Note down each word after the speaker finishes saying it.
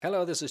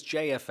Hello, this is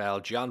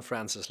JFL, John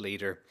Francis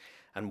Leader,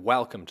 and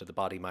welcome to the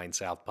Body, Mind,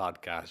 Self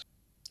podcast.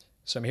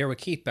 So I'm here with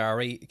Keith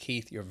Barry.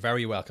 Keith, you're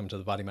very welcome to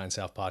the Body, Mind,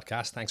 Self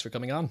podcast. Thanks for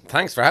coming on.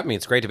 Thanks for having me.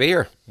 It's great to be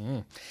here.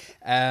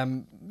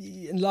 A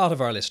lot of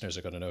our listeners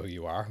are going to know who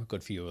you are, a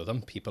good few of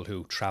them. People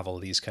who travel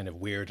these kind of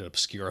weird and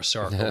obscure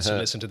circles who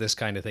listen to this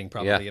kind of thing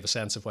probably have a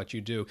sense of what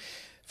you do.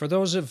 For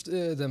those of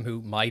them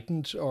who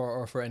mightn't,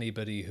 or for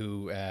anybody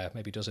who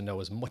maybe doesn't know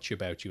as much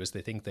about you as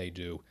they think they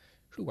do,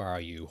 who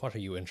are you? What are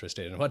you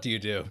interested in? What do you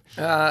do?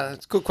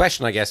 It's a good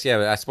question, I guess.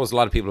 Yeah, I suppose a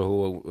lot of people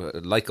who,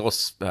 like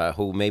us,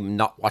 who may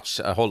not watch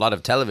a whole lot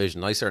of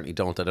television, I certainly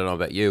don't, I don't know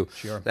about you,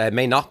 Sure.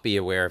 May not be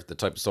aware of the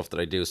type of stuff that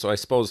I do. So I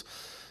suppose,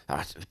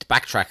 to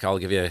backtrack, I'll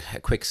give you a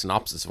quick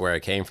synopsis of where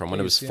I came from. When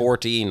I was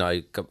 14,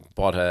 I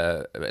bought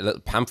a little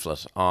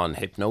pamphlet on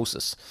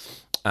hypnosis.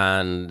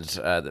 And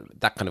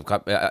that kind of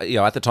got,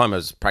 at the time I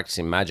was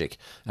practicing magic,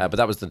 but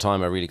that was the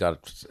time I really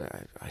got,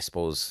 I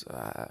suppose,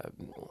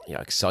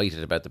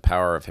 excited about the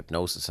power of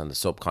hypnosis and the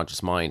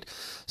subconscious mind.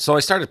 So I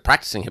started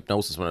practicing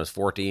hypnosis when I was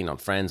 14 on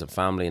friends and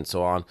family and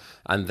so on.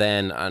 And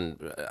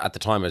at the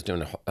time I was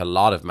doing a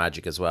lot of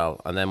magic as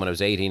well. And then when I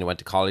was 18, I went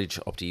to college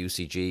up to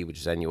UCG, which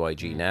is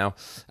NUIG now,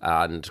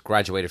 and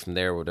graduated from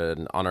there with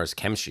an honours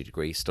chemistry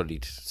degree,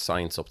 studied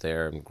science up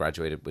there and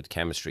graduated with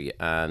chemistry.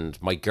 And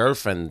my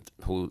girlfriend,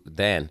 who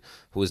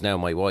is now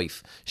my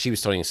wife, she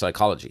was studying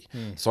psychology.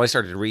 So I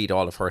started to read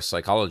all of her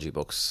psychology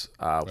books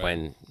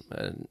when,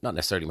 not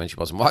necessarily when she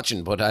wasn't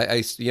watching, but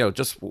I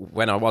just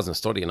when I wasn't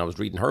studying, I was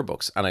reading her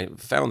books, and I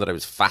found that I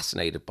was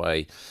fascinated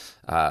by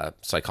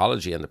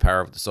psychology and the power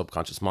of the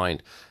subconscious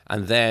mind.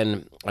 And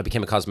then I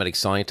became a cosmetic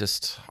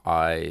scientist.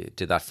 I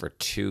did that for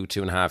two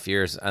and a half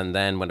years, and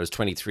then when I was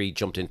 23,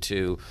 jumped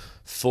into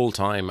full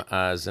time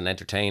as an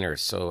entertainer.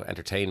 So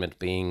entertainment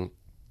being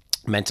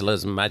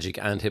mentalism, magic,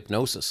 and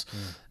hypnosis.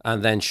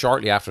 And then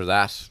shortly after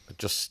that,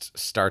 just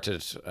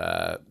started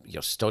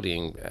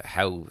studying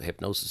how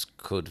hypnosis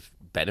could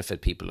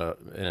benefit people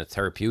in a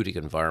therapeutic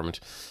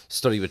environment.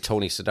 Studied with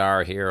Tony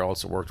Sadar here,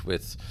 also worked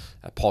with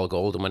Paul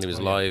Golden when he was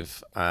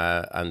alive,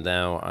 and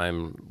now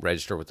I'm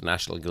registered with the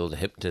National Guild of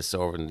Hypnotists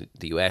over in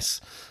the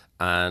US.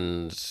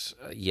 And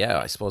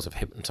I suppose I've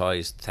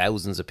hypnotized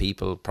thousands of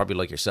people, probably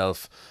like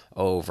yourself,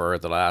 over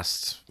the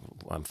last,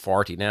 I'm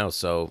 40 now,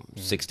 so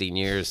 16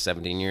 years,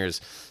 17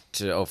 years,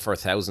 for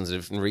thousands of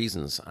different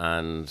reasons,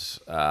 and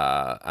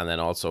then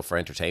also for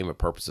entertainment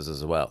purposes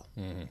as well.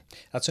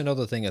 That's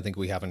another thing I think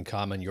we have in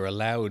common. You're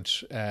allowed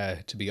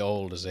to be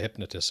old as a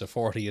hypnotist. So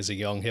 40 is a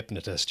young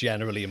hypnotist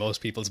generally in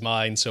most people's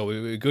minds. So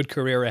a good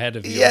career ahead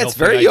of you. Yeah, it's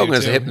very young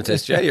as a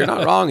hypnotist. Yeah, you're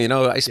not wrong.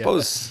 I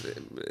suppose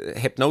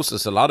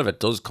hypnosis, a lot of it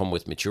does come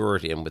with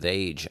maturity and with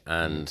age.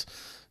 And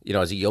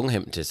as a young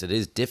hypnotist, it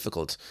is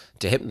difficult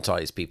to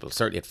hypnotize people.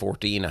 Certainly at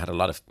 14, I had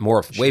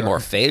way more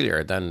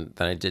failure than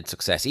I did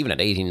success. Even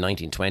at 18,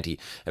 19, 20,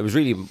 it was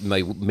really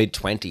my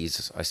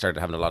mid-20s, I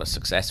started having a lot of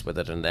success with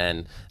it. And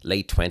then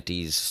late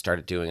 20s,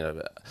 started doing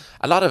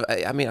a lot of,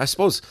 I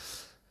suppose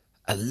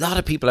a lot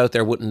of people out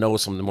there wouldn't know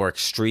some of the more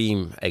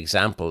extreme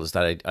examples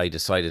that I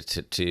decided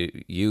to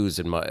use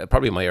in my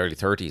early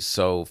 30s.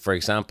 So, for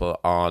example,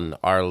 on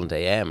Ireland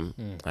AM,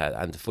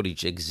 and the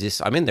footage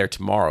exists. I'm in there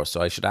tomorrow,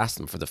 so I should ask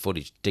them for the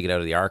footage, dig it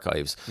out of the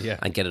archives,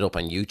 and get it up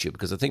on YouTube,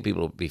 because I think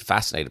people will be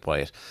fascinated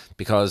by it.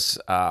 Because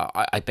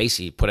I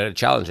basically put out a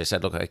challenge. I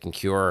said, look, I can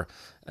cure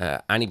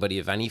anybody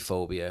of any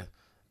phobia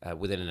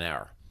within an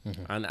hour.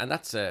 And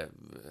that's a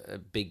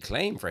big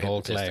claim for a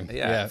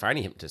hypnotist. For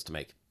any hypnotist to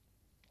make.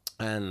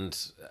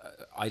 And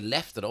I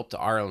left it up to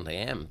Ireland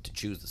AM to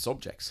choose the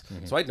subjects.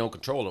 So I had no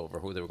control over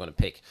who they were going to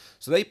pick.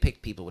 So they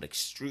picked people with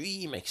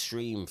extreme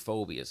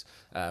phobias.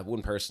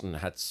 One person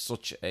had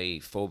such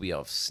a phobia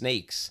of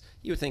snakes.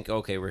 You would think,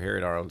 okay, we're here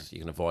in Ireland, you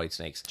can avoid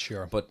snakes.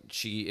 Sure. But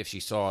if she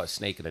saw a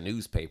snake in a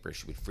newspaper,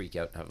 she would freak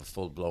out and have a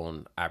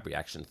full-blown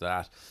reaction to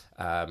that.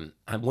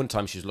 And one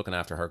time she was looking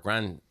after her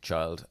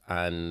grandchild,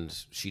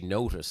 and she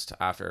noticed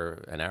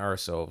after an hour or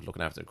so of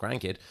looking after the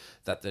grandkid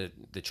that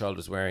the child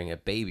was wearing a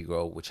baby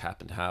robe which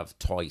happened to have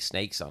toy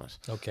snakes on it.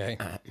 Okay.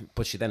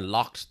 But she then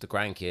locked the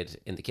grandkid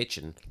in the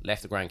kitchen,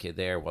 left the grandkid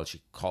there while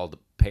she called the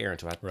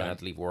parent who had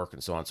to leave work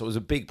and so on. So it was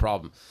a big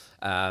problem.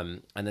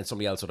 And then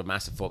somebody else with a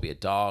massive phobia of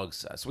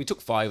dogs. So we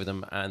took 5 of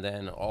them, and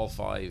then all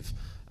 5...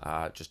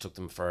 just took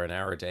them for an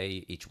hour a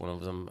day, each one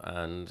of them,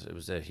 and it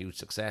was a huge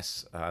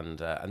success. And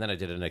then I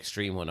did an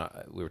extreme one.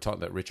 We were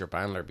talking about Richard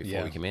Bandler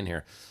before we came in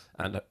here,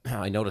 and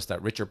I noticed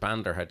that Richard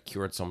Bandler had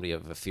cured somebody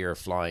of a fear of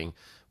flying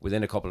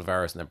within a couple of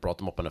hours, and then brought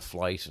them up on a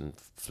flight and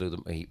flew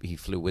them. He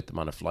flew with them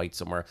on a flight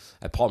somewhere.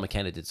 Paul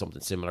McKenna did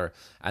something similar,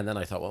 and then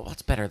I thought, well,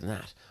 what's better than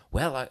that?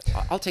 Well,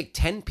 I'll take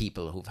 10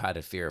 people who've had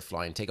a fear of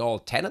flying, take all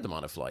 10 of them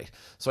on a flight.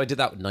 So I did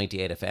that with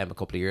 98 FM a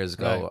couple of years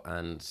ago,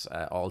 and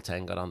all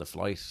 10 got on the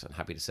flight. I'm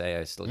happy to say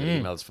I still get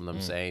emails from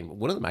them saying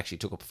one of them actually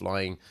took up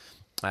flying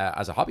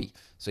as a hobby.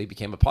 So he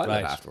became a pilot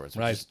Right, afterwards,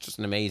 which right. is just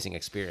an amazing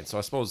experience. So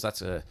I suppose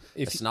that's a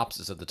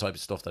synopsis of the type of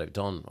stuff that I've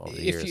done over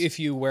the years. If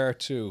you were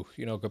to,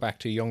 go back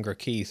to younger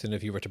Keith, and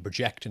if you were to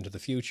project into the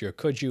future,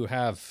 could you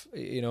have,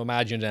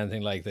 imagined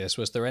anything like this?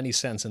 Was there any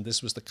sense in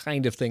this was the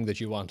kind of thing that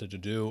you wanted to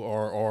do,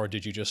 or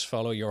did you just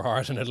follow your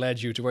heart and it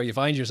led you to where you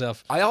find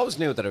yourself? I always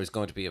knew that I was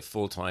going to be a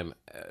full-time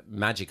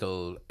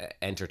magical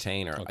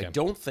entertainer. Okay. I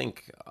don't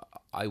think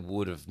I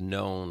would have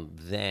known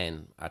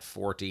then at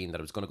 14 that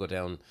I was going to go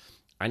down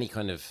any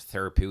kind of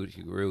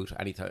therapeutic route,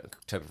 any type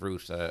of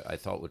route I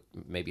thought would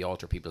maybe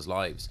alter people's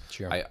lives.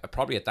 Sure. I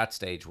probably at that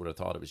stage would have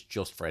thought it was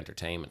just for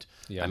entertainment.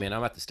 Yeah. I mean,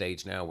 I'm at the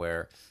stage now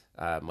where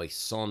my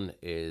son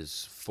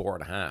is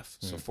 4.5.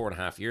 So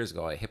 4.5 years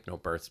ago, I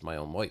hypnobirthed my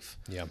own wife.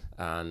 Yeah.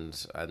 And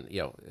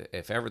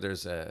if ever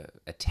there's a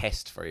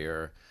test for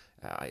your...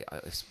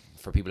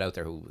 for people out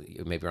there who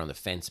maybe are on the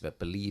fence about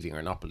believing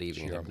or not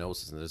believing in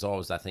hypnosis, and there's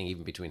always that thing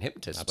even between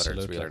hypnotists, whether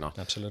it's real or not.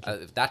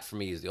 Absolutely. That for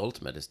me is the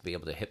ultimate, is to be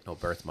able to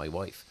hypnobirth my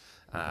wife.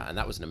 And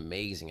that was an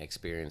amazing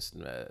experience,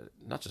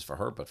 not just for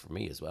her, but for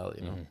me as well,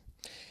 you know.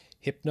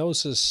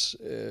 Hypnosis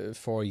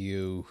for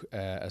you,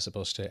 as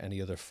opposed to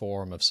any other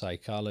form of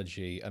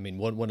psychology. I mean,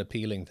 one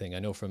appealing thing, I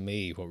know for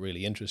me, what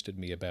really interested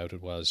me about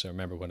it was, I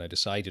remember when I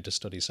decided to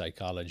study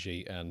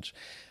psychology, and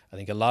I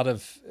think a lot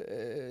of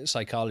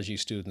psychology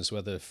students,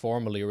 whether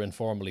formally or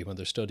informally, when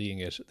they're studying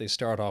it, they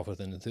start off with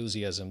an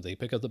enthusiasm. They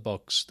pick up the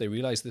books, they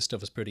realize this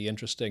stuff is pretty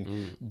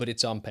interesting, but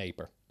it's on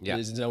paper. Yeah.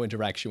 There's no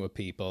interaction with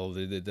people.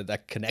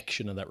 That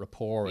connection and that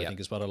rapport, I think,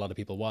 is what a lot of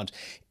people want.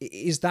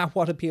 Is that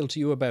what appealed to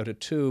you about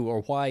it too,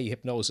 or why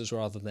hypnosis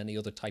rather than any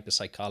other type of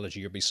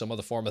psychology, or be some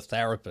other form of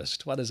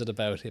therapist? What is it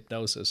about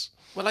hypnosis?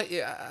 Well,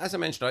 as I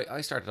mentioned,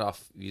 I started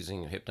off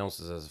using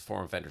hypnosis as a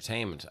form of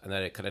entertainment, and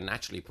then it kind of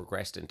naturally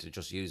progressed into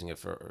just using it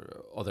for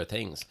other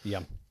things.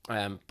 Yeah.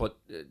 But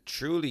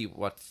truly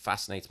what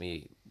fascinates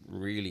me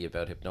really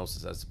about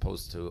hypnosis, as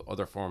opposed to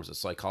other forms of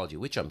psychology,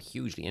 which I'm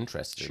hugely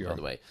interested in, by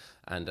the way,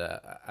 and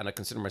I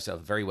consider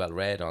myself very well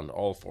read on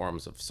all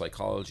forms of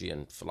psychology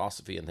and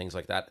philosophy and things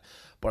like that,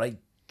 but I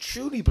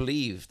truly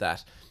believe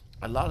that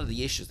a lot of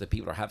the issues that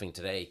people are having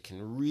today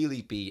can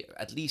really be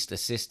at least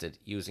assisted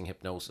using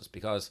hypnosis,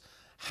 because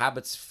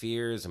habits,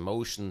 fears,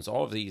 emotions,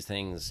 all of these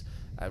things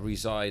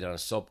reside on a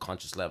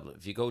subconscious level.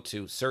 If you go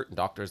to certain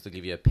doctors, they'll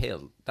give you a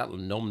pill that'll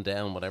numb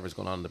down whatever's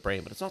going on in the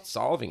brain, but it's not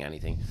solving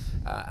anything.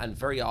 And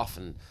very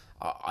often,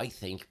 I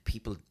think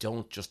people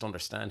don't just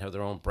understand how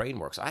their own brain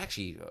works. I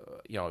actually,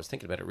 I was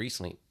thinking about it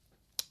recently.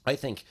 I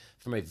think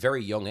from a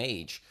very young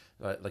age,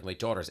 like my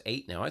daughter's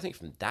 8 now, I think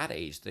from that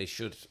age they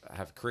should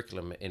have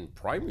curriculum in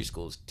primary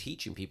schools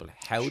teaching people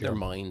how their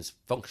minds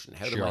function,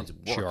 how their minds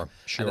work,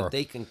 and that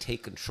they can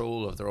take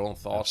control of their own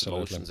thoughts,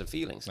 emotions, and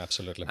feelings.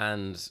 Absolutely.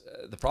 And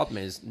the problem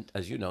is,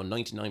 as you know,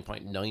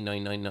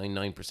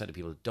 99.99999% of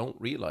people don't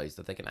realize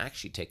that they can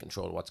actually take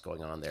control of what's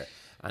going on there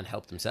and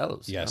help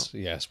themselves.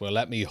 Yes. Well,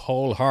 let me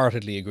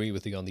wholeheartedly agree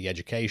with you on the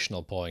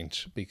educational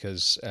point,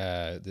 because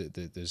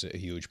there's a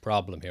huge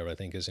problem here, I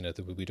think, isn't it,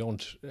 that we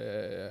don't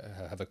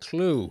have a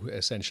clue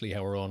essentially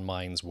how our own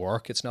minds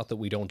work. It's not that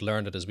we don't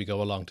learn it as we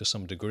go along to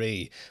some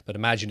degree, but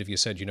imagine if you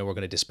said, we're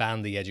going to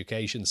disband the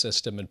education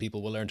system and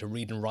people will learn to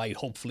read and write,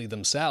 hopefully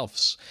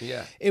themselves.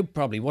 Yeah. It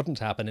probably wouldn't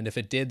happen, and if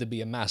it did, there'd be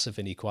a massive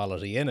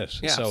inequality in it.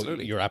 Yeah, so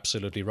absolutely. You're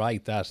absolutely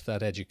right that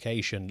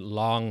education,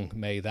 long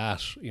may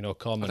that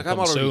come and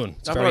come soon.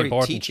 It's I'm very already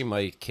important. teaching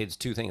my kids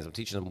two things. I'm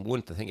teaching them,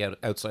 one, to think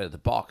outside of the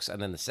box,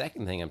 and then the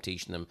second thing I'm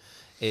teaching them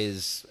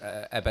is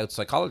about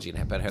psychology and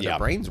about how their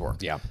brains work.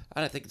 Yeah.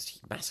 And I think it's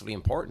massively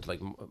important.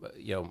 Like,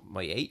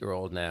 my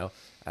 8-year-old now,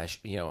 I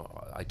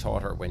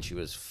taught her when she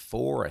was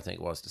 4, I think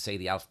it was, to say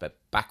the alphabet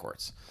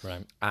backwards.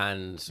 Right.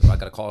 And I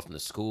got a call from the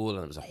school,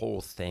 and it was a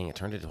whole thing. It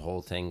turned into a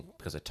whole thing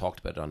because I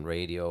talked about it on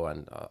radio,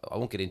 and I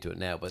won't get into it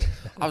now, but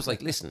I was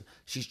like, listen,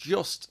 she's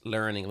just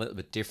learning a little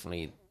bit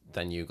differently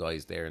than you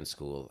guys there in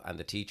school. And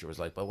the teacher was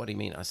like, well, what do you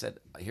mean? I said,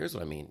 here's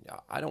what I mean.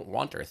 I don't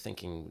want her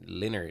thinking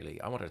linearly.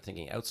 I want her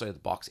thinking outside of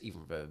the box,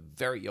 even from a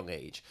very young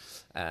age.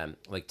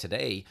 Like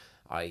today,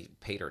 I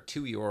paid her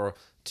 €2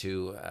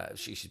 to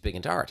she's big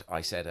into art.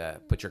 I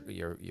said, but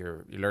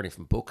you're learning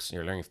from books and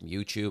you're learning from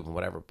YouTube and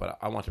whatever, but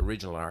I want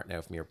original art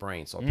now from your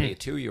brain. So I'll pay you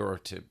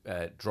 €2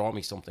 to draw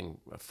me something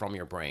from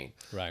your brain.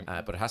 Right.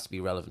 But it has to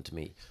be relevant to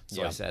me.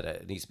 So I said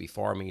it needs to be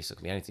for me. So it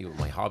can be anything with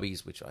my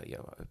hobbies, which I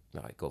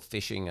go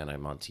fishing and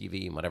I'm on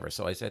TV and whatever.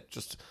 So I said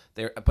just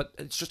there, but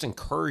it's just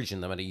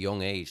encouraging them at a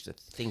young age to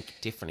think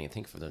differently and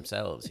think for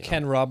themselves.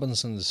 Ken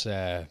Robinson's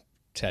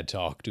TED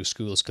Talk, Do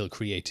Schools Kill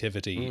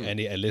Creativity?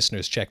 Any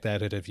listeners, check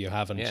that out if you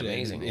haven't. Yeah,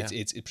 amazing.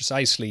 It's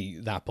precisely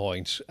that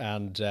point,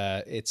 and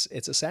it's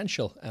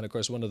essential. And of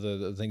course, one of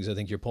the things I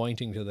think you're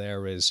pointing to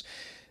there is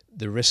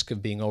the risk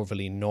of being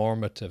overly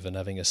normative and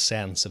having a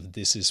sense of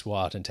this is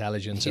what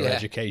intelligence or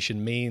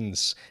education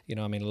means. You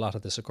know, I mean, a lot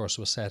of this, of course,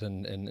 was set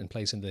in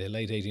place in the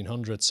late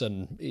 1800s,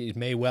 and it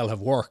may well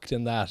have worked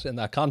in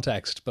that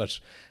context, but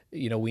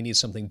you know, we need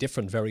something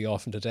different very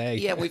often today.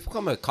 Yeah, we've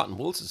become a cotton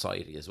wool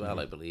society as well,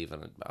 I believe,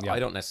 and I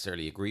don't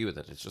necessarily agree with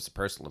it. It's just a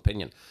personal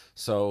opinion.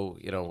 So,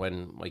 you know,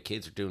 when my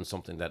kids are doing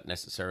something that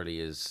necessarily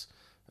is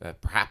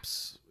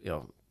perhaps, you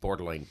know,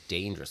 borderline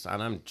dangerous,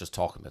 and I'm just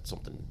talking about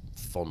something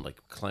fun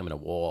like climbing a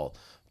wall,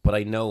 but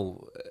I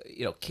know,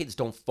 you know, kids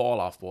don't fall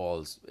off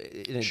walls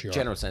in a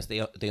general sense.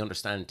 They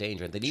understand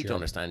danger, and they need to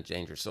understand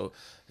danger. So,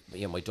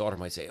 you know, my daughter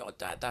might say, "Oh,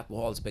 Dad, that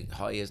wall's a bit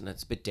high, isn't it?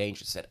 It's a bit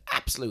dangerous." I said,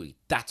 "Absolutely,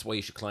 that's why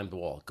you should climb the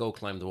wall. Go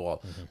climb the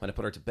wall." When I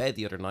put her to bed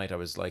the other night, I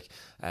was like,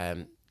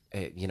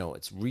 you know,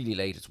 it's really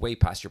late. It's way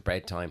past your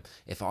bedtime.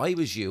 If I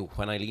was you,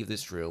 when I leave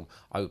this room,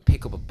 I would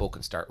pick up a book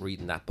and start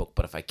reading that book.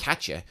 But if I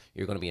catch you,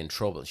 you're going to be in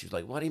trouble. She was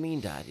like, "What do you mean,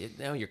 Dad?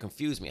 Now you're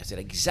confused me." I said,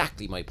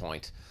 "Exactly my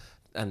point."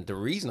 And the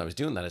reason I was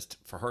doing that is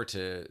for her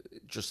to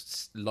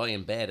just lie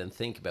in bed and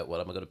think about,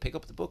 well, am I going to pick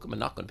up the book? Am I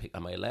not going to pick?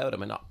 Am I allowed?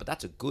 Am I not? But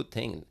that's a good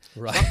thing.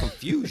 Right. It's not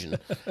confusion.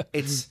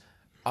 It's,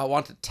 I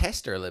want to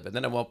test her a little bit.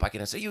 Then I went back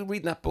in and said, "You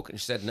reading that book?" And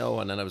she said no.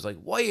 And then I was like,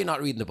 "Why are you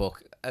not reading the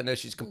book?" And now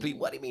she's complete.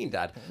 "What do you mean,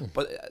 Dad?"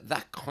 But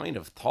that kind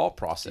of thought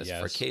process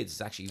for kids is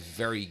actually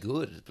very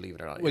good, believe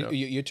it or not. Well,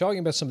 you're talking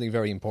about something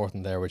very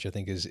important there, which I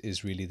think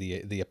is really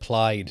the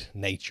applied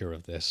nature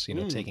of this. You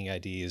know, taking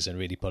ideas and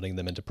really putting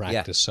them into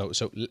practice. Yeah.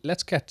 So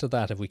let's get to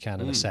that if we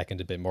can in a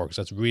second a bit more, because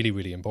that's really,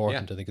 really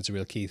important. Yeah. I think it's a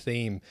real key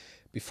theme.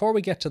 Before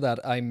we get to that,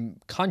 I'm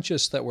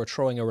conscious that we're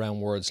throwing around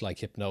words like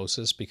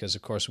hypnosis because,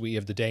 of course, we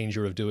have the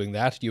danger of doing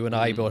that. You and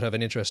I both have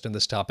an interest in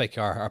this topic.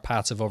 Our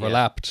paths have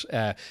overlapped.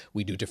 Yeah.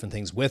 We do different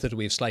things with it.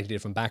 We have slightly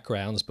different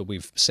backgrounds, but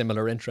we've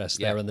similar interests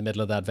there in the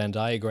middle of that Venn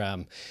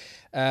diagram.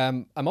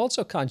 I'm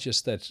also conscious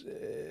that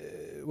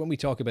when we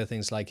talk about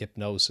things like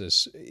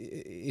hypnosis,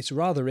 it's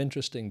rather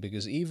interesting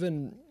because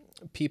even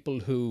people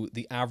who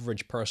the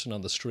average person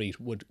on the street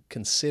would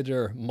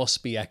consider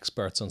must be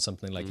experts on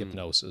something like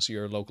hypnosis,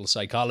 your local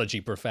psychology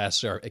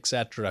professor,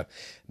 etc.,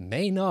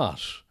 may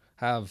not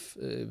have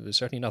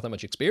certainly not that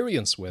much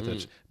experience with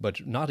it,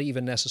 but not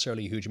even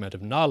necessarily a huge amount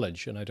of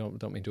knowledge. And I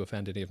don't mean to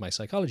offend any of my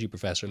psychology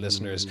professor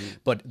listeners,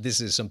 but this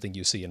is something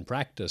you see in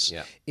practice.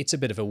 Yeah. It's a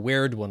bit of a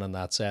weird one in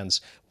that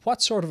sense.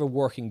 What sort of a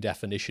working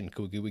definition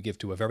could we give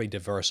to a very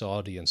diverse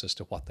audience as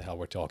to what the hell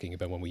we're talking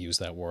about when we use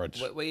that word?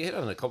 Well, you hit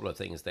on a couple of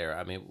things there.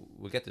 I mean,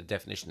 we'll get to the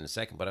definition in a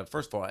second, but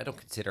first of all, I don't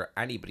consider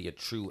anybody a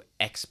true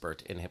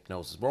expert in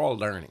hypnosis. We're all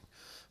learning.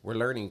 We're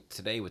learning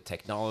today with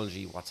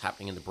technology, what's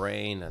happening in the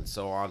brain and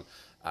so on.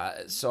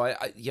 So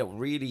I you know,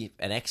 really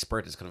an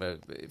expert is kind of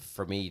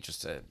for me,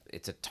 just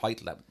it's a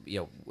title that, you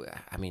know,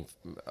 I mean,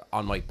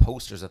 on my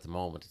posters at the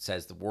moment, it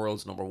says the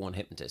world's #1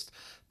 hypnotist.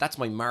 That's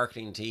my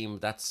marketing team.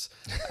 That's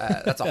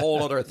a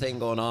whole other thing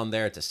going on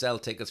there to sell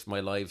tickets for my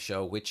live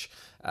show, which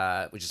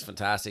is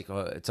fantastic.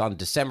 It's on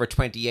December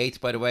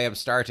 28th, by the way. I'm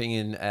starting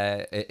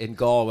in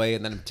Galway,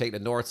 and then I'm taking the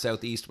north,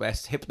 south, east,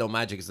 west. Hypno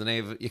Magic is the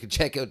name of it. You can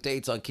check out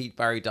dates on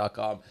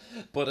keithbarry.com.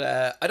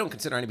 But I don't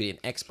consider anybody an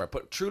expert,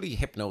 but truly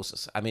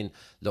hypnosis. I mean,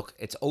 look,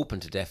 it's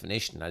open to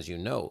definition, as you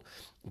know.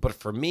 But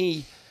for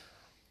me,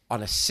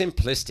 on a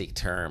simplistic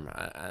term,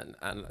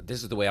 and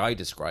this is the way I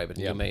describe it,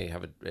 and you may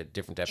have a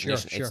different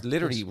definition. Sure, it's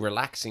literally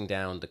relaxing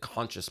down the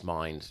conscious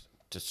mind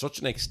to such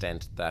an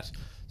extent that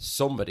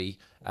somebody,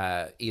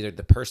 either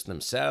the person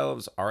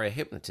themselves or a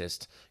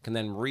hypnotist, can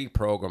then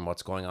reprogram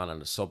what's going on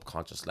the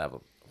subconscious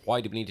level. Why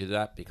do we need to do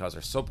that? Because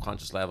our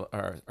subconscious level,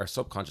 our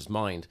subconscious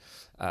mind,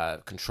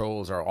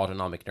 controls our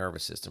autonomic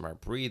nervous system, our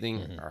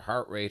breathing, our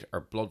heart rate,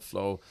 our blood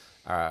flow,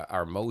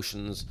 our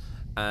emotions,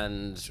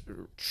 and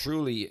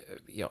truly,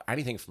 you know,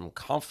 anything from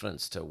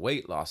confidence to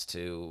weight loss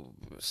to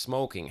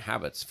smoking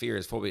habits,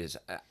 fears, phobias,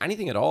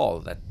 anything at all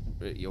that,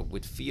 you know,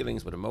 with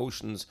feelings, with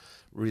emotions,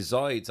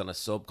 resides on a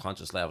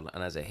subconscious level.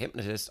 And as a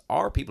hypnotist,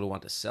 or people who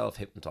want to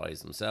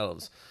self-hypnotize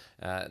themselves,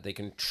 they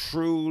can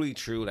truly,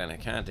 and I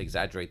can't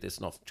exaggerate this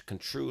enough, can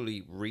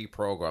truly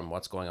reprogram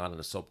what's going on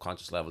a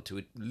subconscious level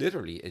to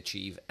literally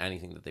achieve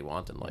anything that they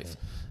want in life.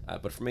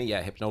 But for me,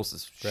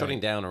 hypnosis, shutting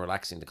down and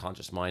relaxing the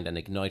conscious mind and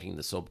igniting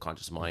the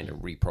subconscious mind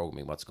and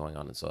reprogramming what's going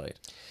on inside.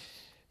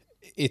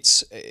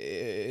 It's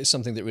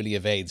something that really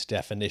evades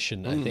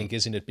definition, I think,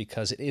 isn't it?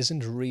 Because it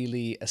isn't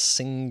really a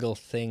single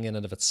thing in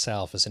and of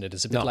itself, isn't it?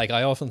 It's a bit like,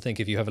 I often think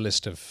if you have a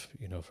list of,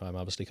 you know, I'm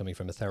obviously coming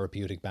from a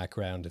therapeutic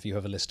background, if you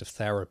have a list of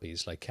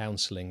therapies like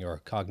counseling or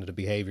cognitive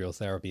behavioral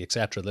therapy,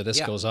 etc., the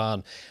list goes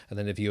on. And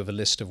then if you have a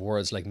list of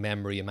words like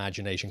memory,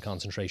 imagination,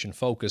 concentration,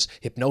 focus,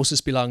 hypnosis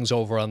belongs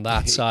over on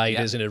that side,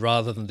 isn't it,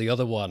 rather than the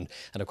other one.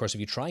 And of course, if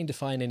you try and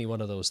define any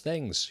one of those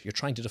things, you're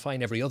trying to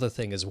define every other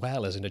thing as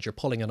well, isn't it? You're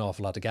pulling an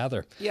awful lot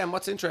together. Yeah, and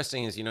what's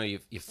interesting is, you know,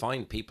 you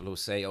find people who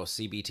say, "Oh,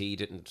 CBT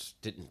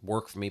didn't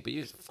work for me," but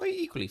you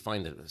equally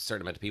find a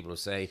certain amount of people who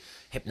say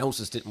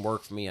hypnosis didn't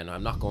work for me and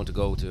I'm not going to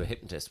go to a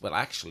hypnotist. Well,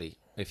 actually,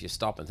 if you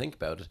stop and think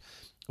about it,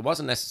 it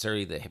wasn't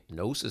necessarily the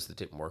hypnosis that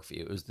didn't work for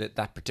you. It was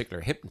that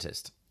particular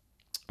hypnotist.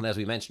 And as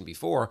we mentioned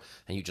before,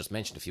 and you just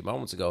mentioned a few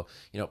moments ago,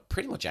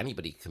 pretty much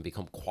anybody can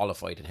become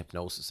qualified in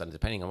hypnosis. And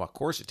depending on what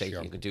course you're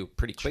taking, you can do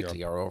pretty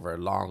quickly or over a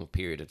long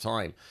period of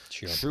time.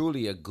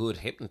 Truly a good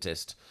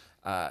hypnotist,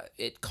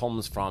 it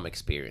comes from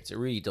experience. It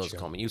really does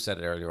come. And you said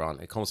it earlier on.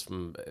 It comes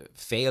from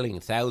failing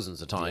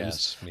thousands of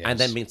times and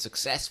then being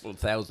successful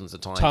thousands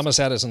of times. Thomas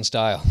Edison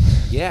style.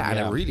 Yeah, and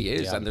it really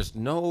is. And there's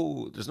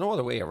no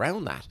other way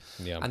around that.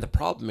 And the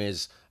problem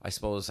is, I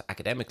suppose,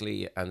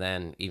 academically, and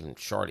then even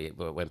shortly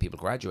when people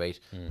graduate,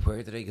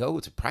 where do they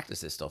go to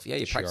practice this stuff? Yeah,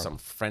 you practice on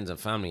friends and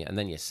family, and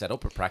then you set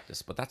up a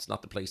practice, but that's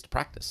not the place to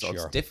practice. So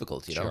it's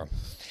difficult, you know.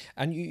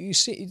 And you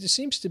see, it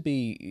seems to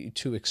be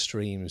two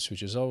extremes,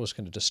 which has always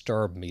kind of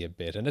disturbed me a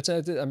bit.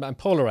 And I'm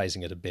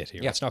polarizing it a bit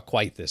here. It's not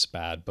quite this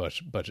bad,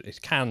 but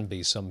it can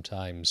be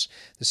sometimes.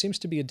 There seems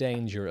to be a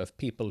danger of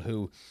people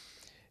who,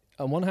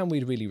 on one hand,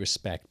 we really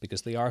respect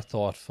because they are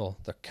thoughtful,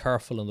 they're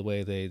careful in the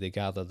way they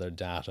gather their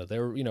data.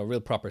 They're,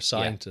 real proper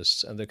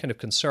scientists, and they're kind of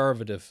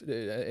conservative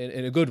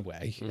in a good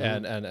way.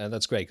 And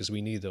that's great because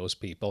we need those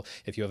people.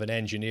 If you have an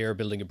engineer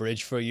building a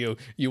bridge for you,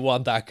 you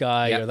want that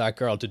guy or that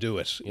girl to do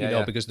it,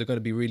 because they're going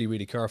to be really,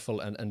 really careful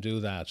and do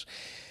that.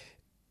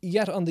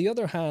 Yet, on the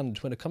other hand,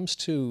 when it comes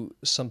to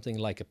something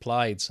like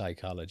applied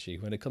psychology,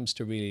 when it comes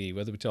to really,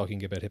 whether we're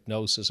talking about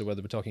hypnosis or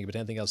whether we're talking about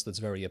anything else that's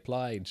very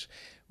applied,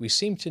 we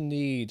seem to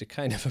need a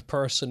kind of a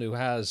person who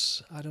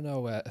has, I don't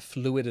know, a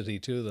fluidity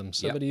to them.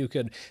 Somebody who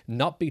can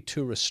not be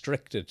too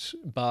restricted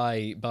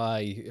by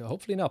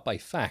hopefully not by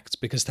facts,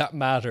 because that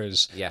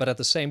matters. But at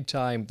the same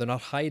time, they're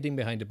not hiding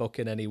behind a book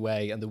in any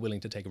way, and they're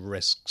willing to take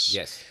risks.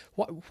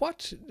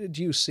 What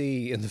do you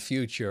see in the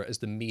future as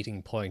the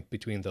meeting point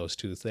between those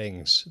two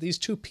things? These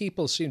two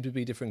people seem to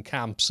be different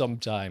camps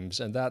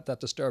sometimes, and that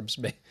disturbs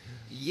me.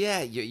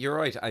 Yeah, you're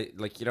right.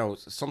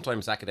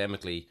 Sometimes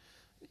academically,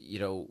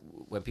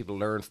 when people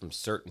learn from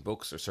certain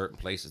books or certain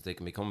places, they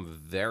can become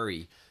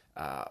very,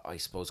 I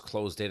suppose,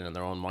 closed in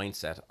their own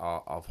mindset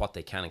of what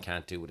they can and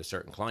can't do with a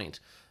certain client.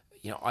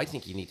 I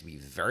think you need to be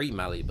very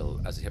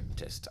malleable as a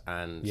hypnotist,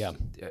 and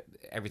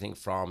everything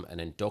from an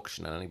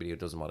induction, and anybody who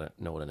doesn't want to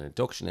know what an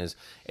induction is,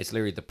 it's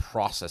literally the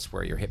process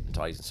where you're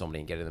hypnotizing somebody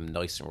and getting them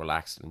nice and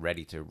relaxed and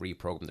ready to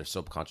reprogram their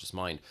subconscious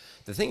mind.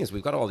 The thing is,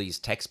 we've got all these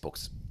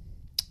textbooks,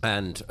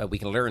 and we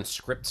can learn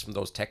scripts from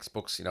those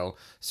textbooks.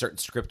 Certain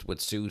script would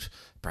suit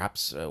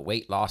perhaps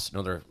weight loss.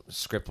 Another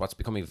script, what's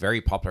becoming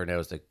very popular now,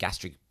 is the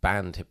gastric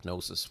band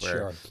hypnosis,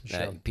 where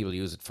people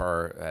use it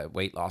for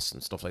weight loss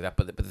and stuff like that.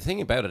 But the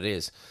thing about it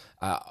is,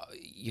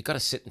 you got to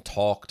sit and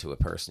talk to a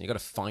person. You got to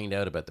find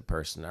out about the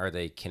person. Are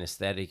they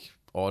kinesthetic,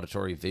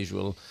 auditory,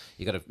 visual?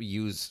 You got to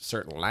use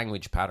certain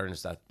language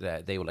patterns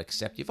that they will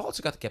accept. You've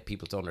also got to get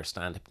people to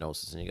understand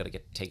hypnosis, and you got to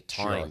take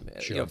time.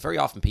 Very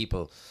often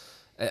people.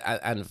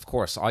 And of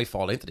course, I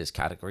fall into this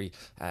category.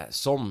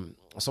 Some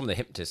of the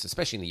hypnotists,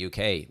 especially in the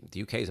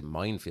UK is a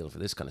minefield for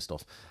this kind of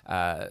stuff.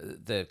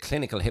 The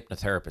clinical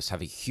hypnotherapists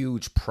have a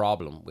huge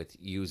problem with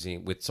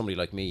somebody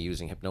like me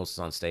using hypnosis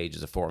on stage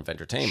as a form of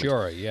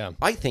entertainment.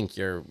 I think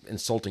you're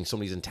insulting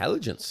somebody's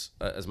intelligence,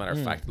 as a matter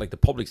of fact, like the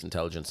public's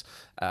intelligence,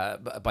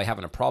 by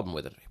having a problem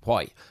with it.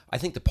 Why? I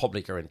think the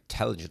public are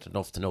intelligent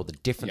enough to know the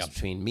difference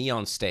between me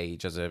on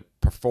stage as a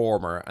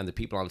performer and the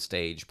people on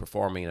stage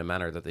performing in a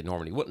manner that they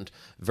normally wouldn't,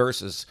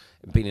 versus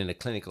being in a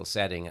clinical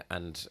setting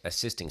and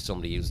assisting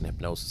somebody using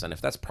hypnosis. And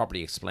if that's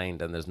properly explained,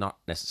 then there's not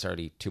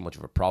necessarily too much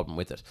of a problem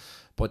with it.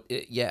 But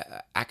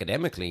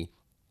academically,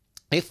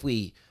 I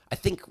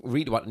think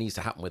really what needs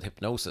to happen with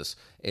hypnosis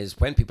is,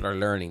 when people are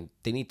learning,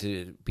 they need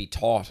to be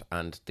taught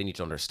and they need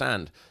to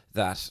understand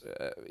that,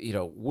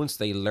 once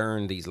they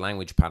learn these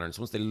language patterns,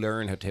 once they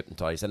learn how to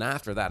hypnotize, and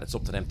after that, it's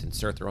up to them to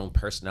insert their own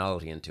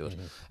personality into it.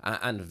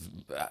 And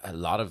a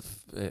lot of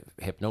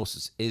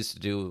hypnosis is to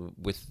do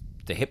with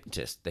the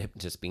hypnotist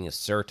being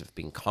assertive,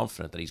 being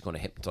confident that he's going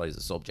to hypnotize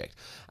the subject,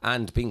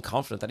 and being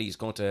confident that he's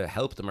going to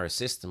help them or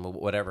assist them with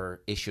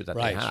whatever issue that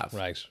they have.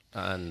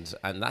 And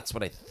that's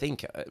what I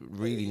think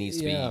really needs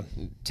to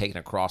be taken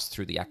across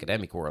through the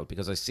academic world,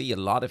 because I see a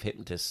lot of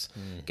hypnotists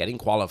getting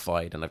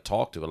qualified, and I've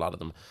talked to a lot of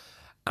them,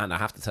 and I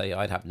have to tell you,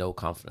 I'd have no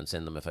confidence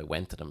in them if I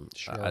went to them.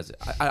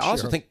 I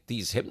also think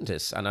these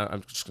hypnotists, and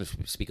I'm just going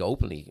to speak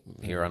openly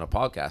here on a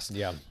podcast,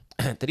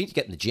 they need to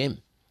get in the gym.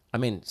 I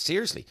mean,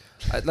 seriously,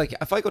 like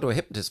if I go to a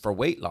hypnotist for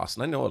weight loss,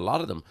 and I know a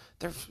lot of them,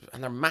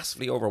 they're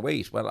massively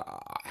overweight. Well,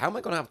 how am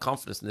I going to have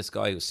confidence in this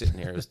guy who's sitting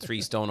here who's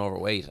 3 stone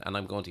overweight, and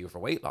I'm going to you for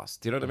weight loss?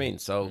 Do you know what I mean?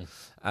 So,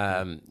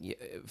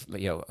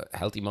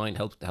 healthy mind,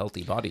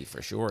 healthy body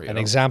for sure. An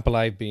example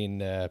I've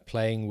been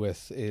playing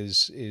with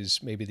is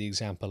maybe the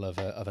example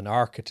of an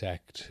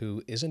architect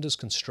who isn't as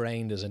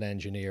constrained as an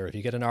engineer. If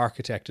you get an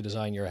architect to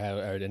design your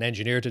house, or an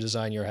engineer to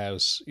design your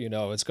house,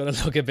 it's going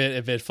to look a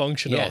bit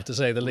functional, to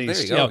say the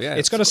least. There you go.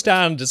 It's going to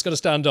stand. It's going to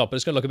stand up.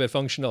 It's going to look a bit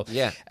functional.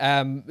 Yeah.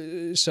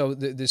 So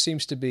there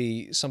seems to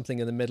be something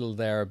in the middle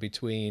there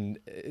between,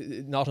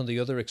 not on the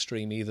other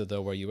extreme either,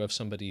 though, where you have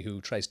somebody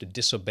who tries to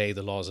disobey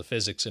the laws of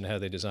physics in how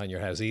they design your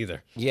house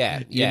either.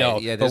 Yeah.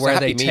 But where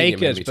they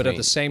take it, but at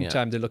the same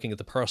time, they're looking at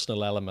the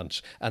personal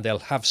element, and they'll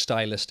have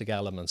stylistic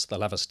elements,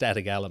 they'll have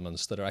aesthetic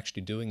elements that are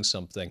actually doing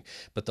something.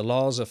 But the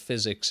laws of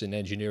physics in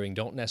engineering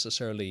don't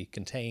necessarily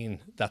contain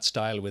that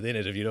style within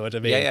it, if you know what I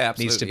mean. Yeah, it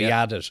needs to be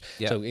added.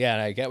 Yeah. So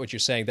I get what you're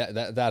saying,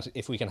 that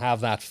if we can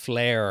have that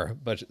flair,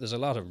 but there's a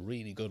lot of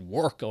really good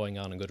work going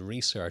on and good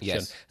research. Yes.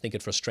 And I think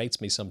it frustrates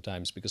me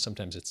sometimes because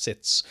sometimes it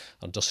sits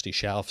on dusty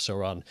shelves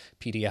or on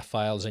PDF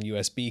files and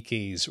USB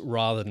keys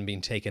rather than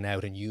being taken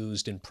out and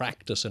used in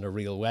practice in a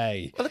real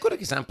way. Well, a good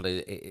example,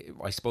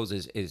 I suppose,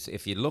 is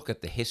if you look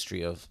at the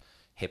history of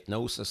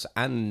hypnosis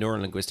and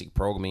neurolinguistic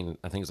programming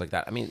and things like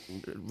that. I mean,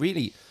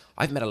 really,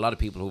 I've met a lot of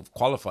people who've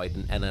qualified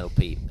in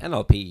NLP.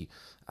 NLP,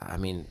 I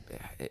mean,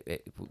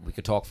 we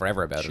could talk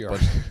forever about it,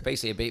 but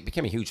basically it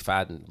became a huge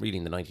fad really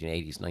in the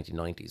 1980s,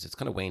 1990s. It's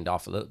kind of waned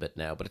off a little bit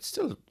now, but it's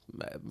still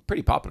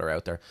pretty popular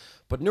out there.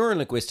 But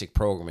neurolinguistic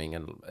programming,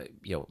 and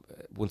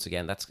once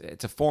again,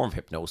 it's a form of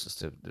hypnosis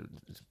to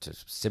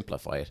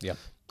simplify it. Yeah.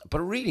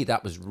 But really,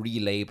 that was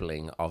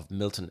relabeling of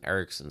Milton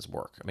Erickson's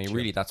work. I mean,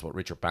 really, that's what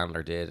Richard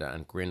Bandler did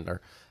and Grinder.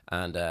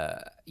 And,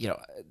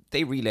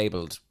 they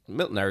relabeled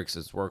Milton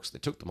Erickson's works. They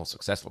took the most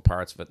successful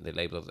parts of it and they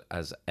labeled it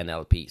as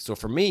NLP. So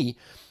for me,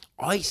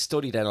 I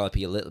studied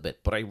NLP a little bit,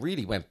 but I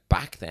really went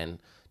back then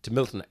to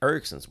Milton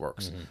Erickson's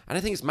works. Mm-hmm. And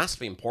I think it's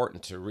massively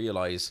important to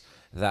realize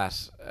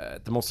that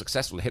the most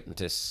successful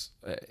hypnotists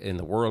in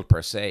the world,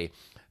 per se,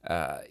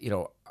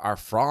 are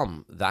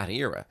from that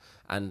era,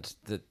 and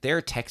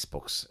their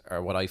textbooks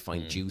are what I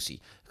find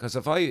juicy. Because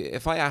if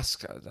I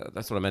ask,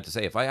 that's what I meant to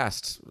say. If I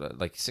asked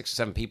like 6 or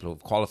 7 people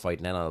who've qualified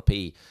in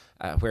NLP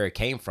where it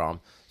came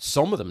from,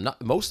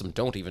 most of them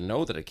don't even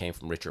know that it came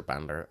from Richard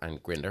Bandler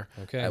and Grinder,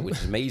 which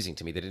is amazing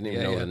to me. They didn't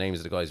even know the names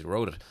of the guys who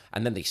wrote it,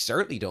 and then they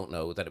certainly don't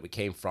know that it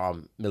came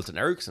from Milton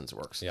Erickson's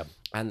works. Yeah.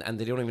 And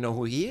they don't even know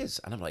who he is.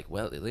 And I'm like,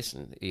 well,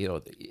 listen,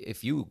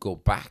 if you go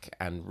back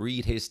and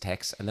read his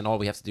text, and then all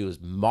we have to do is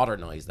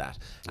modernize that,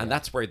 and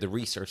that's where the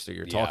research that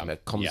you're talking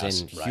about comes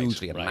in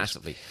hugely and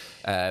massively.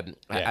 And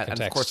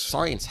of course,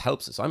 science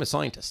helps us. I'm a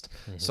scientist,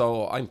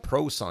 so I'm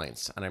pro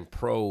science, and I'm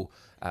pro,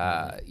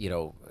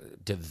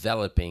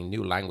 developing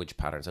new language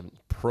patterns. I'm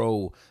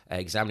pro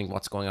examining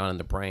what's going on in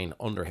the brain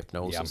under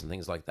hypnosis and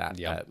things like that.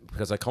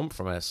 Because I come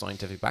from a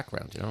scientific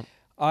background,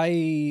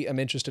 I am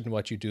interested in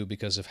what you do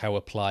because of how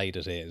applied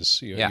it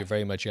is. You're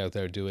very much out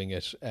there doing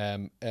it.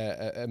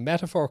 A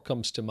metaphor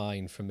comes to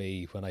mind for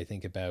me when I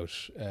think about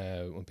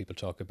when people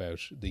talk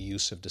about the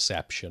use of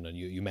deception. And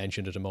you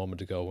mentioned it a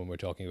moment ago when we were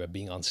talking about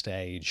being on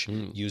stage,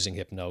 using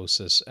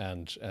hypnosis.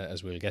 And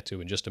as we'll get to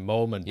in just a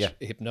moment,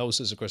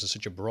 hypnosis, of course, is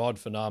such a broad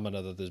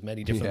phenomena that there's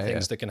many different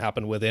things that can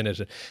happen within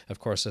it. Of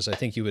course, as I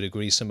think you would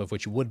agree, some of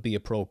which would be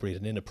appropriate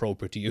and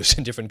inappropriate to use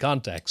in different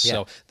contexts.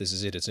 So this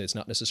is it. It's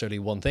not necessarily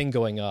one thing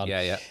going on.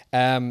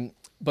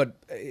 But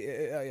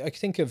I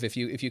think of if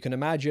you can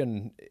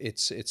imagine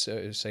it's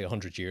say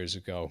 100 years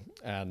ago,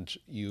 and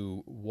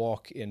you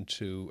walk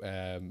into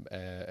an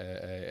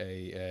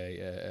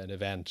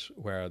event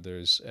where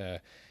there's a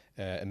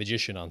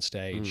magician on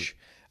stage,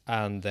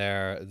 and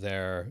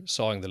they're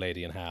sawing the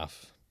lady in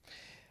half.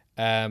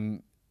 There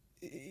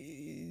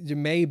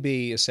may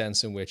be a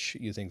sense in which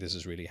you think this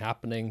is really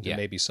happening. There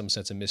may be some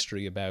sense of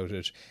mystery about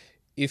it.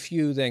 If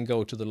you then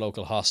go to the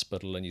local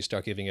hospital and you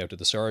start giving out to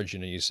the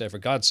surgeon and you say, for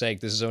God's sake,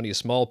 this is only a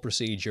small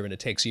procedure and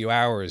it takes you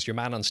hours. Your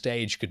man on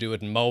stage could do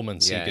it in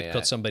moments. He could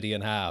cut somebody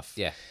in half.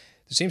 Yeah.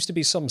 There seems to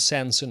be some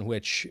sense in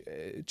which,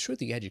 through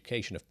the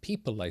education of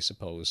people, I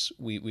suppose,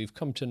 we've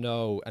come to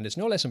know, and it's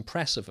no less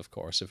impressive, of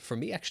course. For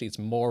me, actually, it's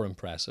more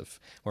impressive.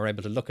 We're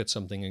able to look at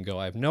something and go,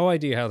 I have no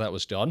idea how that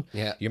was done.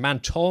 Yeah. Your man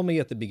told me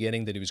at the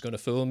beginning that he was going to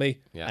fool me,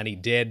 and he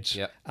did,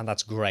 and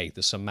that's great.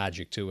 There's some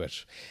magic to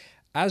it.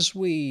 As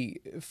we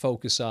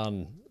focus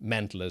on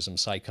mentalism,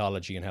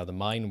 psychology, and how the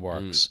mind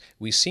works,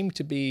 we seem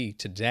to be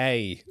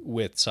today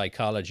with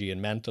psychology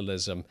and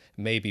mentalism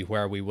maybe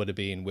where we would have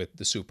been with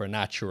the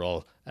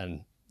supernatural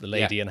and the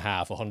lady in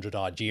half 100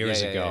 odd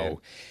years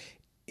ago.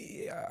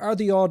 Are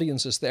the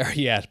audiences there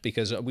yet?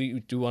 Because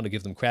we do want to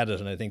give them credit,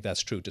 and I think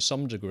that's true to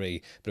some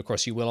degree. But of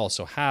course, you will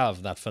also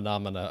have that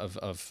phenomena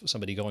of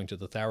somebody going to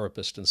the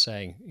therapist and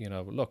saying,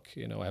 look,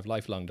 I have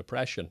lifelong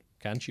depression.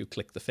 Can't you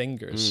click the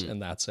fingers in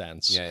that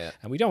sense?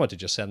 And we don't want to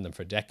just send them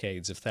for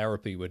decades of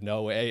therapy with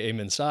no aim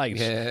in sight.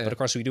 But of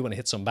course, we do want to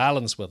hit some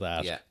balance with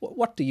that.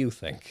 What do you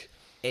think?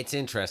 It's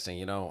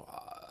interesting,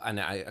 and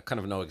I kind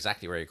of know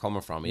exactly where you're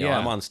coming from.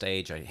 I'm on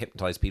stage, I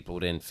hypnotize people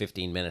within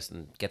 15 minutes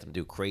and get them to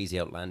do crazy,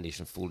 outlandish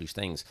and foolish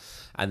things.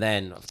 And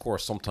then, of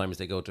course, sometimes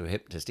they go to a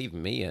hypnotist,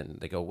 even me, and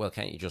they go, well,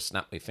 can't you just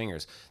snap my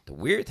fingers? The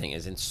weird thing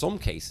is, in some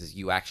cases,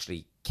 you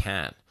actually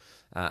can.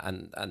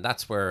 And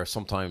that's where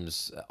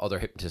sometimes other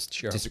hypnotists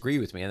disagree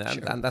with me.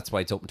 And that's why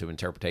it's open to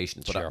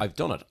interpretation. But I've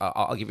done it.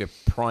 I'll give you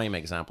a prime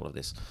example of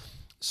this.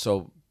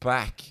 So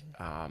back,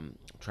 I'm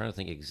trying to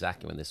think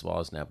exactly when this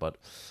was now, but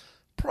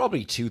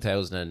probably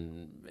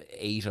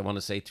 2008, I want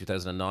to say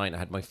 2009, I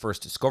had my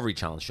first Discovery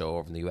Channel show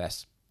over in the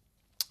US.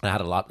 I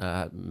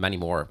had many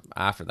more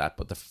after that,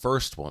 but the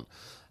first one,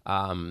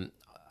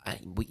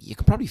 you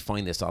can probably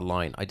find this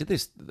online. I did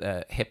this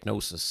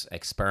hypnosis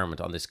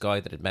experiment on this guy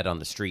that I'd met on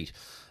the street,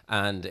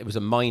 and it was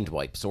a mind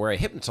wipe. So where I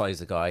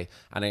hypnotized the guy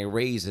and I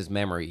erase his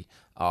memory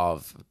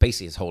of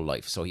basically his whole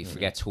life, so he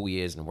forgets who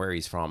he is and where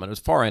he's from. And it was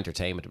for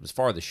entertainment. It was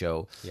for the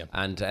show. Yeah.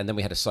 And then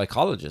we had a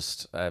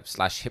psychologist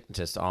slash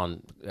hypnotist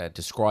on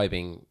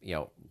describing,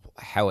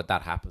 how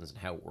that happens and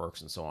how it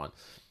works and so on.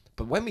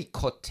 But when we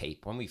cut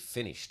tape, when we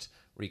finished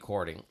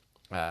recording,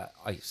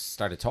 I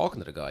started talking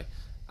to the guy,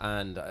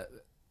 and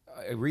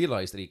I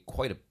realized that he had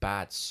quite a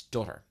bad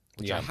stutter,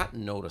 which I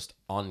hadn't noticed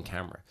on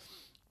camera.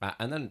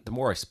 And then the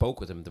more I spoke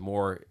with him, the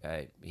more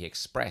he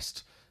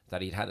expressed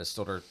that he'd had a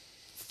stutter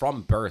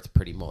from birth,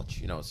 pretty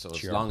much, so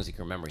as long as he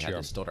can remember, he had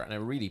a stutter, and a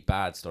really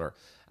bad stutter.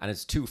 And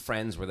his two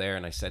friends were there,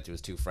 and I said to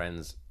his two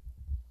friends,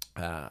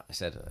 I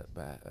said,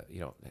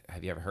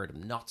 have you ever heard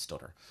him not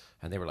stutter?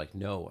 And they were like,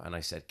 no. And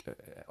I said,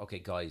 okay,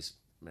 guys,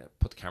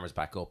 put the cameras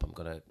back up. I'm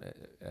going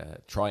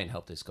to try and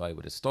help this guy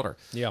with his stutter.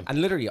 Yeah.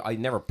 And literally, I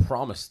never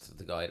promised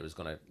the guy that I was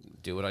going to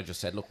do it. I just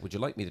said, look, would you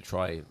like me to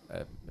try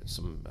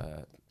some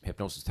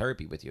hypnosis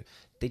therapy with you?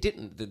 They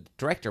didn't. The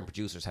director and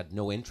producers had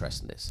no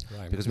interest in this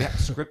because we had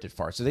scripted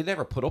for it, so they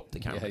never put up the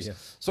cameras.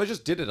 So I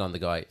just did it on the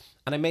guy,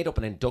 and I made up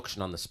an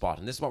induction on the spot.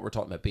 And this is what we're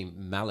talking about, being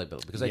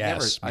malleable, because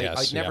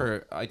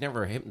I'd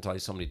never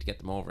hypnotized somebody to get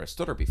them over a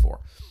stutter before.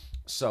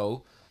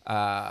 So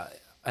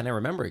and I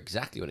remember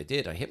exactly what I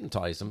did. I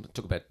hypnotized him.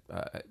 Took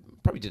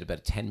probably did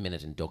about a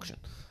 10-minute induction.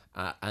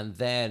 And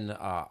then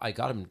I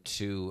got him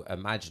to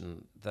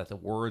imagine that the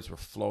words were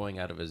flowing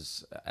out of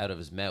his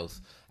mouth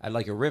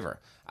like a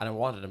river. And I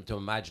wanted him to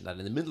imagine that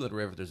in the middle of the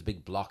river there's a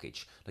big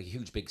blockage, like a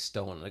huge big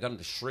stone. And I got him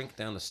to shrink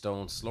down the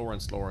stone slower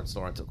and slower and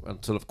slower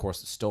until of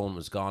course, the stone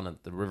was gone and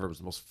the river was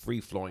the most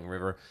free-flowing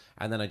river.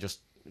 And then I just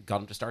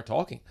got him to start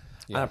talking.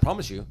 Yeah. And I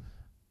promise you,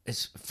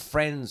 his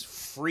friends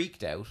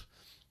freaked out.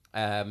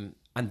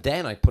 And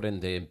then I put in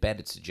the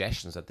embedded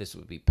suggestions that this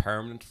would be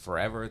permanent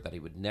forever, that he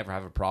would never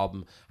have a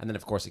problem. And then,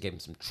 of course, I gave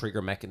him some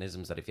trigger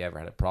mechanisms that if he ever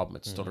had a problem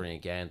with stuttering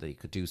again, that he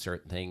could do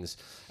certain things.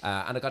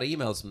 And I got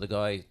emails from the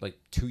guy like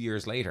 2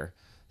 years later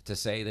to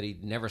say that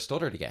he'd never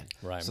stuttered again.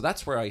 Right. So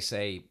that's where I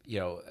say,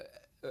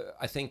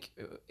 I think,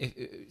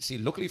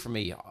 luckily for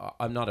me,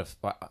 I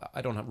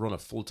don't run a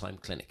full-time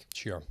clinic.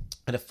 Sure.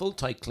 And a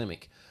full-time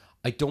clinic,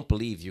 I don't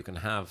believe you can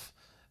have,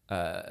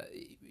 I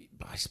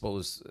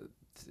suppose,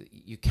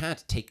 you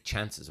can't take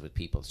chances with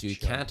people. So you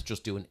can't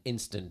just do an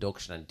instant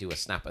induction and do a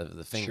snap of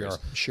the fingers.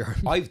 Sure.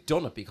 I've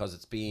done it because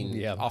it's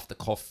been off the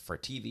cuff for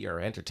TV or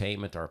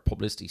entertainment or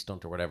publicity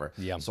stunt or whatever.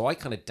 Yeah. So I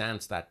kind of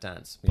dance that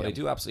dance. But I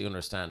do absolutely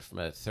understand from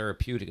a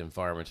therapeutic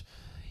environment,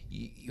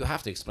 you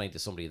have to explain to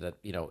somebody that,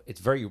 it's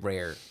very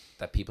rare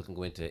that people can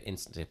go into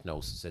instant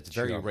hypnosis. It's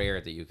very rare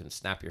that you can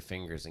snap your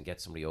fingers and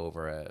get somebody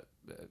over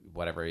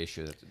whatever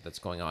issue that's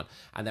going on.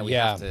 And then we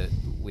have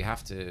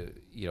to,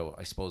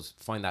 I suppose,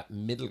 find that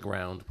middle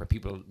ground where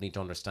people need to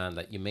understand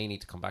that you may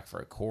need to come back for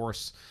a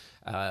course,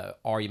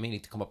 or you may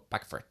need to come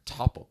back for a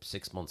top-up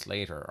 6 months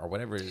later, or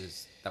whatever it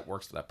is that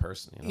works for that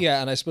person.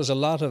 Yeah, and I suppose a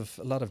lot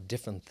of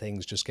different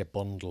things just get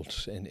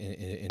bundled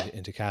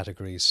into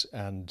categories.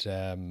 And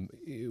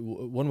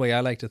one way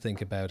I like to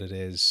think about it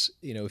is,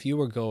 if you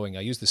were going, I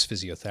use this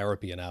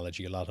physiotherapy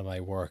analogy a lot in my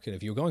work, and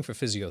if you're going for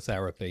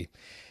physiotherapy,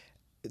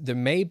 there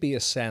may be a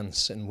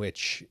sense in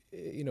which,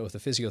 if the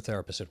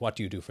physiotherapist said, what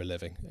do you do for a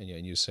living? And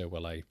you say,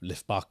 well, I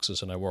lift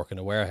boxes and I work in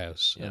a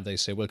warehouse. Yeah. And they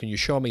say, well, can you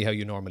show me how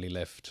you normally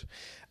lift?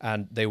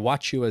 And they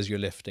watch you as you're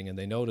lifting and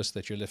they notice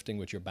that you're lifting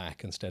with your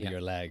back instead of your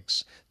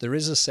legs. There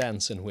is a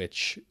sense in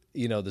which,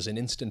 there's an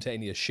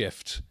instantaneous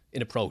shift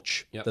in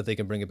approach that they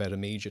can bring about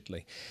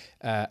immediately.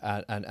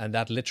 And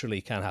that literally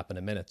can happen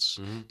in minutes.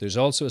 Mm-hmm. There's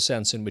also a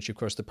sense in which, of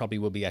course, there probably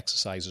will be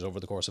exercises over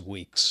the course of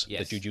weeks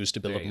that you'd use to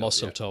build up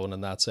muscle tone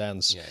in that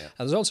sense. Yeah, yeah.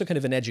 And there's also kind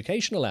of an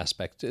educational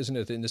aspect, isn't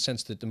it? In the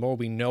sense that the more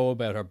we know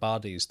about our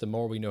bodies, the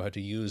more we know how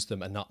to use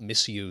them and not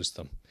misuse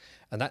them.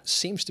 And that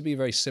seems to be a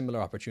very similar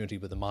opportunity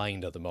with the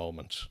mind at the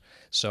moment.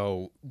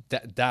 So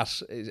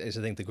that is,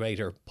 I think, the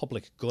greater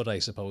public good, I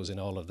suppose, in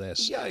all of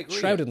this. Yeah, I agree.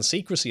 Shrouded in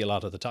secrecy a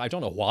lot of the time. I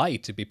don't know why,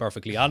 to be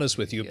perfectly honest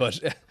with you,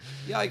 but...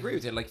 Yeah, I agree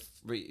with you. Like,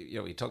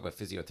 you talk about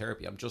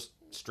physiotherapy. I'm just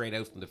straight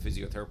out from the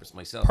physiotherapist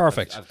myself.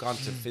 Perfect. I've gone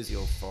to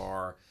physio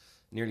for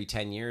nearly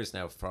 10 years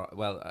now,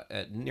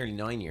 nearly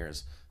 9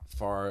 years,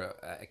 for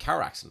a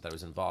car accident that I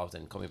was involved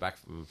in, coming back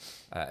from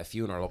a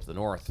funeral up the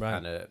north. Right.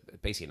 And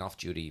basically an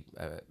off-duty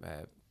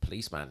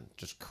policeman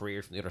just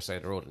careered from the other side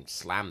of the road and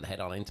slammed the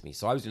head on into me.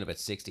 So I was doing about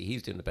 60, he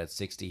was doing about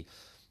 60.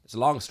 It's a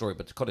long story,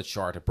 but to cut it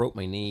short, I broke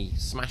my knee,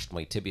 smashed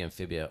my tibia and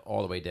fibia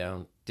all the way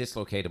down,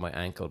 dislocated my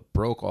ankle,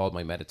 broke all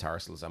my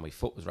metatarsals, and my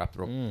foot was wrapped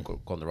around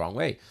going the wrong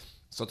way.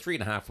 So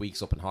 3.5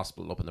 weeks up in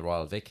hospital up in the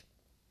Royal Vic.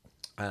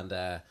 And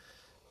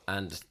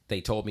And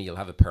they told me you'll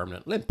have a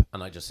permanent limp,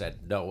 and I just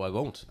said no, I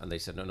won't. And they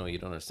said no, you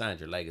don't understand.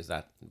 Your leg is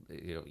that,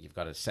 you've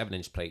got a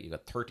 7-inch plate, you've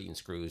got 13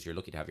 screws. You're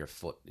lucky to have your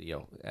foot.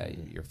 Your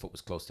foot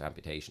was close to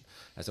amputation.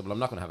 I said, well, I'm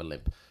not going to have a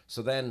limp.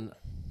 So then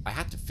I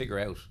had to figure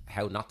out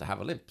how not to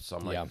have a limp. So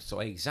I'm like, so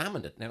I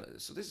examined it. Now,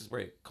 so this is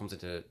where it comes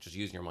into just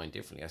using your mind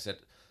differently. I said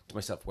to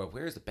myself, well,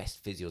 where's the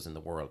best physios in the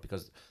world?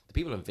 Because the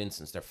people in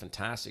Vincent's, they're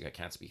fantastic. I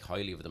can't speak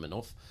highly of them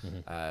enough.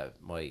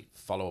 My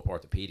follow-up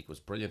orthopedic was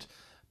brilliant.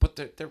 But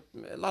they're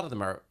a lot of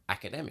them are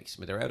academics. I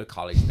mean, they're out of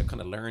college. They're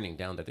kind of learning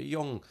down there. They're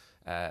young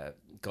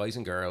guys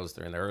and girls.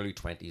 They're in their early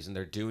 20s, and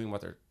they're doing what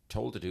they're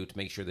told to do to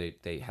make sure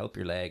they help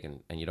your leg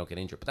and you don't get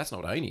injured. But that's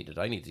not what I needed.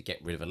 I needed to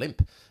get rid of a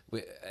limp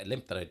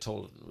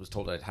that was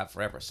told I'd have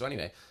forever. So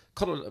anyway,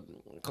 cut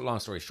a long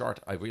story short,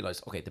 I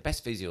realized, okay, the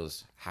best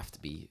physios have to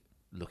be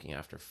looking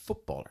after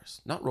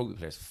footballers, not rugby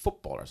players,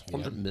 footballers,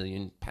 100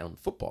 million pound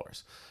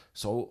footballers.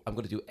 So I'm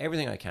going to do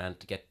everything I can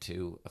to get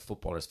to a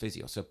footballer's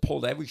physio. So I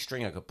pulled every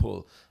string I could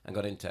pull and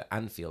got into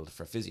Anfield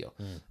for physio,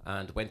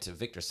 and went to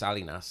Victor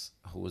Salinas,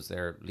 who was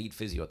their lead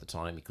physio at the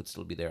time. He could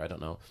still be there, I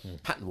don't know.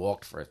 Hadn't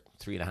walked for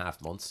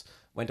 3.5 months.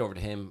 Went over to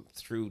him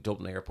through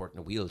Dublin Airport in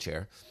a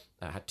wheelchair.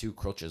 I had 2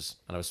 crutches,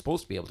 and I was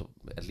supposed to be able to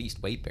at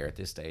least weight bear at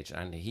this stage.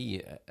 And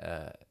he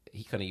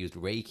kind of used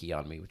Reiki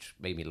on me, which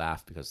made me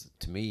laugh, because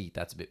to me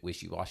that's a bit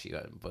wishy-washy,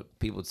 but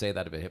people would say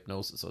that about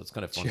hypnosis, so it's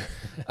kind of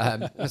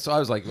funny. So I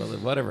was like, well,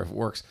 whatever, if it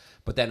works.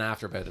 But then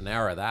after about an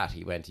hour of that,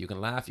 he went, you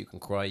can laugh, you can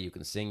cry, you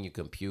can sing, you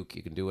can puke,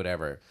 you can do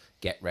whatever,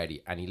 get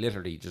ready. And he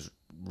literally just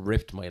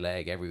ripped my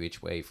leg every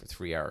which way for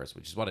 3 hours,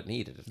 which is what it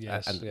needed.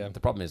 The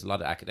problem is a lot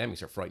of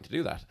academics are frightened to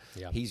do that.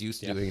 He's used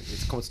to doing it.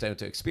 It comes down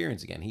to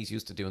experience again. He's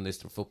used to doing this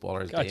to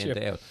footballers day in,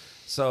 day out.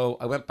 So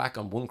I went back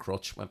on one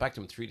crutch, went back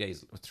to him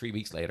 3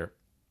 weeks later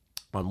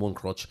on one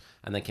crutch,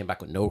 and then came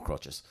back with no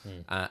crutches.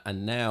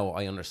 And now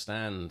I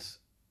understand.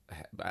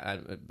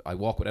 I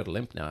walk without a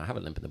limp now. I have a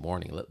limp in the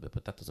morning a little bit,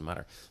 but that doesn't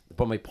matter.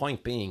 But my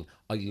point being,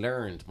 I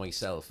learned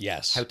myself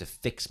how to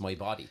fix my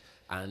body.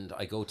 And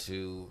I go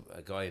to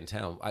a guy in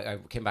town. I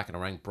came back and I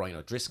rang Brian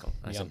O'Driscoll.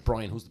 And I said,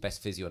 Brian, who's the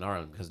best physio in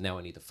Ireland? Because now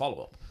I need the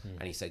follow-up.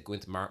 And he said, go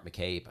into Mark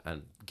McCabe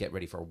and get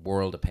ready for a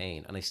World of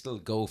Pain. And I still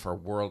go for a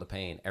World of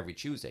Pain every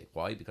Tuesday.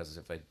 Why? Because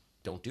if I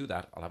don't do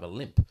that, I'll have a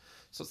limp.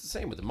 So it's the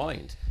same with the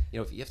mind.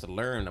 If you have to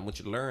learn, and once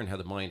you learn how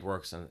the mind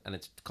works, and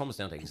it comes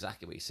down to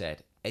exactly what you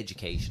said,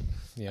 education.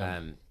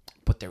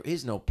 But there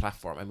is no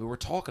platform. I mean, we're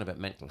talking about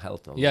mental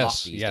health a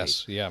lot these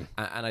days.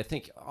 And I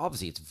think,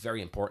 obviously, it's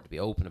very important to be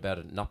open about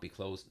it and not be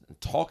closed. And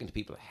talking to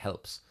people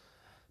helps.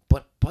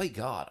 But by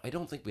God, I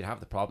don't think we'd have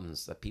the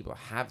problems that people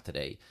have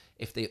today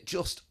if they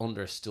just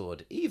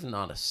understood, even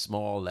on a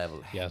small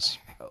level,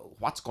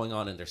 what's going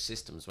on in their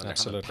systems when they're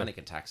having panic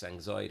attacks,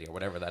 anxiety, or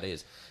whatever that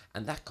is.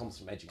 And that comes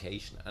from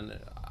education. And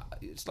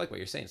it's like what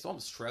you're saying, it's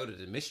almost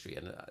shrouded in mystery,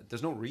 and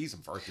there's no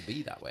reason for it to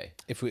be that way.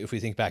 If we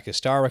think back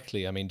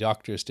historically, I mean,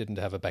 doctors didn't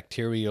have a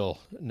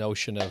bacterial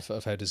notion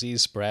of how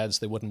disease spreads.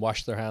 They wouldn't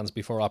wash their hands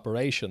before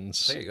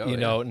operations. There you go. You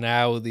know,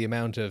 now the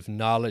amount of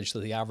knowledge that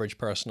the average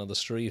person on the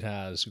street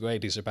has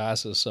greatly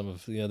surpasses some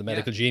of the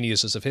medical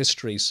geniuses of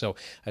history. So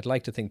I'd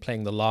like to think,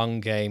 playing the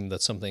long game,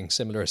 that something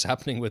similar is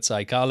happening with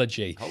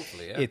psychology.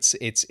 Hopefully,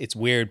 It's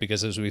weird,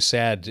 because, as we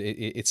said,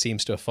 it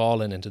seems to have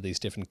fallen into these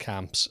different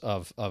camps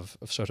of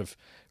sort of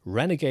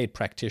renegade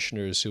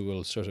practitioners who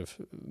will sort of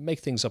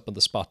make things up on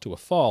the spot to a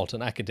fault,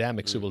 and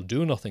academics who will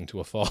do nothing to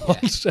a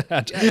fault.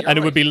 And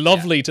it would be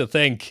lovely to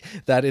think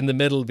that in the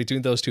middle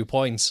between those 2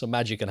 points, some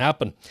magic can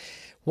happen.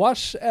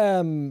 What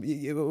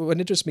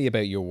interests me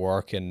about your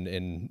work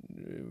in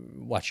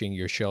watching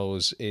your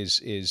shows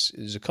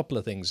is a couple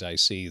of things I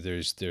see.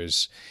 There's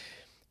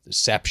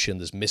deception,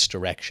 there's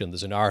misdirection,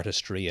 there's an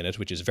artistry in it,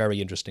 which is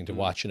very interesting to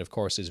watch, and of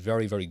course is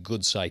very, very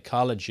good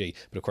psychology,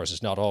 but of course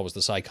it's not always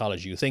the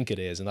psychology you think it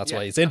is, and that's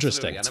why it's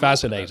interesting. It's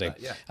fascinating.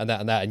 And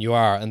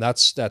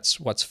that's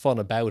what's fun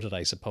about it,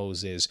 I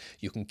suppose, is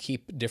you can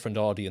keep different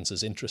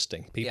audiences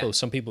interesting.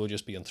 Some people will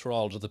just be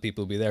enthralled, other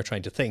people will be there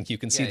trying to think. You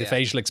can see the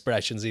facial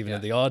expressions even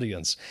in the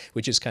audience,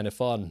 which is kind of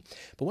fun.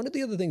 But one of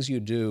the other things you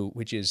do,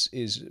 which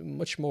is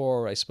much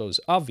more, I suppose,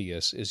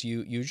 obvious, is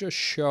you just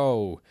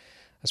show,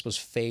 I suppose,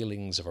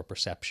 failings of our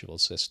perceptual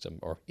system,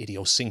 or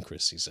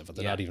idiosyncrasies of it.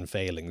 They're not even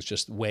failings,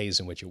 just ways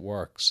in which it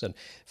works. And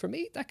for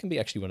me, that can be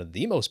actually one of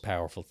the most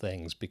powerful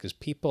things, because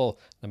people,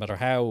 no matter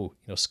how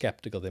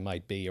skeptical they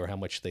might be, or how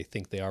much they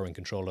think they are in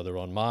control of their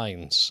own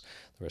minds,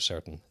 there are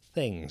certain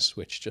things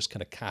which just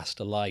kind of cast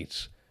a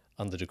light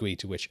on the degree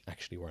to which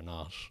actually we're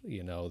not.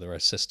 There are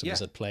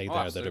systems at play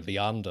there that are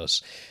beyond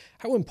us.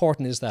 How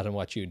important is that in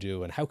what you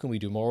do, and how can we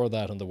do more of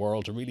that in the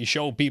world to really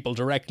show people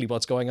directly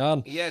what's going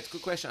on? Yeah, it's a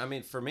good question. I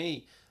mean, for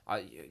me,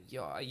 I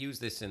use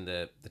this in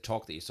the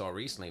talk that you saw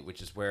recently,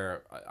 which is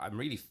where I'm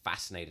really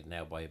fascinated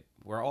now by,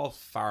 we're all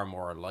far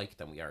more alike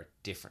than we are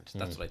different.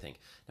 That's what I think.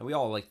 And we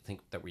all like to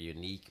think that we're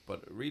unique,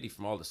 but really,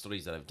 from all the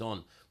studies that I've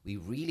done, we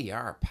really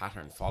are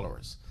pattern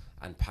followers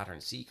and pattern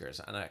seekers,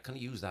 and I kind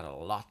of use that a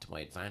lot to my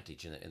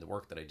advantage in the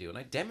work that I do, and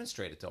I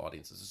demonstrate it to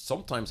audiences.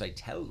 Sometimes I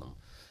tell them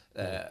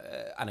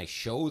and I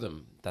show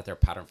them that they're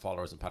pattern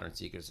followers and pattern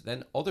seekers.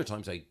 Then other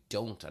times I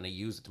don't, and I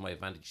use it to my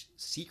advantage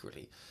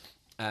secretly.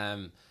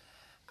 And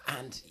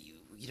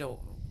you know,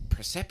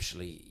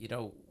 perceptually, you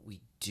know,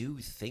 we do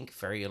think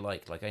very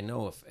alike. Like, I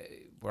know if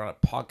we're on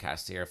a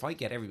podcast here, if I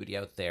get everybody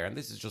out there, and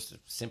this is just a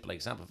simple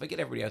example, if I get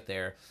everybody out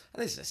there,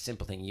 and this is a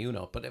simple thing, you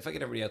know, but if I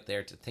get everybody out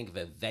there to think of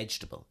a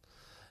vegetable,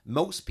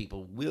 most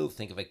people will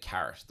think of a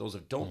carrot. Those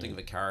who don't think of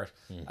a carrot,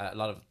 a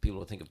lot of people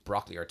will think of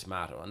broccoli or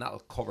tomato, and that'll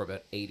cover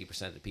about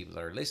 80% of the people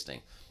that are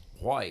listening.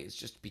 Why? It's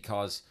just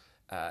because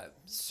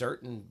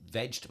certain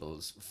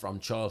vegetables from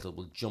childhood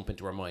will jump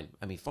into our mind.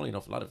 I mean, funny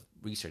enough, a lot of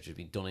research has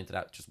been done into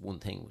that, just one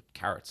thing with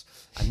carrots,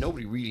 and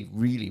nobody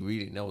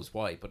really knows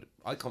why. But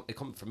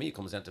for me, it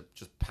comes down to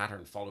just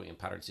pattern following and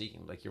pattern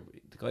seeking. Like,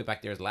 the guy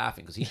back there is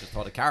laughing because he just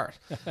thought a carrot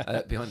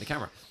behind the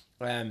camera.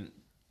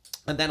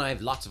 And then I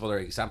have lots of other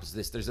examples of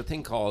this. There's a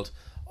thing called,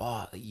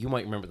 you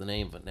might remember the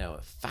name of it now,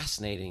 a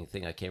fascinating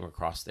thing I came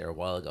across there a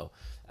while ago.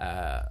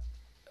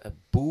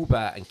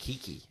 Booba and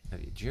Kiki.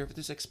 Did you hear of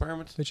this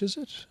experiment? Which is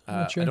it?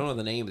 I don't know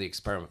the name of the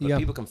experiment,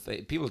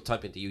 but people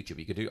type into YouTube.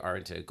 You could do, or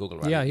into Google.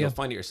 Right? You'll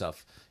find it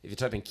yourself. If you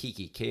type in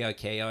Kiki,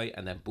 Kiki,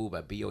 and then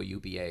Booba,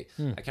 Bouba.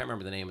 I can't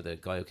remember the name of the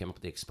guy who came up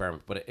with the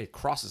experiment, but it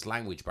crosses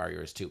language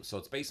barriers too. So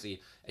it's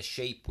basically a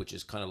shape which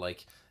is kind of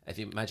like, if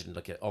you imagine,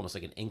 like almost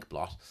like an ink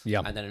blot,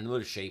 and then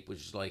another shape which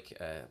is like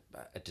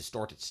a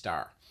distorted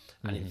star.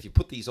 And if you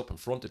put these up in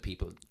front of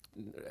people,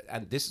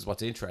 and this is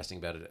what's interesting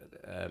about it,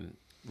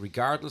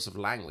 regardless of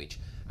language,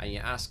 and you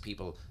ask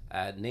people,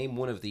 name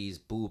one of these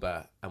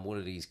Booba and one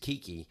of these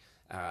Kiki,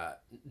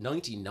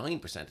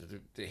 99% of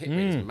the hit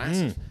rate is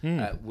massive.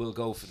 Will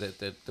go for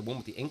the one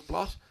with the ink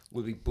blot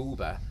will be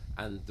Booba,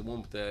 and the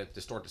one with the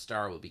distorted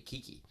star will be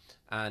Kiki.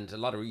 And a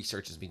lot of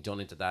research has been done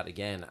into that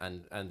again,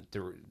 and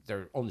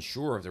they're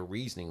unsure of the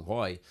reasoning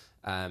why.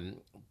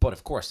 But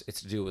of course,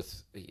 it's to do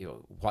with, you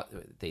know, what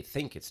they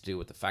think it's to do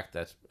with the fact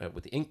that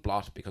with the ink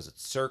blot, because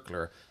it's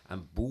circular,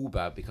 and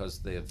Booba because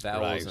the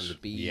vowels and the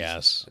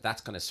B's,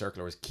 that's kind of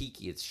circular. Whereas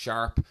Kiki, it's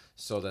sharp,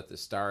 so that the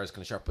star is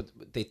kind of sharp.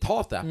 But they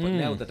thought that, but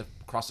now that it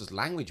crosses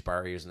language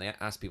barriers, and they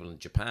ask people in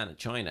Japan and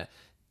China,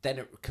 then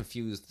it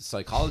confused the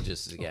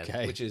psychologists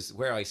again, which is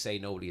where I say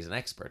nobody is an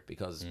expert,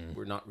 because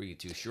we're not really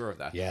too sure of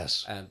that.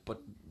 Yes. But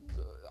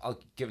I'll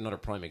give another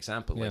prime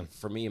example. When,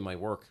 for me in my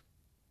work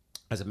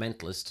as a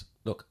mentalist,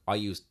 look, I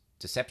use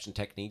deception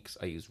techniques,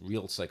 I use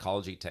real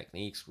psychology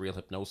techniques, real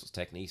hypnosis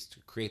techniques to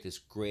create this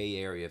grey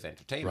area of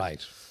entertainment.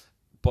 Right.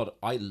 But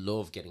I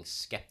love getting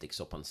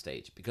skeptics up on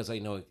stage, because I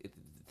know the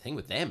thing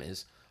with them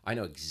is, I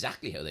know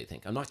exactly how they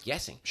think. I'm not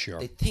guessing. Sure.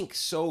 They think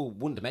so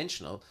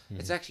one-dimensional.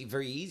 It's actually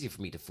very easy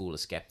for me to fool a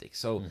skeptic.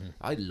 So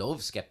I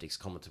love skeptics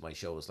coming to my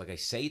shows. Like, I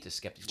say to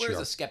skeptics, where's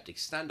a skeptic?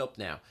 Stand up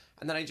now.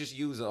 And then I just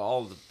use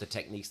all the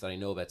techniques that I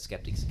know about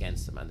skeptics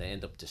against them, and they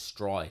end up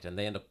destroyed, and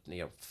they end up,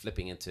 you know,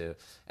 flipping into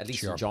at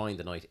least enjoying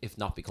the night, if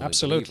not becoming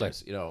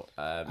believers. You know,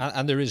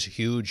 and there is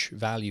huge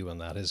value in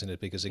that, isn't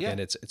it? Because again,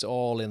 it's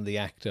all in the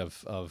act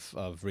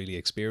of really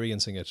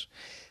experiencing it.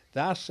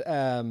 That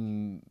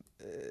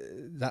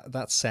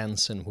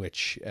sense in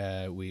which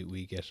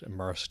we get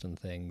immersed in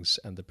things,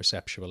 and the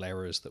perceptual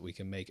errors that we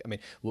can make. I mean,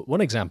 one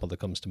example that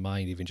comes to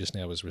mind even just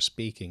now as we're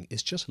speaking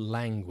is just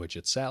language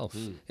itself.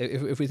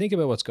 If we think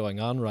about what's going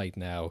on right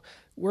now,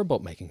 we're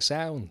both making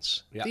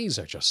sounds. These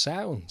are just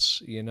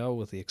sounds, you know,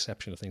 with the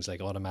exception of things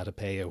like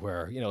onomatopoeia,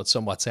 where, you know, it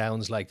somewhat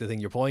sounds like the thing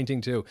you're pointing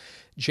to.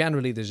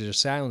 Generally, there's just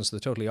sounds. They're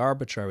totally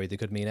arbitrary. They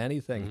could mean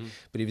anything.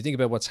 But if you think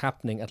about what's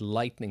happening at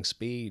lightning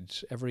speed,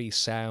 every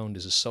sound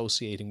is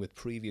associating with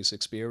previous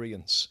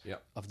experience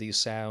of these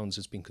sounds.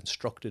 It's been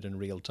constructed in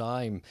real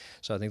time.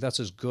 So I think that's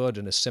as good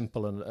and as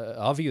simple and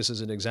obvious as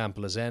an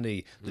example as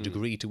any, the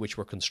degree to which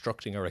we're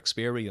constructing our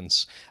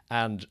experience.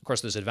 And of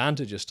course, there's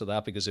advantages to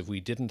that, because if we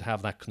didn't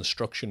have that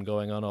construction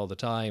going on all the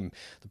time,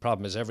 the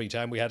problem is every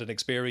time we had an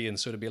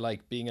experience, so it'd be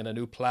like being in a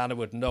new planet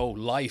with no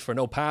life or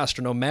no past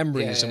or no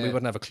memories, and we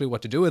wouldn't have a clue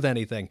what to do with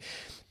anything.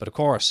 But of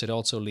course, it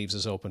also leaves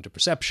us open to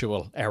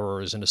perceptual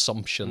errors and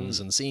assumptions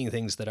and seeing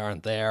things that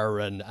aren't there,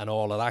 and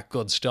all of that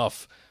good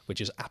stuff,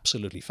 which is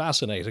absolutely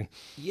fascinating.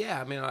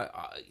 Yeah, I mean,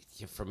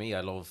 for me,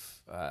 I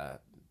love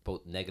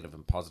both negative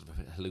and positive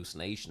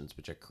hallucinations,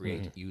 which I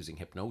create using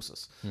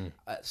hypnosis.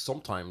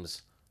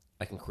 Sometimes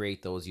I can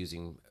create those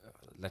using,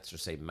 let's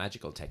just say,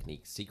 magical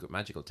techniques, secret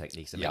magical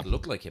techniques that make it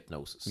look like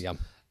hypnosis.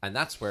 And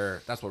that's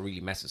what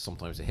really messes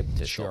sometimes a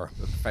hypnotist, a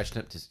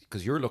professional hypnotist,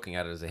 because you're looking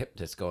at it as a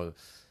hypnotist going,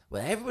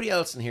 well, everybody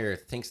else in here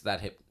thinks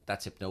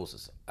that's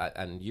hypnosis.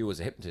 And you as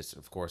a hypnotist,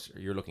 of course,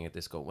 you're looking at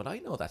this going, well, I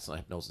know that's not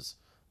hypnosis,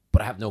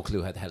 but I have no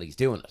clue how the hell he's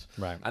doing it.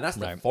 Right. And that's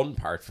the fun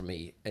part for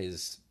me,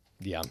 is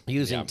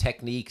using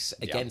techniques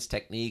against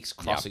techniques,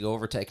 crossing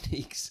over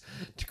techniques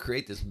to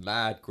create this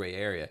mad grey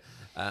area.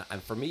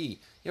 And for me,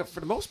 you know, for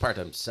the most part,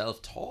 I'm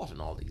self-taught in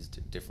all these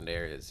different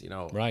areas, you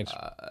know. Right.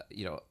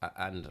 You know,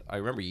 and I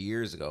remember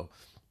years ago,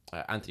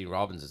 Anthony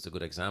Robbins is a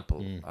good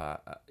example.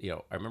 You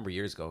know, I remember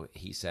years ago,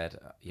 he said,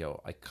 you know,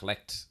 I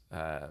collect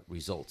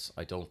results.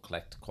 I don't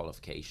collect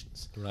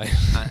qualifications. Right.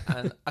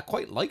 And I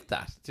quite like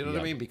that. Do you know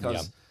what I mean?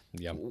 Because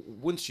Yeah.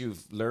 Once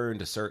you've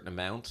learned a certain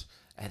amount,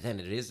 and then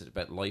it is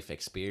about life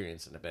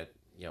experience and about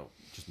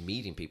just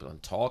meeting people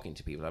and talking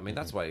to people. I mean,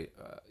 that's why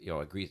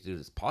I agreed to do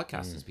this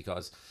podcast is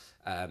because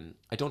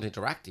I don't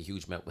interact a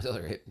huge amount with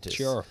other hypnotists.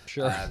 Sure.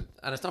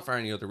 And it's not for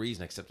any other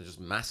reason except I'm just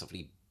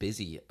massively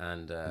busy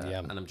and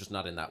I'm just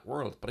not in that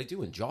world. But I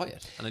do enjoy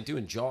it, and I do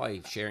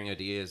enjoy sharing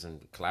ideas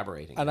and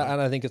collaborating. And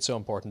I think it's so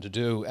important to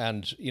do.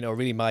 And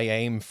really, my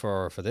aim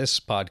for this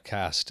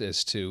podcast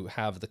is to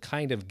have the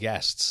kind of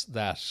guests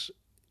that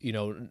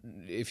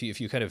if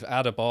you kind of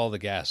add up all the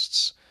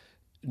guests,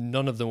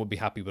 none of them would be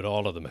happy with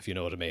all of them, if you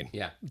know what I mean.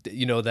 Yeah.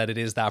 That it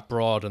is that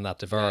broad and that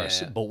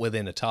diverse, but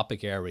within a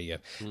topic area.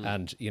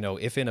 And,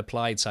 if in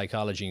applied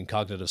psychology and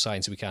cognitive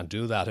science we can't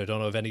do that, I don't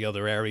know of any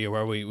other area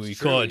where we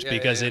could,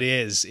 because it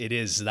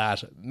is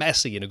that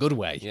messy in a good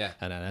way. Yeah.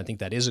 And I think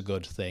that is a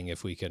good thing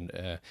if we can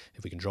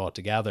draw it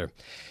together.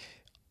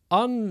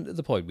 On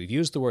the point, we've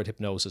used the word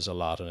hypnosis a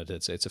lot, and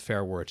it's a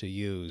fair word to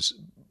use.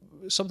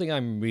 Something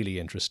I'm really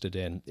interested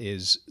in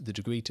is the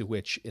degree to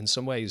which, in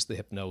some ways, the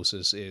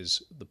hypnosis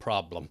is the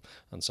problem.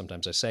 And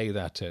sometimes I say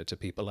that to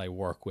people I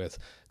work with.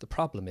 The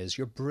problem is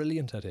you're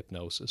brilliant at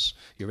hypnosis.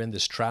 You're in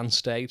this trance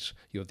state.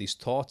 You have these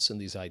thoughts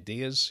and these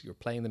ideas. You're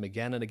playing them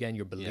again and again.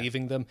 You're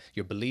believing them.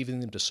 You're believing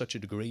them to such a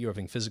degree you're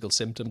having physical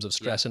symptoms of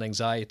stress and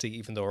anxiety,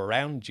 even though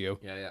around you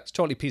it's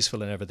totally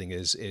peaceful and everything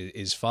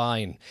is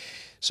fine.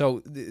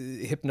 So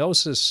the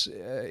hypnosis,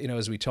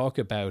 as we talk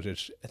about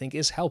it, I think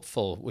is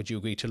helpful, would you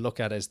agree, to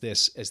look at as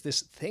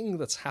this thing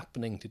that's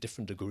happening to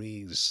different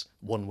degrees,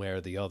 one way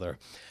or the other.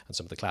 And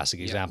some of the classic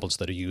examples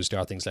that are used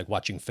are things like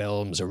watching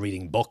films or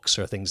reading books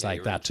or things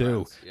like that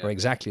too, where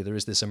exactly there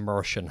is this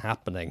immersion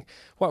happening.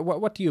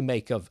 What do you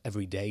make of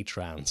everyday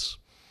trance?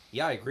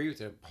 Yeah, I agree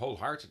with you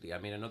wholeheartedly. I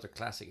mean, another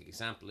classic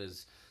example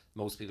is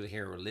most people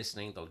here who are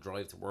listening, they'll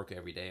drive to work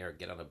every day or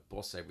get on a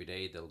bus every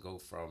day. They'll go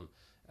from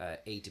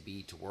A to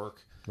B to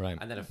work. Right.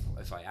 And then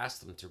if I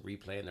asked them to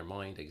replay in their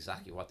mind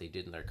exactly what they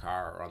did in their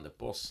car or on the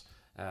bus,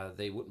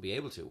 they wouldn't be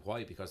able to.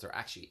 Why? Because they're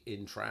actually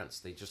in trance.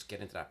 They just get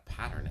into that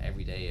pattern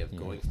every day of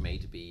going from A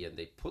to B, and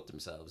they put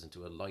themselves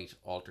into a light,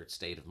 altered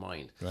state of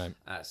mind. Right.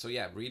 So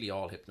yeah, really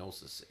all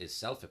hypnosis is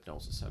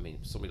self-hypnosis. I mean,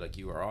 somebody like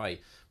you or I,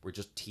 we're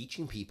just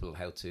teaching people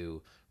how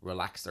to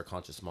relax their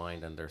conscious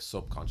mind and their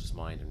subconscious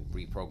mind and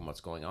reprogram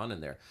what's going on in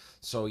there.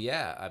 So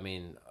yeah, I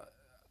mean,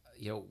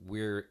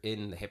 we're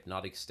in the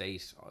hypnotic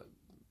state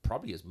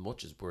probably as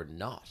much as we're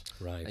not.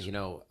 Right.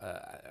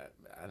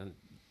 And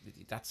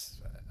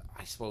that's,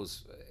 I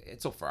suppose,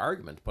 it's up for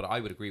argument, but I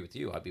would agree with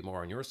you. I'd be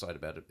more on your side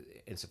about it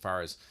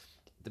insofar as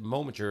the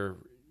moment you're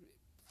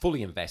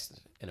fully invested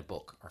in a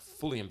book or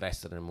fully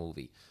invested in a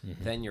movie,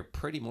 then you're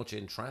pretty much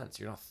in trance.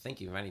 You're not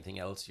thinking of anything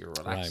else. You're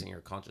relaxing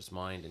your conscious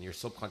mind, and your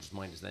subconscious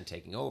mind is then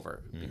taking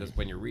over. Because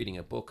when you're reading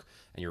a book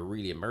and you're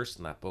really immersed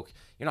in that book,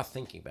 you're not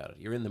thinking about it.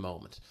 You're in the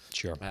moment.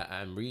 Sure.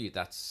 And really,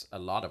 that's a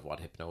lot of what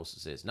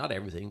hypnosis is. Not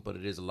everything, but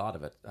it is a lot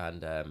of it.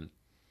 And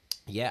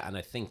and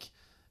I think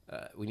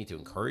we need to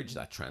encourage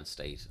that trance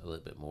state a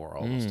little bit more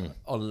almost,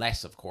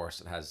 unless, of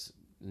course, it has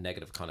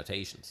negative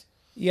connotations.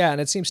 Yeah,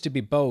 and it seems to be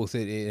both.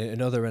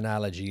 Another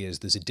analogy is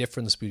there's a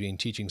difference between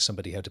teaching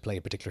somebody how to play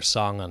a particular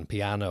song on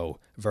piano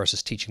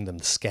versus teaching them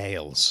the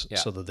scales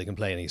so that they can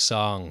play any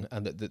song.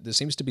 And there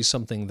seems to be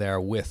something there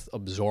with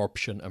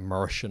absorption,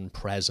 immersion,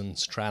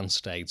 presence, trance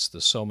states.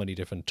 There's so many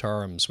different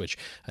terms, which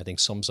I think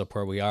sums up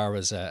where we are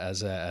as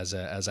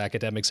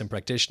academics and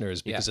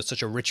practitioners, because it's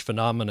such a rich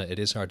phenomena. It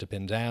is hard to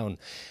pin down,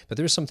 but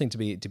there is something to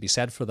be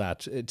said for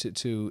that,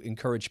 to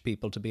encourage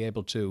people to be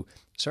able to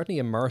certainly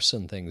immerse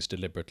in things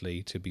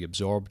deliberately, to be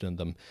absorbed in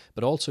them,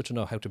 but also to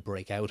know how to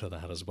break out of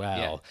that as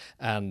well.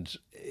 And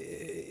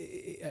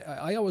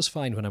I always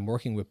find when I'm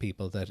working with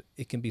people that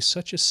it can be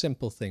such a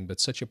simple thing, but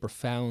such a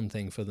profound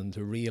thing for them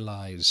to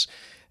realize,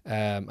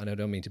 and I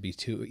don't mean to be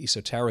too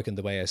esoteric in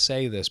the way I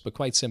say this, but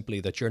quite simply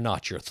that you're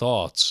not your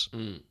thoughts.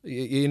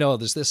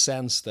 There's this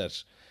sense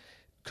that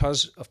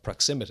because of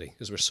proximity,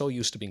 because we're so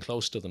used to being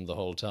close to them the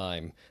whole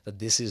time, that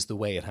this is the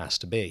way it has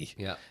to be.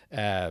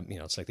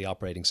 It's like the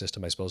operating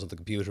system, I suppose, of the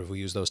computer, if we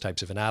use those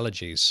types of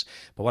analogies.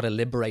 But what a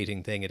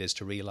liberating thing it is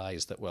to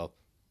realize that, well,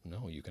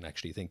 no, you can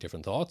actually think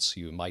different thoughts.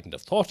 You mightn't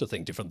have thought to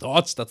think different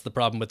thoughts. That's the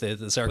problem with the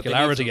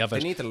circularity of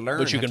it. They need to learn,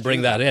 but you can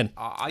bring that in.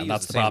 I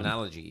use the same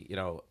analogy.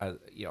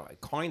 I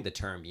coined the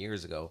term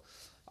years ago.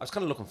 I was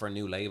kind of looking for a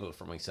new label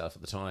for myself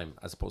at the time,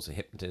 as opposed to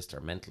hypnotist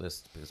or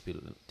mentalist, because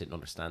people didn't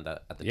understand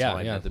that at the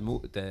time. Yeah.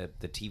 The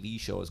TV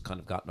show has kind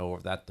of gotten over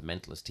that, the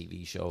mentalist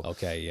TV show.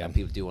 Okay, yeah. And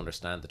people do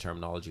understand the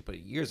terminology. But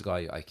years ago,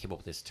 I came up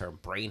with this term,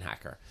 brain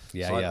hacker.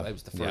 I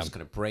was the first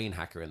kind of brain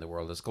hacker in the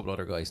world. There's a couple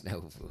other guys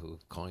now who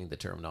coined the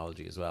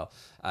terminology as well.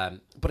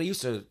 But I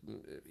used to,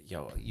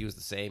 use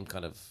the same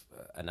kind of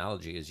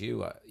analogy as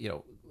you.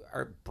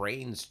 our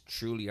brains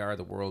truly are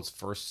the world's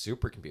first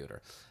supercomputer.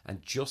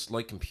 And just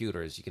like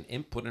computers, you can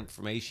input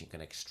information, you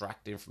can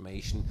extract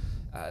information.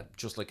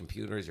 Just like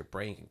computers, your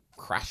brain can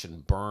crash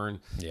and burn.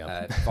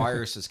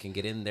 Viruses can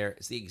get in there.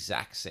 It's the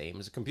exact same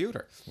as a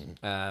computer.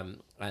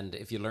 And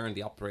if you learn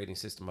the operating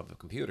system of a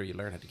computer, you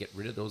learn how to get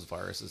rid of those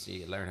viruses.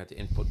 You learn how to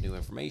input new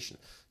information.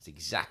 It's the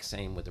exact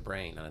same with the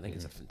brain. And I think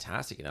it's a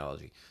fantastic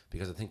analogy,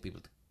 because I think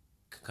people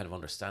kind of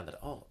understand that,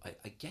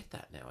 I get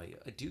that now.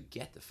 I do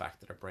get the fact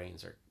that our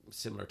brains are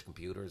similar to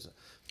computers,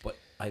 but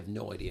I have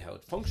no idea how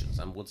it functions.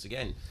 And once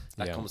again,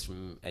 that comes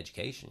from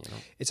education, you know.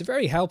 It's a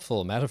very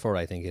helpful metaphor,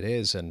 I think it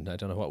is, and I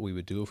don't know what we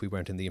would do if we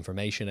weren't in the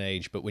information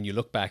age, but when you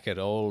look back at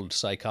old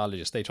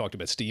psychologists, they talked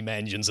about steam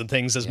engines and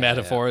things as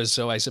metaphors,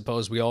 so I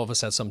suppose we all of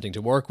us had something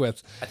to work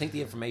with. I think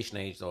the information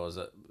age, though,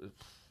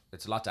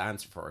 it's a lot to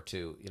answer for,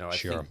 too. You know, I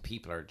think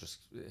people are just,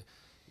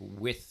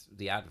 with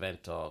the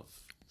advent of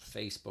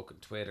Facebook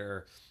and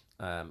Twitter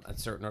and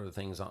certain other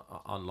things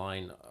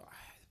online,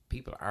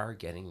 people are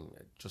getting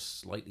just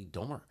slightly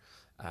dumber.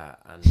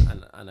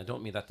 And I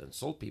don't mean that to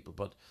insult people,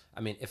 but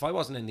I mean, if I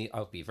wasn't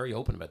I'll be very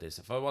open about this.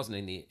 If I wasn't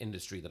in the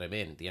industry that I'm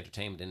in, the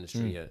entertainment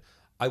industry,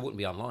 I wouldn't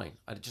be online.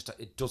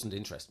 It doesn't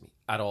interest me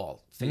at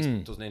all.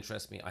 Facebook doesn't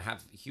interest me. I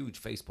have a huge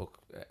Facebook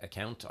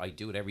account. I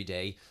do it every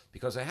day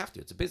because I have to.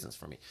 It's a business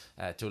for me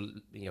to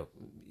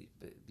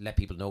let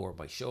people know where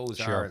my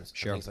shows are and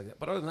things like that.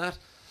 But other than that,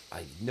 I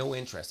have no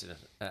interest in it.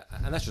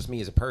 And that's just me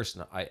as a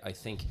person. I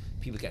think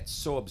people get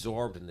so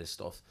absorbed in this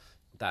stuff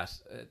that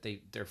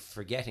they're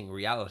forgetting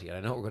reality. And I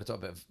know we're going to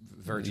talk about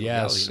virtual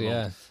reality in a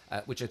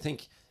moment, which I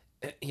think,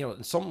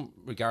 in some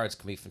regards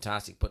can be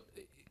fantastic. But,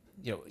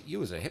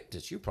 you as a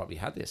hypnotist, you probably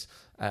had this.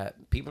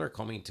 People are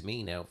coming to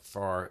me now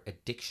for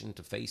addiction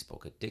to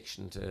Facebook,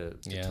 addiction to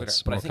Twitter.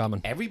 It's but more I think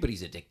common.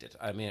 Everybody's addicted.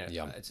 I mean,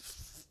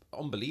 it's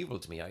unbelievable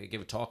to me. I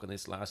gave a talk on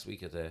this last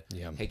week at the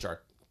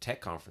HR Tech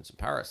Conference in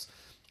Paris.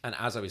 And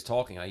as I was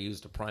talking, I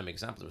used a prime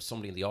example. There was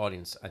somebody in the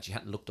audience, and she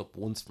hadn't looked up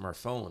once from her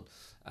phone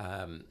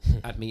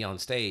at me on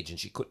stage, and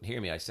she couldn't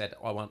hear me. I said,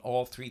 I want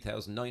all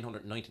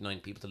 3,999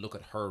 people to look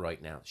at her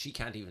right now. She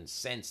can't even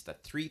sense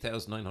that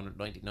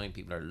 3,999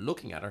 people are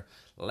looking at her,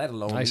 let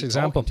alone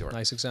talking to her.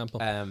 Nice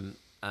example. And,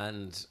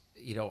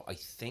 I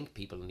think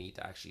people need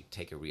to actually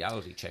take a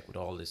reality check with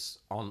all this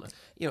on.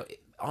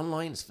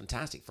 Online is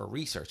fantastic for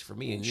research, for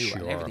me and you,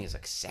 and everything is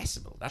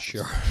accessible. That's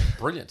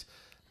brilliant.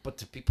 But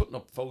to be putting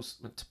up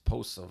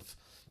posts of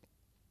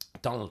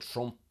Donald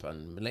Trump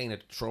and Melania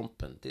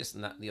Trump and this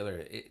and that and the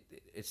other,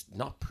 it's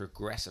not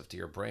progressive to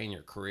your brain,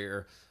 your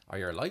career, or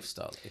your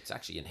lifestyle. It's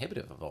actually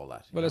inhibitive of all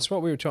that. Well, it's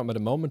what we were talking about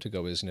a moment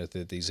ago, isn't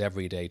it? These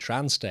everyday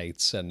trance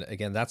states. And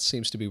again, that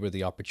seems to be where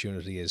the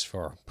opportunity is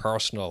for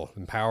personal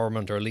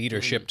empowerment or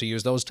leadership, to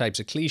use those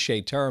types of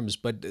cliche terms.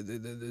 But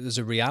there's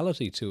a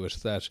reality to it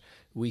that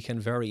we can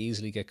very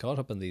easily get caught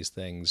up in these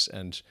things,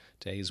 and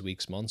days,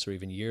 weeks, months, or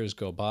even years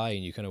go by,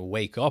 and you kind of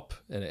wake up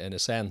in a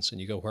sense, and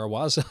you go, where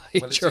was I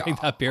during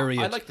that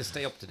period? I like to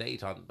stay up to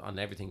date on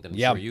everything that I'm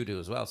sure you do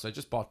as well. So I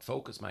just bought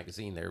Focus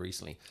magazine there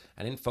recently,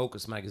 and in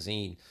Focus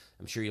magazine,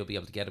 I'm sure you'll be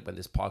able to get it when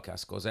this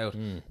podcast goes out.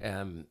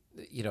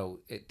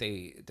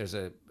 There's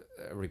a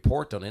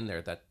report done in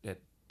there that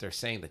they're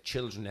saying that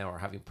children now are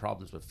having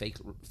problems with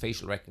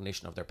facial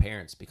recognition of their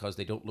parents because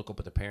they don't look up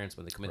at their parents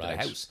when they come into the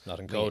house. Not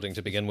encoding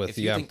to begin with. If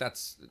you think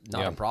that's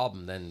not a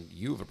problem, then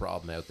you have a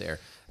problem out there.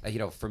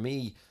 For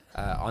me,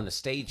 on a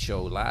stage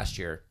show last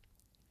year,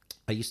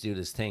 I used to do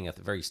this thing at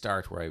the very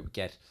start where I would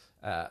get,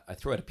 I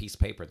throw out a piece of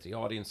paper to the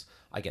audience.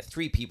 I get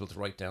 3 people to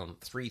write down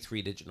 3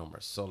 three-digit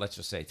numbers. So let's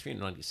just say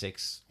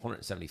 396,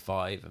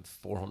 175, and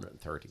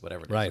 430,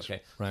 whatever it is.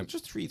 Okay, so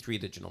just 3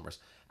 three-digit numbers.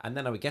 And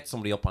then I would get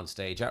somebody up on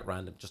stage at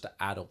random just to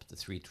add up the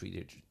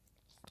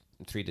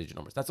three-digit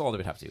numbers. That's all they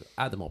would have to do,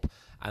 add them up.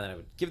 And then I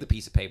would give the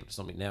piece of paper to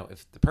somebody. Now,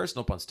 if the person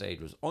up on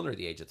stage was under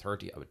the age of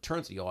 30, I would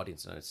turn to the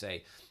audience and I would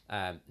say,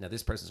 now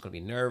this person's going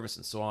to be nervous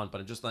and so on, but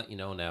I'm just letting you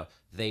know now,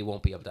 they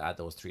won't be able to add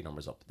those 3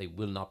 numbers up. They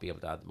will not be able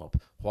to add them up.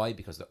 Why?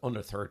 Because they're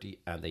under 30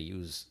 and they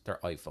use their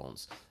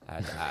iPhones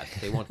to add.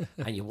 They want,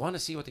 and you want to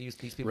see what they use.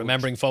 These people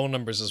remembering phone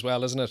numbers as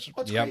well, isn't it?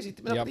 Oh, it's crazy.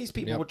 These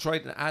people would try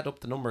to add up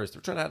the numbers.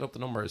 They're trying to add up the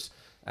numbers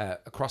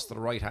across to the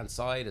right hand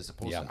side as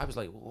opposed to, I was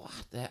like, what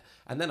the?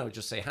 And then I would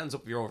just say, hands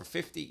up if you're over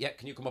 50. Yeah,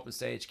 can you come up on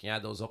stage? Can you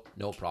add those up?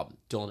 No problem.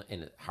 Done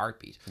in a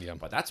heartbeat.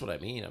 But that's what I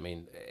mean. I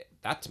mean,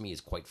 that to me is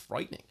quite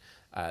frightening.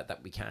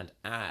 That we can't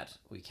add,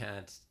 we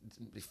can't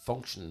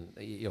function.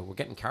 We're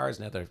getting cars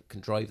now that can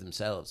drive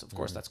themselves. Of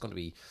course, that's going to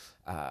be,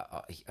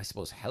 I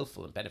suppose,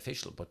 helpful and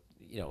beneficial. But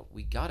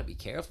we got to be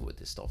careful with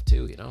this stuff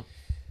too.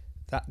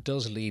 That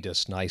does lead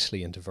us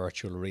nicely into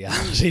virtual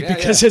reality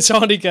because it's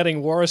only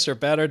getting worse or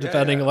better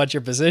depending on what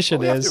your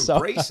position is. We have to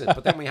embrace it,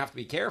 but then we have to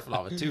be careful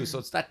of it too. So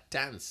it's that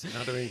dance, you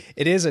know what I mean?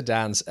 It is a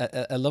dance.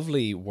 A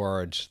lovely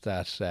word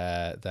that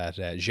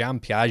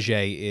Jean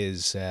Piaget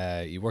is.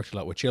 He worked a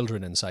lot with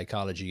children in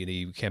psychology, and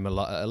he came a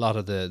lot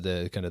of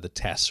the kind of the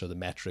tests or the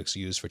metrics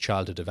used for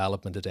childhood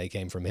development today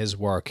came from his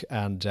work.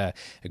 And a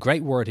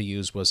great word he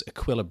used was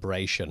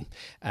equilibration,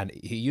 and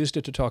he used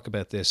it to talk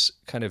about this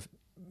kind of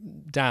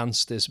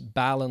dance, this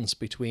balance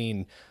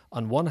between,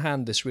 on one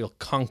hand, this real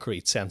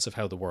concrete sense of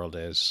how the world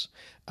is,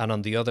 and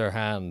on the other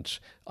hand,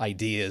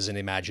 ideas and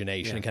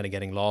imagination and kind of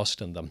getting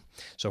lost in them.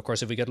 So, of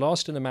course, if we get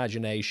lost in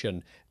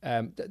imagination,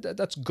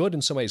 that's good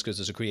in some ways because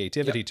there's a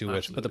creativity to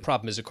it. But the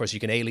problem is, of course, you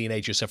can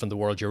alienate yourself from the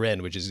world you're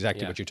in, which is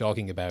exactly what you're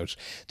talking about.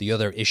 The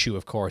other issue,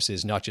 of course,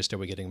 is not just are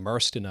we getting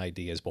immersed in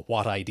ideas, but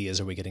what ideas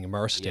are we getting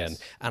immersed in?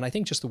 And I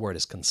think just the word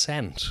is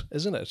consent,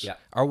 isn't it? Yeah.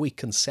 Are we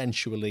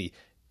consensually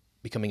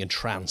becoming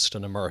entranced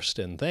and immersed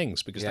in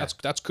things? Because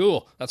that's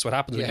cool. That's what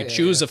happens when you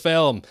choose a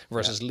film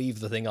versus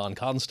leave the thing on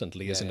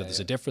constantly, isn't it? There's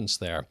a difference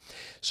there.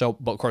 So,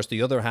 but of course,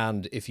 the other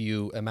hand, if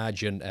you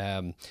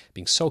imagine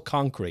being so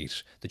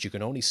concrete that you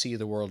can only see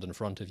the world in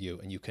front of you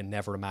and you can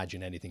never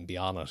imagine anything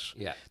beyond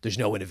it, there's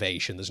no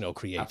innovation, there's no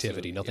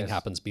creativity, nothing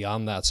happens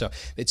beyond that. So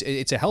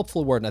it's a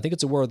helpful word, and I think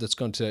it's a word that's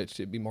going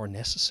to be more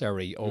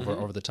necessary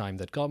over the time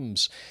that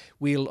comes.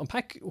 We'll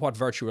unpack what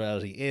virtual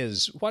reality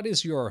is. What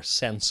is your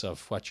sense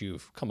of what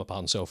you've come upon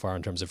so far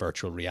in terms of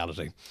virtual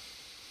reality?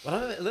 Well,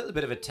 I'm a little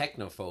bit of a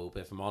technophobe,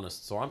 if I'm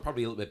honest, so I'm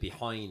probably a little bit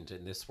behind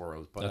in this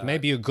world. But that may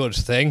be a good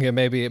thing. It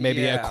may be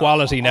a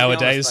quality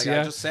nowadays. Honest,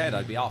 I just said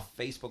I'd be off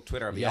Facebook,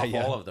 Twitter, I'd be off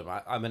all of them.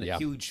 I'm a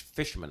huge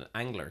fisherman,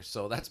 angler,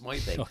 so that's my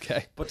thing.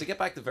 Okay. But to get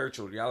back to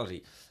virtual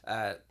reality,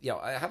 I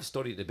have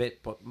studied a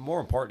bit, but more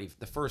importantly,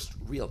 the first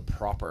real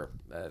proper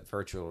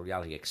virtual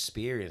reality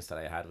experience that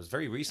I had was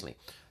very recently.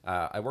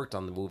 I worked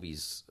on the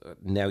movies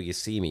Now You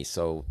See Me,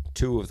 so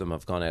 2 of them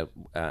have gone out,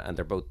 and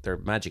they're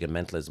magic and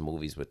mentalism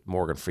movies with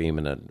Morgan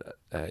Freeman and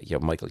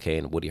Michael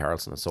Caine and Woody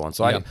Harrelson and so on.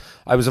 So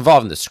I was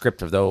involved in the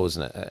script of those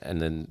and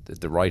then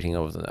the writing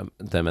of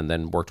them, and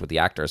then worked with the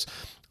actors.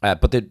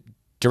 But the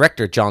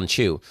director, John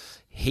Chu,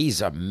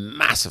 he's a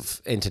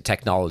massive into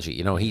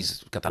technology.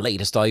 He's got the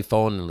latest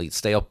iPhone, and he'll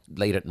stay up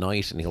late at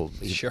night, and he'll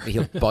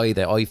buy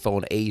the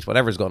iPhone 8,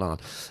 whatever's going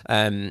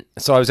on.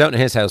 So I was out in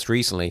his house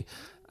recently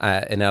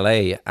in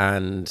LA,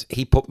 and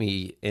he put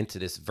me into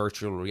this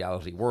virtual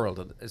reality world.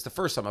 And it's the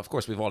first time, of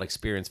course, we've all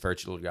experienced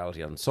virtual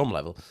reality on some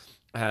level,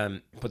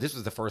 but this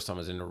was the first time I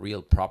was in a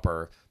real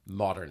proper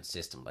modern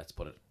system, let's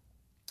put it.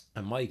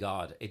 And my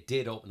God, it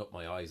did open up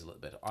my eyes a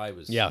little bit. I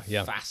was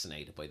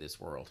fascinated by this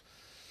world.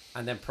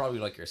 And then, probably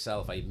like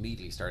yourself, I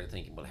immediately started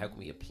thinking, well, how can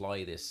we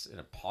apply this in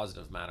a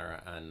positive manner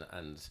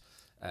and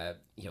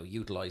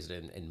utilize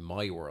it in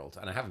my world?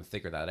 And I haven't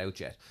figured that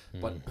out yet.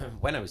 But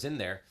when I was in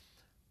there,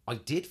 I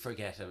did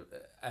forget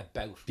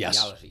about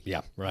reality.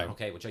 Yeah, right.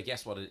 Okay, which I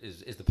guess what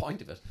is the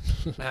point of it.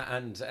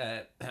 And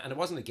it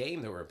wasn't a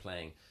game that we were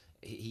playing.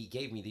 He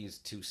gave me these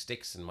 2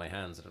 sticks in my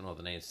hands. I don't know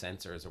the name,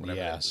 sensors or whatever.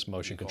 Yes,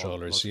 motion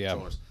controllers.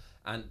 Controllers.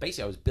 And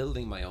basically, I was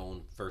building my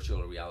own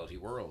virtual reality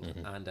world,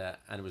 and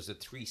it was a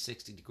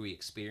 360-degree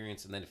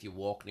experience. And then, if you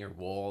walk near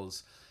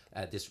walls,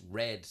 this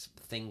red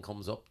thing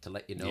comes up to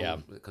let you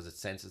know, because it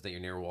senses that you're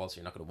near a wall, so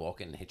you're not going to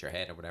walk in and hit your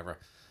head or whatever.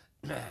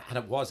 And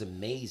it was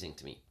amazing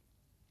to me.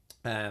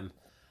 And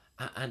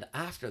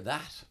after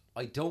that,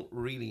 I don't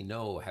really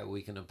know how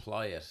we can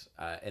apply it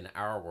in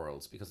our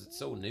worlds, because it's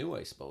so new,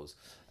 I suppose.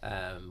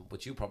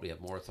 But you probably have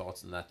more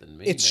thoughts on that than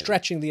me. It's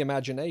stretching the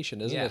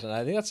imagination, isn't it? And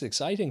I think that's the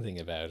exciting thing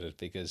about it,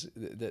 because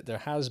there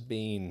has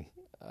been,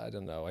 I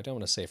don't know, I don't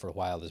want to say for a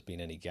while there's been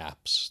any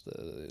gaps.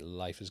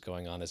 Life is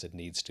going on as it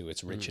needs to.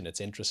 It's rich and it's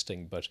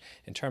interesting. But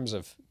in terms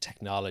of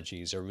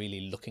technologies are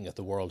really looking at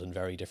the world in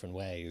very different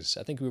ways,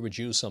 I think we were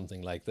due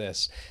something like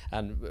this.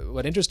 And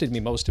what interested me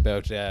most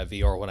about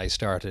VR when I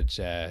started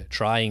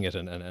trying it,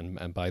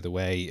 and by the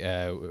way,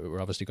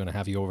 we're obviously going to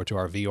have you over to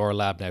our VR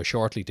lab now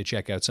shortly to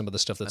check out some of the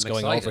stuff that's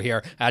going over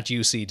here at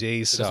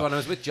UCD. Because when I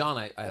was with John,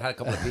 I had a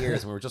couple of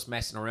beers and we were just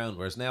messing around,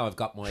 whereas now I've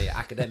got my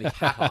academic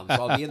hat on,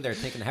 so I'll be in there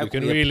thinking, how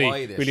can we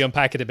apply this? Really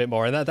unpack it a bit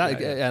more, and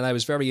and I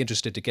was very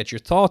interested to get your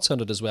thoughts on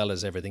it as well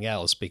as everything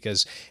else,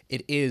 because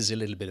it is a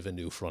little bit of a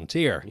new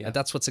frontier, and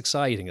that's what's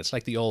exciting. It's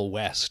like the old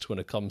west when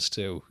it comes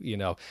to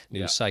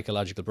new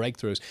psychological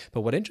breakthroughs.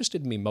 But what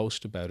interested me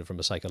most about it from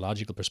a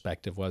psychological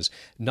perspective was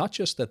not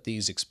just that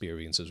these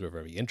experiences were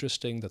very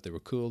interesting, that they were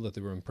cool, that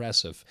they were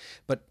impressive,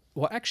 but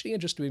what actually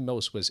interested me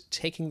most was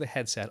taking the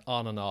headset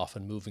on and off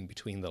and moving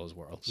between those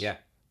worlds. Yeah.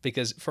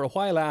 Because for a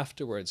while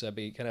afterwards, I'd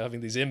be kind of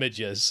having these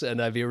images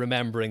and I'd be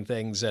remembering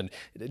things and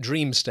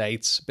dream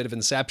states, a bit of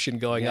inception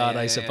going on,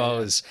 I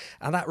suppose.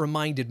 And that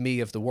reminded me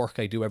of the work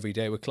I do every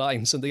day with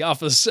clients in the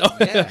office. So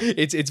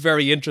it's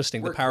very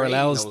interesting, the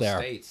parallels there.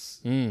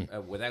 States,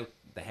 without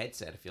the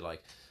headset, if you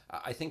like.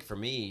 I think for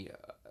me,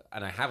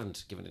 and I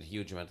haven't given it a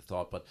huge amount of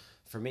thought, but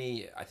for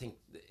me, I think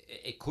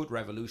it could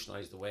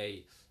revolutionize the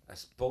way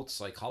both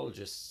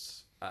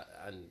psychologists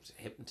and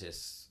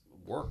hypnotists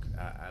work.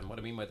 And what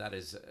I mean by that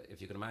is,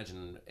 if you can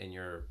imagine in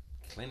your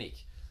clinic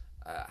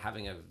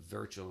having a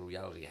virtual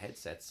reality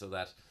headset, so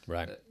that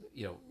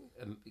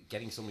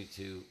getting somebody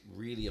to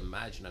really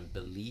imagine and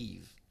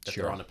believe that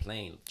they're on a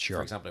plane.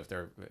 For example,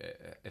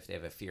 if they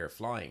have a fear of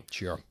flying.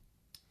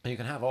 And you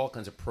can have all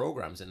kinds of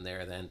programs in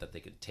there then that they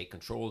can take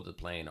control of the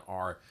plane,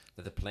 or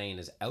that the plane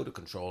is out of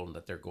control and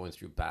that they're going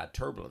through bad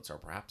turbulence, or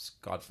perhaps,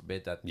 God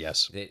forbid, that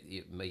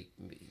they may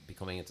be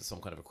coming into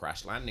some kind of a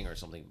crash landing or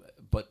something.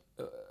 But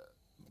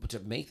to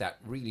make that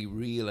really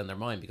real in their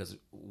mind, because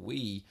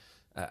we,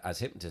 as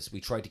hypnotists,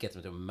 we try to get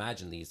them to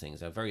imagine these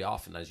things. And very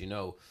often, as you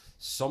know,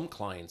 some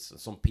clients and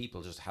some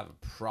people just have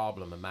a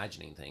problem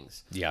imagining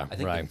things. Yeah, I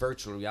think right. the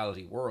virtual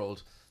reality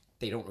world,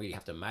 they don't really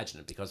have to imagine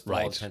it, because for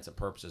all intents and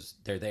purposes,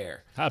 they're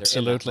there.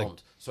 Absolutely.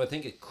 So I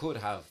think it could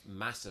have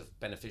massive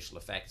beneficial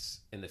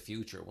effects in the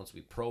future once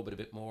we probe it a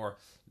bit more,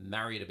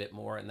 marry it a bit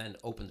more, and then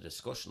open the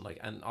discussion.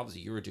 And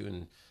obviously you're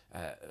doing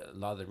a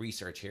lot of the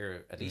research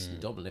here, at least in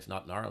Dublin, if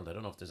not in Ireland. I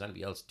don't know if there's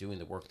anybody else doing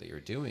the work that you're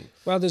doing.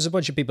 Well, there's a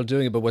bunch of people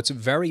doing it, but what's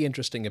very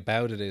interesting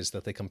about it is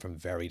that they come from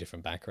very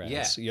different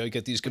backgrounds. Yeah. You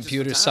get these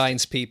computer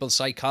science people,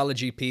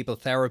 psychology people,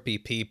 therapy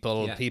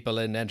people, Yeah. people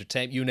in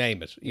entertainment, you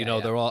name it.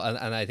 They're all,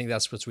 and I think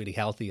that's what's really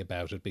healthy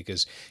about it,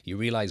 because you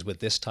realize with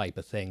this type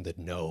of thing that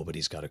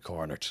nobody's got it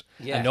cornered.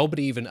 Yeah. And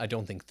nobody even, I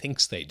don't think,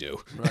 thinks they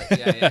do. Right.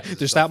 Yeah.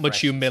 There's that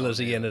much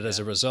humility in it as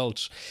a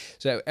result.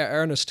 So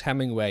Ernest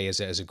Hemingway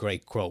has a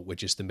great quote,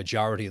 which is, the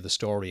majority of the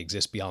story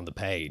exists beyond the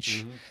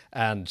page.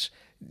 And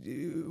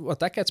what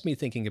that gets me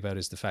thinking about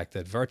is the fact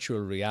that virtual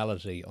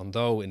reality,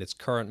 although in its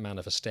current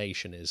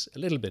manifestation is a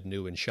little bit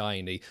new and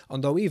shiny,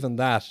 although even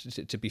that,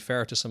 to be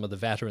fair to some of the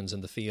veterans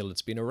in the field,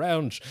 it's been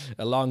around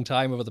a long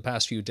time over the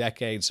past few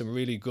decades, some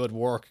really good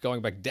work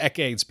going back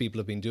decades people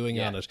have been doing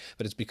on it,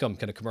 but it's become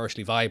kind of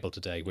commercially viable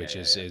today, which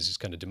is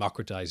kind of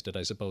democratized it,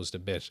 I suppose, a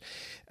bit.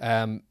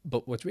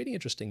 But what's really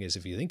interesting is,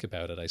 if you think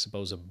about it, I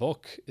suppose a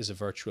book is a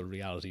virtual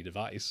reality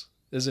device,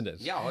 isn't it?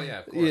 Yeah,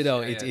 of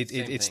course.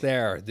 It's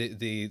there.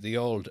 The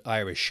old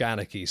Irish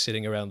shanachie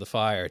sitting around the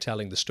fire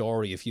telling the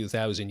story a few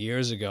thousand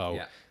years ago.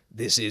 Yeah.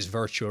 This is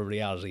virtual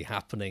reality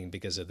happening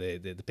because of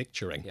the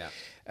picturing.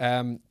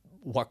 Yeah.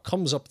 What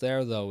comes up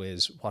there, though,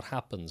 is what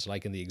happens,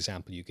 like in the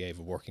example you gave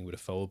of working with a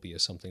phobia,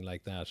 something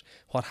like that.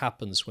 What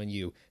happens when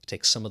you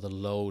take some of the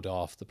load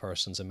off the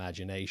person's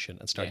imagination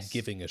and start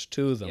giving it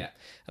to them? Yeah.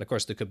 And of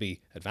course, there could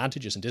be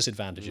advantages and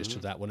disadvantages to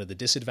that. One of the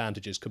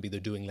disadvantages could be they're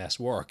doing less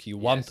work. You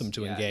want them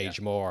to engage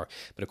more.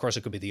 But of course,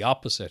 it could be the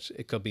opposite.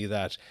 It could be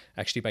that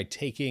actually by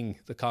taking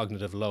the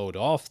cognitive load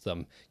off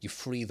them, you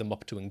free them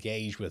up to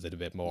engage with it a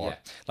bit more.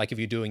 Yeah. Like if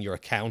you're doing your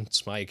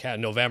accounts,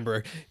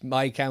 November,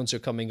 my accounts are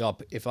coming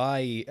up. If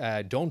I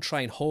don't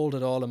try and hold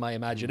it all in my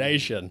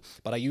imagination,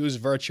 but I use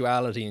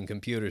virtuality and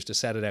computers to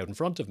set it out in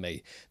front of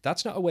me,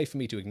 that's not a way for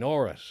me to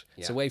ignore it.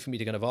 It's a way for me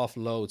to kind of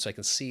offload so I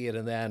can see it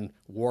and then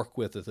work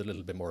with it a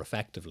little bit more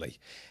effectively.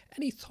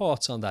 Any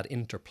thoughts on that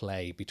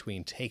interplay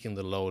between taking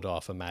the load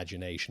off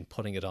imagination,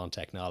 putting it on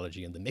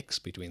technology, and the mix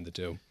between the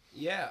two?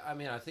 Yeah, I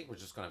mean, I think we're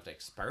just going to have to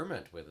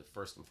experiment with it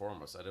first and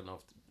foremost. I don't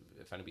know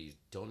if anybody's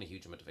done a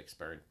huge amount of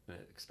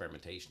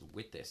experimentation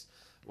with this.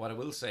 What I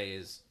will say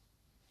is,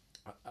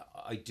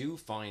 I do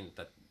find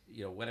that,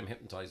 when I'm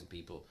hypnotizing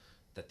people,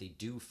 that they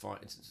do find,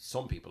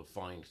 some people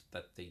find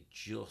that they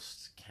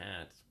just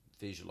can't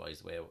visualize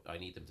the way I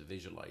need them to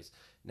visualize.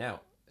 Now,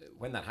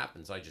 when that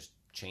happens, I just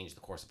change the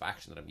course of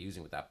action that I'm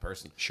using with that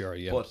person. Sure,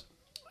 yeah. But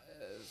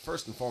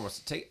first and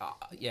foremost,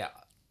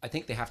 I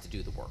think they have to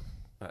do the work.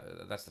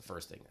 That's the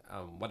first thing.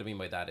 What I mean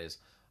by that is,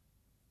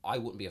 I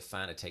wouldn't be a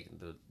fan of taking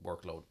the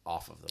workload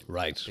off of them.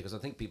 Right. Because I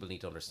think people need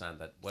to understand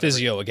that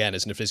physio, again,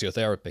 isn't it?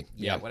 Physiotherapy.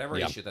 Whatever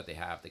issue that they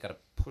have, they got to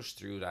push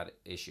through that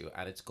issue,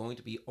 and it's going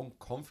to be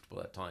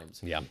uncomfortable at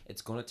times. Yeah.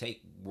 It's going to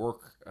take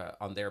work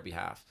on their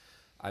behalf.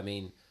 I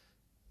mean,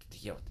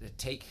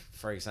 take,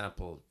 for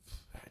example,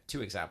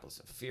 two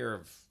examples: fear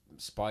of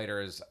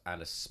spiders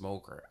and a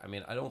smoker. I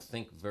mean, I don't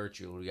think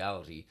virtual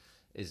reality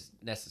is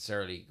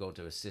necessarily going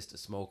to assist a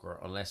smoker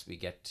unless we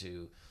get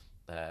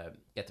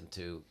them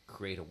to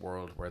create a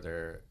world where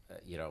they're,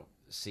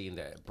 seeing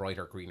the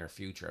brighter, greener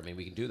future. I mean,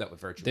 we can do that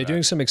with virtual reality. They're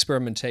doing some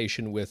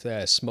experimentation with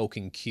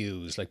smoking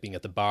cues, like being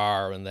at the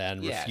bar and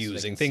then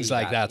refusing, things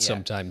like that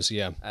sometimes,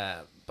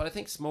 But I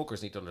think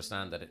smokers need to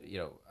understand that,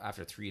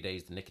 after 3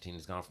 days, the nicotine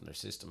is gone from their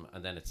system,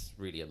 and then it's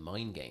really a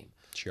mind game.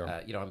 Sure.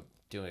 I'm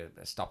doing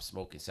a stop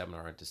smoking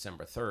seminar on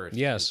December 3rd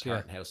Yes, in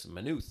Carton House in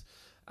Maynooth.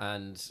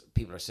 And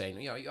people are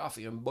saying, you offer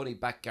your money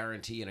back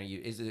guarantee, and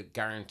is it a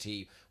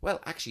guarantee?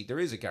 Well, actually, there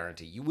is a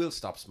guarantee. You will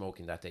stop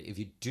smoking that day if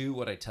you do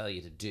what I tell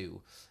you to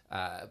do.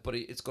 But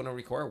it's going to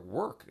require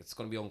work. It's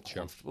going to be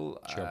uncomfortable.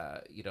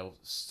 Sure.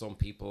 Some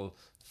people,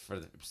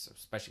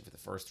 especially for the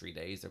first 3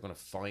 days, they're going to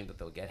find that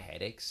they'll get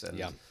headaches, and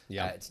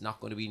it's not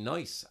going to be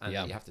nice. And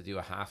you have to do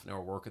a half an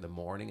hour work in the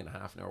morning and a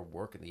half an hour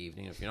work in the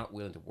evening. If you're not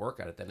willing to work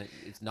at it, then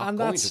it's not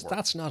going to work.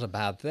 That's not a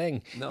bad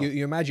thing. No.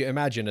 You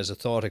imagine as a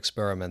thought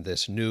experiment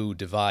this new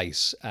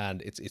device,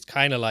 and it's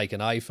kind of like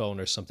an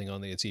iPhone or something,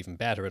 only it's even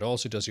better. It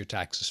also does your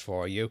taxes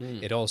for you.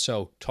 It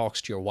also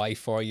talks to your wife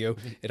for you.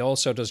 It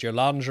also does your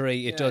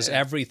laundry. It does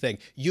everything.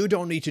 You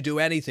don't need to do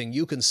anything.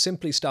 You can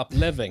simply stop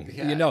living.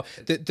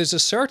 There's a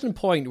certain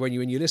point when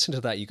you listen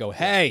to that, you go,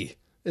 hey,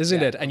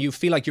 isn't it? And you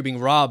feel like you're being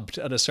robbed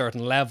at a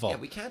certain level. Yeah,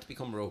 we can't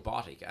become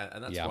robotic,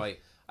 and that's why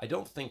I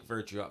don't think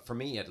for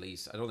me at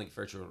least, I don't think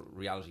virtual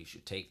reality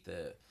should take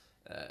the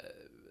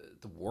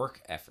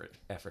work effort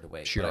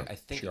away. Sure. But I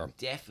think it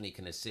definitely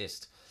can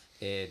assist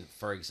in,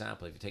 for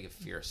example, if you take a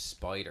fear of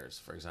spiders,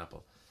 for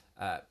example,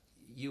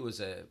 you as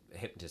a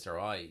hypnotist or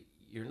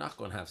you're not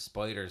going to have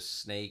spiders,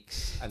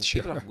 snakes, and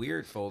Sure. people have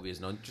weird phobias.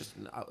 No, just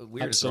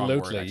weird is the Absolutely,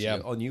 wrong word, actually. yeah.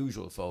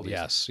 Unusual phobias.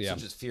 Yes, yeah.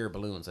 Such as fear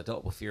balloons. I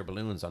dealt with fear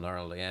balloons on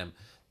RLAM.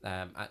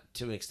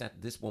 To an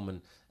extent, this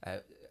woman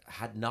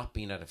had not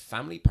been at a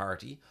family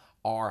party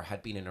or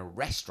had been in a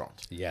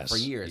restaurant Yes, for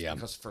years yeah.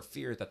 because for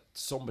fear that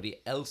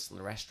somebody else in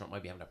the restaurant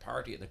might be having a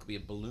party and there could be a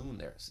balloon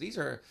there. So these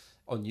are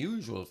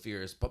unusual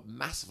fears, but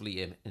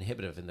massively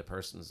inhibitive in the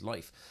person's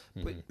life.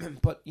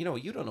 But you know,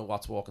 you don't know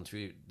what's walking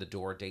through the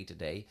door day to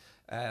day,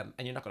 and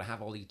you're not going to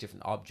have all these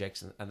different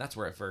objects, and that's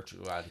where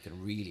virtual reality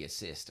can really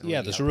assist. And Yeah,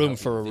 really there's help room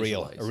people for a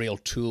visualize. real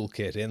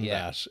toolkit in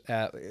Yeah.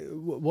 that.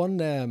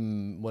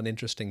 One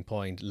interesting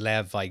point.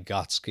 Lev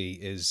Vygotsky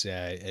is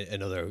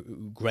another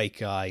great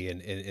guy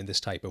in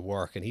this type of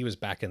work, and he was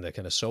back in the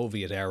kind of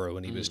Soviet era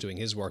when he was doing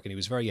his work, and he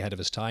was very ahead of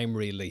his time,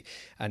 really.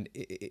 And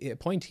a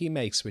point he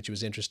makes, which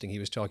was interesting, he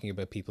was talking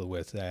about people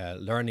with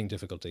learning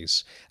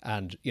difficulties,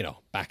 and you know,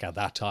 back at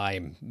that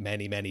time,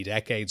 many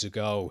decades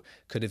ago,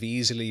 could have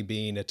easily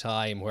been a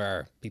time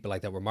where people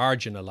like that were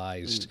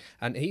marginalized.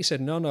 And he said,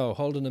 no,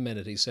 hold on a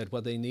minute. He said,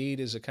 what they need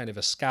is a kind of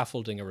a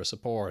scaffolding or a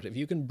support. If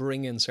you can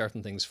bring in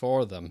certain things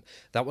for them,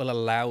 that will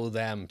allow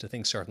them to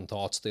think certain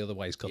thoughts they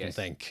otherwise couldn't Yes.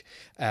 think.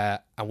 And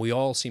we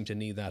all seem to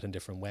need that in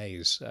different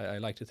ways. I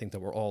like to think that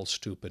we're all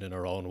stupid in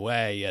our own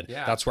way. And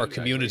Yeah, that's where absolutely, I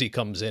community agree.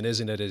 comes in,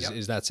 isn't it?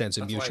 Is that sense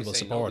of That's why I mutual say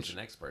support. nobody's an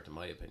expert, in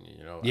my opinion.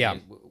 You know, Yeah,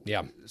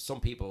 yeah. Some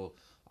people,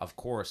 of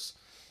course,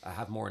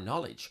 have more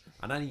knowledge,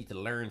 and I need to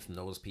learn from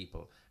those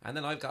people. And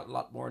then I've got a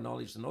lot more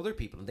knowledge than other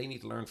people, and they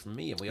need to learn from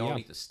me. And we all Yeah.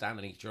 need to stand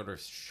on each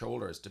other's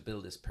shoulders to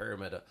build this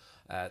pyramid.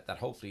 That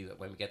hopefully, that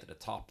when we get to the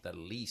top, that at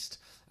least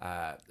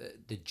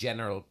the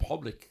general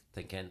public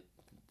they can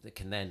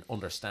then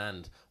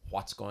understand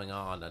what's going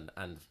on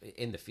and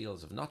in the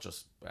fields of not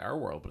just our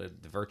world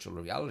but the virtual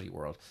reality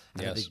world,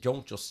 and that Yes. they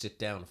don't just sit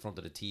down in front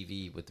of the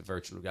TV with the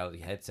virtual reality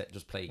headset and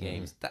just play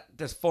games. That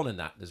there's fun in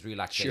that, there's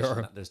relaxation,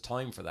 Sure. there's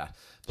time for that.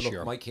 But look,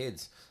 Sure. my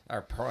kids are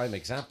a prime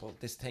example.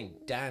 This thing,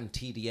 Dan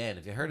TDN,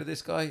 have you heard of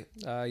this guy?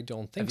 I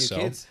don't think you so.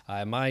 kids?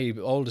 My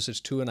oldest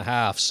is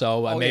 2.5,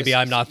 so Oh, maybe yes,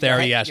 I'm not so there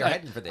you're yet. you're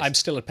heading for this. I'm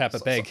still at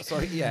Peppa Pig.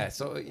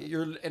 So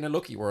you're in a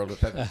lucky world with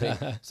Peppa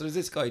Pig. So there's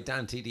this guy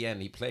Dan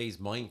TDN. He plays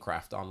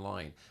Minecraft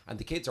online, and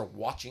the kids are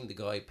watching the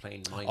guy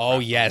playing Minecraft. Oh,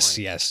 yes,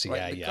 online. yes, Right?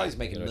 yeah, The yeah. guy's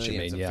making I know what you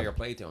millions, mean, and yeah. fair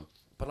play to him.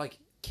 But like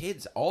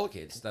kids, all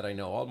kids that I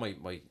know, all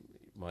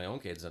my own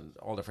kids and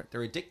all their friends,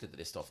 they're addicted to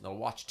this stuff, and they'll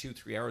watch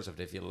 2-3 hours of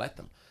it if you let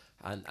them.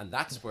 And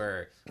that's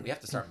where we have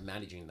to start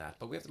managing that.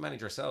 But we have to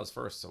manage ourselves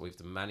first. So we have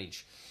to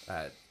manage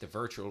the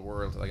virtual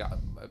world. Like a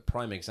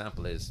prime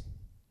example is,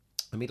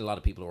 I meet a lot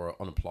of people who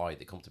are unemployed.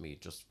 They come to me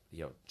just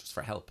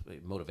for help,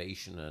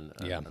 motivation,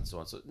 and so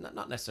on. So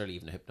not necessarily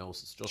even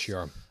hypnosis. Just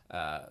Sure.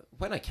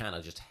 When I can,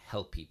 I just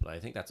help people. I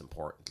think that's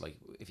important. Like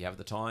if you have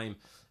the time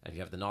and if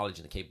you have the knowledge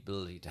and the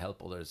capability to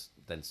help others,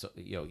 then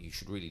you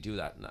should really do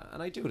that.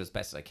 And I do it as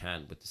best as I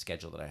can with the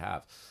schedule that I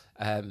have.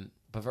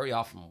 But very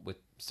often with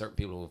certain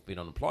people who have been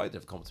unemployed,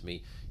 they've come to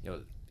me,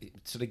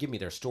 so they give me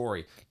their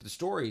story. But the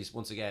stories,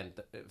 once again,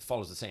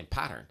 follows the same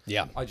pattern.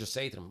 Yeah. I just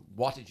say to them,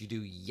 what did you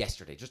do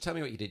yesterday? Just tell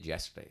me what you did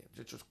yesterday.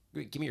 Just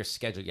give me your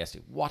schedule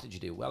yesterday. What did you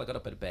do? Well, I got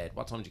up out of bed.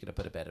 What time did you get up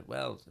out of bed?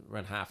 Well,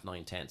 around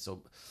 9:30, 10.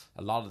 So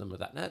a lot of them are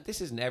that. Now,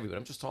 this isn't everyone.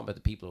 I'm just talking about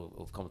the people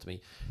who have come to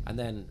me. And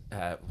then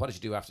what did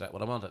you do after that?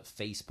 Well, I'm on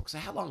Facebook. So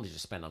how long did you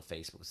spend on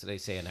Facebook? So they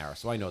say an hour.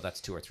 So I know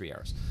that's 2 or 3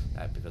 hours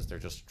because they're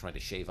just trying to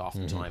shave off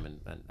the time.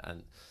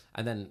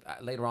 And then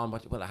later on,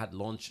 I had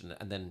lunch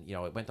and then,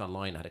 I went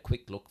online, I had a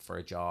quick look for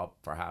a job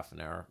for half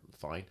an hour,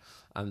 fine.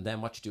 And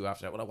then what you do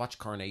after that? Well, I watch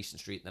Coronation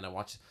Street and then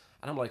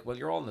and I'm like, well,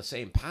 you're all in the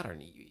same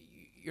pattern.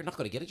 You're not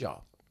going to get a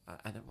job.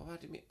 And then, well,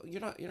 what do you mean?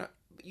 You're not,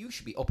 you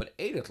should be up at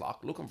 8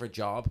 o'clock looking for a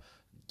job,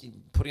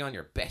 putting on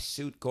your best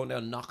suit, going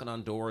down, knocking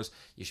on doors.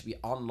 You should be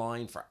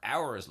online for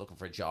hours looking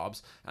for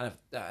jobs. And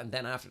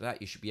then after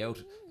that, you should be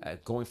out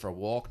going for a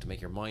walk to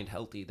make your mind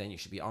healthy. Then you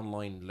should be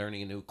online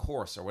learning a new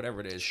course or whatever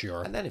it is.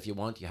 Sure. And then if you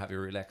want, you have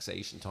your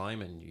relaxation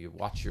time and you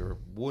watch your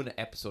one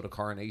episode of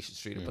Coronation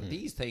Street. But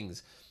these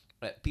things,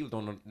 people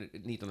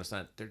don't need to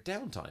understand they're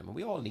downtime, and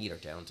we all need our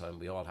downtime.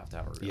 We all have to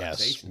have a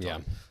relaxation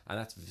time, and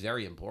that's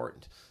very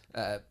important.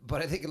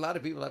 But I think a lot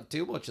of people have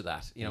too much of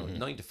that.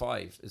 9 to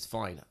 5 is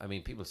fine. I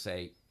mean, people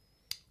say,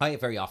 I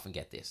very often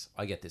get this.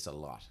 I get this a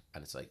lot,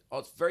 and it's like, oh,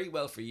 it's very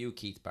well for you,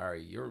 Keith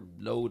Barry. You're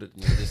loaded,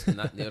 and you're this and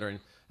that and the other. And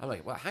I'm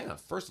like, well, hang on.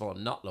 First of all,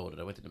 I'm not loaded.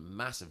 I went into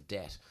massive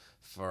debt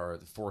for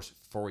the first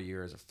 4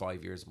 years or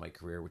 5 years of my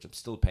career, which I'm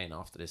still paying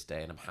off to this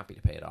day, and I'm happy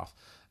to pay it off.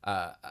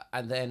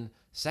 And then,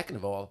 second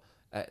of all,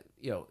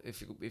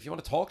 if you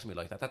want to talk to me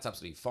like that, that's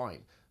absolutely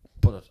fine.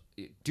 But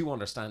do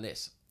understand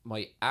this.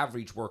 My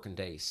average working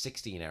day is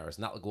 16 hours,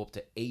 and that'll go up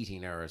to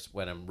 18 hours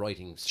when I'm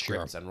writing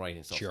scripts and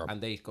writing stuff. Sure. And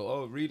they go,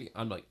 oh, really?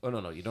 I'm like, oh,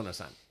 no, you don't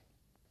understand.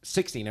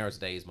 16 hours a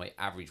day is my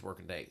average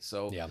working day.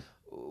 So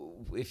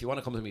if you want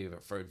to come to me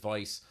for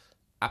advice,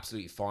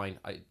 absolutely fine.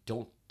 I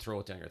don't throw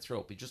it down your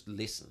throat, but just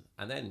listen,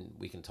 and then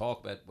we can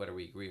talk about whether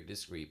we agree or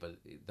disagree. But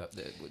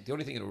the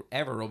only thing that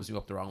ever rubs me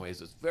up the wrong way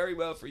is it's very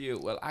well for you.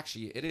 Well,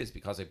 actually, it is,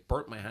 because I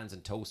burnt my hands in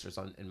toasters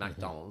in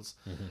McDonald's.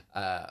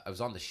 I was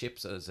on the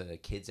ships as a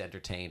kids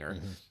entertainer,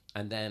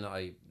 and then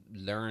I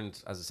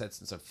learned, as I said,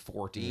 since I'm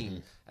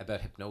 14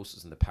 about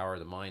hypnosis and the power of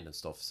the mind and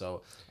stuff.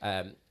 So,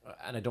 and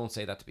I don't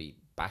say that to be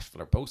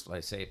bashful or boastful. I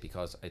say it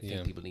because I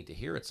think people need to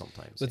hear it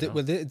sometimes.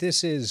 Well,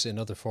 this is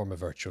another form of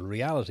virtual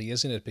reality,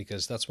 isn't it?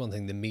 Because that's one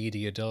thing the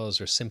media does,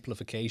 or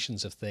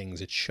simplifications of things.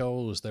 It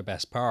shows their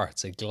best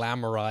parts. It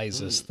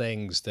glamorizes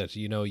things that,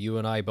 you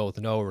and I both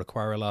know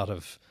require a lot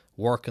of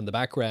work in the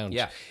background.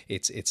 Yeah.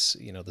 It's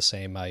the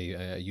same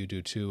you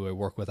do too. I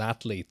work with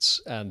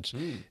athletes,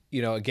 and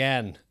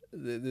again,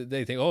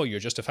 they think, oh,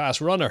 you're just a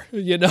fast runner.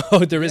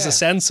 There is a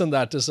sense in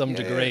that to some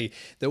degree.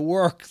 The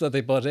work that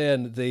they put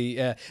in,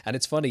 and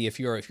it's funny, if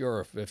you're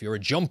a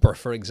jumper,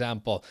 for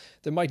example,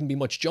 there mightn't be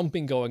much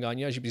jumping going on.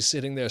 You should be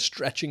sitting there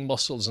stretching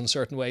muscles in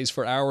certain ways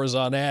for hours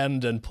on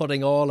end and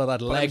putting all of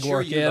that leg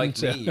work in.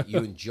 Like me, you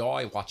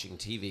enjoy watching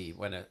TV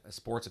when a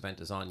sports event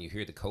is on. You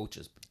hear the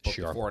coaches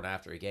before and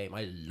after a game.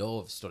 I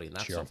love studying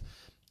that stuff,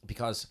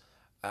 because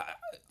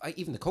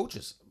even the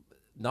coaches,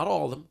 not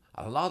all of them,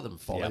 a lot of them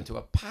fall into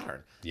a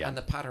pattern. And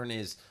the pattern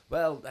is, the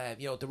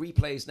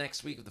replays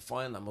next week of the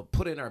final, and we'll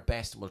put in our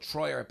best and we'll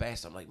try our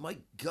best. I'm like, my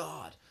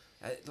God,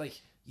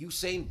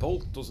 Usain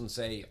Bolt doesn't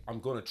say, I'm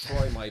going to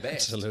try my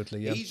best.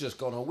 Absolutely, yeah. He's just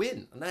going to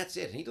win, and that's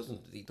it. And he doesn't,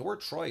 the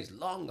word try is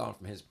long gone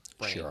from his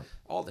brain. Sure.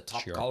 All the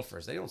top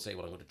golfers, they don't say,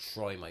 well, I'm going to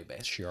try my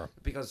best. Sure.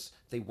 Because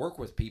they work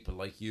with people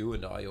like you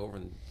and I over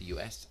in the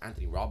US.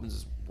 Anthony Robbins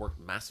has worked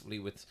massively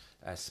with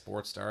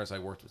sports stars. I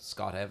worked with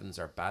Scott Evans,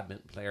 our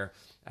badminton player.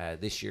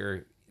 This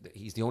year,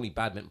 he's the only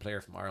badminton player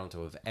from Ireland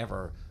to have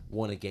ever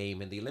won a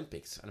game in the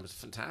Olympics, and it was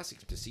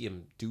fantastic to see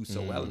him do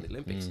so well in the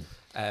Olympics.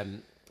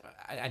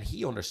 And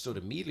he understood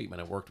immediately when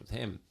I worked with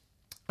him.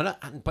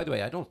 And by the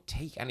way, I don't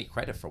take any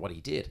credit for what he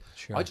did.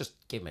 Sure. I just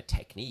gave him a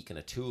technique and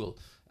a tool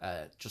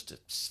just to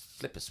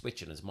flip a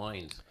switch in his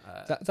mind.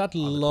 That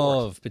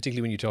love,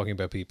 particularly when you're talking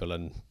about people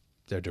and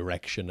their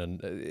direction, and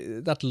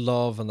that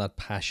love and that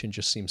passion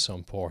just seems so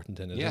important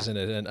in it, isn't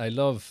it? And I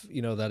love,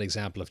 that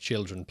example of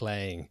children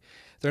playing.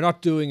 They're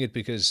not doing it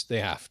because they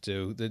have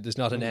to. There's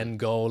not an end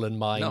goal in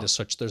mind as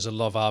such. There's a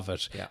love of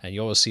it. Yeah. And you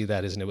always see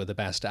that, isn't it, with the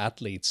best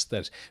athletes,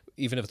 that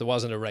even if there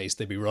wasn't a race,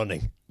 they'd be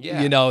running.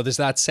 Yeah. There's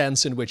that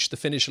sense in which the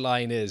finish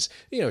line is,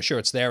 sure,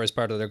 it's there as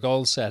part of their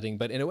goal setting,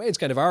 but in a way it's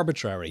kind of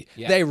arbitrary.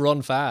 Yeah. They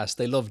run fast.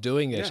 They love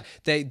doing it.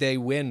 Yeah. They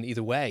win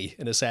either way,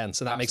 in a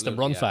sense, and that makes them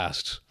run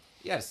fast.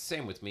 Yeah, it's the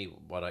same with me.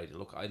 I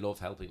love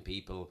helping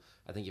people.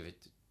 I think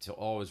to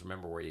always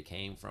remember where you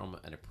came from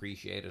and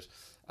appreciate it.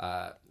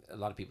 A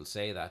lot of people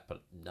say that,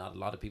 but not a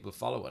lot of people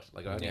follow it.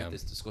 Like I only had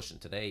this discussion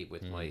today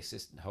with my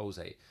assistant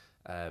Jose.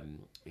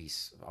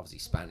 He's obviously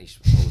Spanish,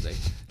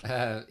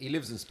 Jose. He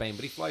lives in Spain,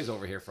 but he flies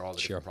over here for all the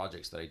different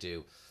projects that I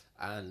do.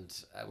 And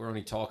we're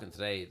only talking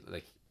today,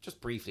 like just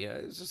briefly.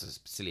 It's just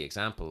a silly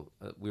example.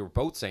 We were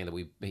both saying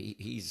that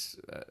he's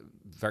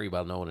very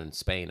well known in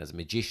Spain as a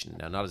magician.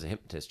 Now, not as a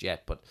hypnotist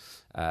yet, but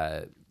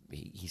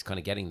he's kind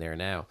of getting there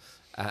now.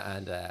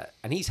 And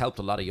he's helped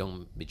a lot of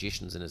young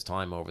magicians in his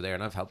time over there,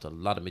 and I've helped a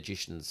lot of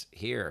magicians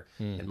here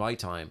in my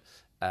time.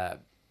 And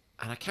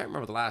I can't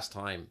remember the last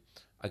time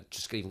I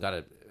just even got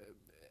a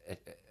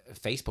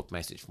Facebook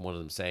message from one of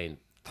them saying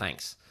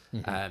thanks,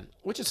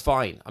 which is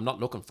fine. I'm not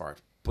looking for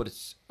it, but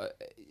it's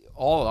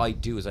all I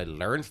do is I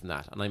learn from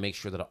that, and I make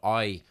sure that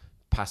I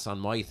pass on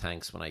my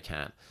thanks when I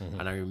can,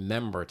 and I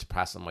remember to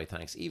pass on my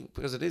thanks, even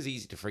because it is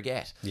easy to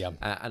forget.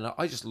 And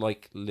I just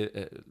like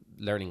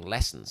learning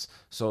lessons.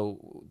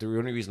 So the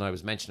only reason I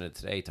was mentioning it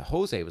today to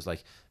Jose was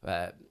like,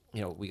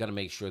 we got to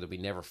make sure that we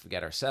never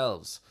forget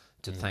ourselves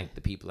to thank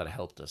the people that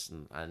helped us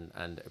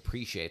and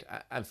appreciate.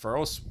 And for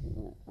us,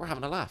 we're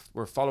having a laugh.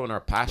 We're following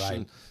our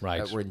passion.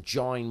 Right. We're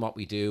enjoying what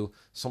we do.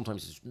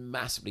 Sometimes it's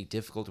massively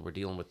difficult, and we're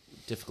dealing with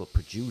difficult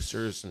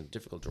producers and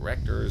difficult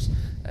directors.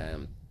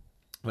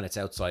 When it's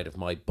outside of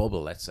my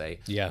bubble, let's say.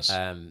 Yes.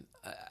 And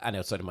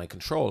outside of my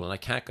control. And I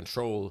can't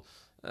control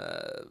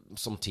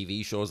some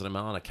TV shows that I'm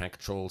on. I can't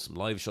control some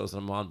live shows that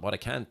I'm on. What I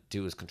can't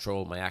do is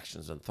control my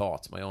actions and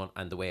thoughts, my own,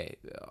 and the way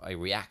I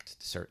react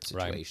to certain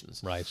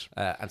situations. Right.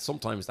 And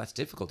sometimes that's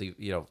difficult,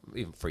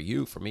 even for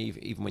you, for me,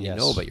 even when you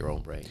know about your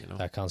own brain.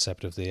 That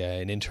concept of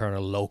an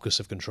internal locus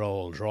of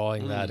control,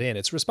 drawing that in.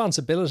 It's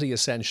responsibility,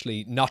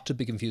 essentially, not to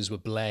be confused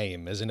with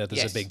blame, isn't it?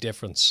 There's a big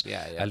difference.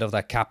 Yeah. I love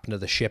that captain of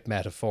the ship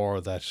metaphor,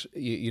 that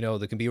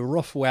there can be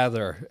rough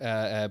weather,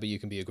 but you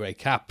can be a great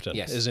captain,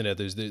 isn't it?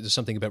 There's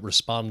something about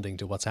responding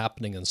to what's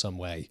happening in some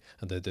way,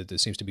 and there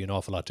seems to be an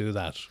awful lot to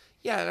that.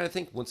 Yeah, and I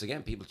think once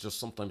again, people just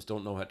sometimes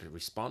don't know how to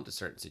respond to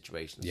certain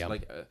situations. Yeah.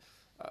 Like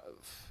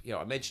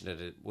I mentioned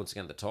it once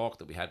again, the talk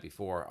that we had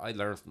before. I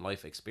learned from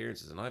life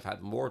experiences, and I've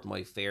had more than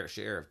my fair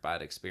share of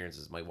bad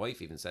experiences. My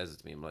wife even says it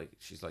to me.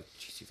 She's like,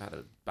 "Geez, you've had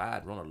a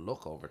bad run of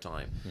luck over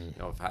time."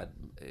 I've had,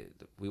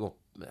 we won't.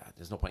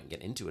 There's no point in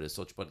getting into it as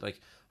such, but like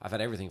I've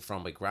had everything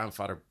from my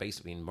grandfather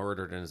basically being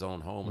murdered in his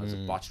own home as a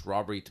botched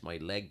robbery, to my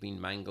leg being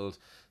mangled,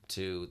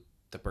 to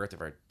the birth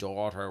of our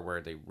daughter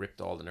where they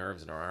ripped all the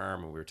nerves in her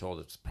arm and we were told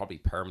it's probably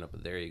permanent,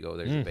 but there you go,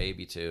 there's your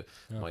baby, to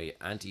my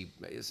auntie.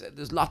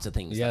 There's lots of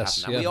things that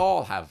happen, and we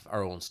all have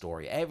our own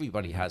story.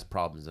 Everybody has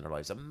problems in their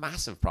lives,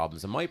 massive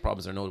problems, and my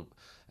problems are no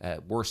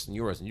worse than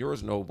yours, and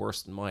yours are no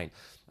worse than mine.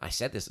 I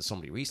said this to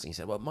somebody recently. He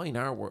said, "Well, mine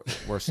are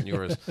worse than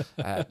yours."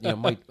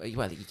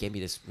 He gave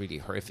me this really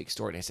horrific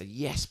story, and I said,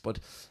 "Yes, but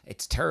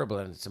it's terrible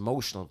and it's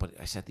emotional." But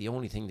I said, the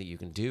only thing that you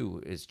can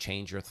do is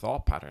change your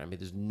thought pattern. I mean,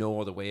 there's no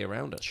other way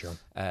around it. Sure.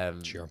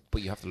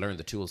 But you have to learn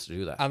the tools to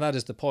do that. And that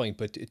is the point.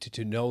 But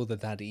to know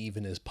that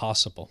even is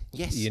possible,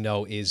 yes,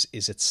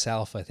 is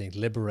itself, I think,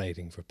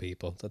 liberating for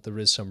people. That there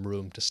is some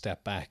room to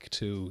step back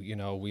to.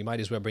 We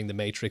might as well bring the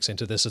Matrix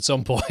into this at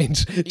some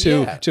point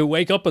to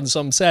wake up in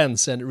some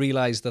sense and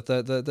realize that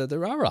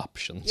there are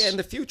options. Yeah, in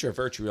the future,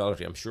 virtual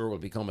reality, I'm sure, will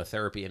become a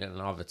therapy in and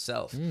of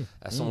itself.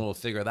 Someone will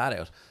figure that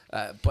out.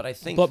 But I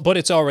think... But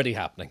it's already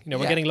happening. We're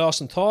getting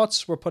lost in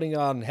thoughts. We're putting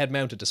on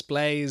head-mounted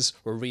displays.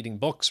 We're reading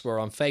books. We're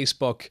on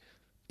Facebook.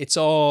 It's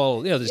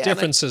all, there's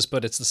differences,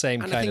 but it's the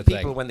same kind of thing.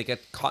 People, when they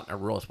get caught in a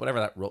rut, whatever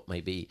that rut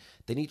may be,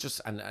 they need just...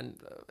 And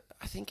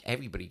I think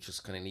everybody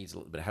just kind of needs a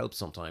little bit of help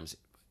sometimes.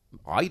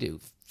 I do,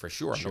 for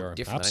sure. I'm no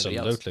different than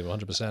anybody else.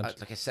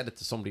 100%. Like I said it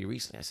to somebody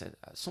recently. I said,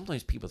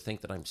 sometimes people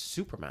think that I'm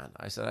Superman.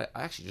 I said,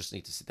 I actually just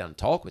need to sit down and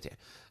talk with you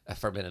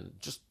for a minute.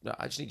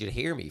 I just need you to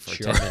hear me for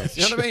 10 minutes.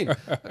 You know what I mean?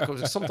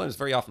 Because sometimes,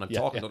 very often, I'm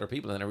talking to other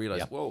people and then I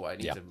realize, whoa, I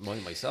need to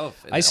mind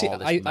myself. I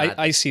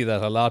see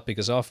that a lot,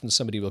 because often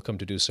somebody will come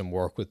to do some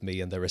work with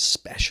me and they're a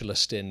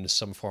specialist in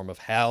some form of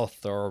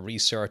health or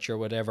research or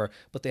whatever,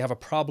 but they have a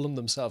problem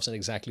themselves in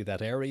exactly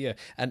that area.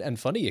 And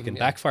funny, it can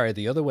backfire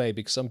the other way,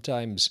 because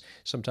sometimes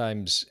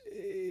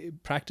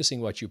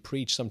practicing what you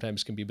preach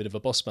sometimes can be a bit of a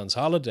busman's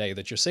holiday,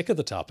 that you're sick of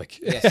the topic.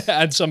 Yes.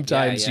 And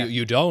sometimes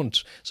you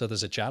don't. So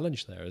there's a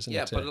challenge there, isn't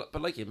it? Yeah,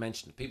 but like you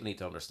mentioned, people need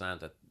to understand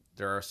that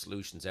there are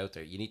solutions out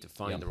there. You need to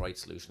find the right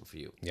solution for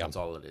you. That's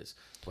all it is.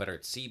 Whether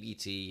it's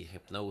CBT,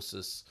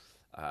 hypnosis,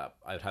 I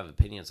would have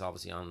opinions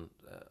obviously on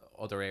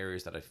other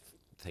areas that I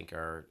think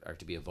are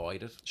to be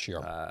avoided.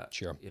 Sure.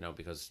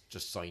 Because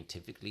just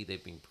scientifically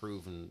they've been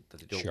proven that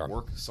they don't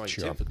work.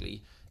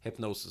 Scientifically,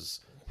 hypnosis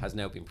has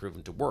now been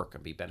proven to work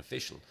and be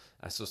beneficial.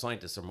 So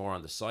scientists are more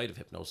on the side of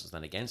hypnosis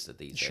than against it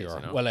these days.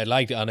 Well, I'd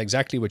like, on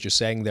exactly what you're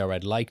saying there,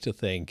 I'd like to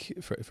think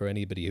for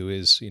anybody who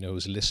is,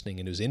 who's listening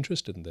and who's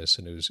interested in this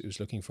and who's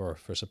looking for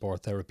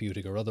support,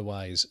 therapeutic or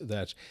otherwise,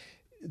 that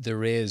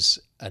there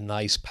is a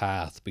nice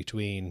path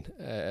between,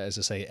 as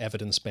I say,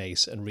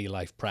 evidence-based and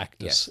real-life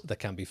practice that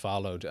can be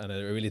followed, and I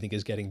really think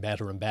is getting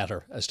better and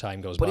better as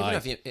time goes by.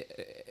 But even if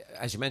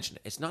as you mentioned,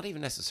 it's not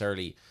even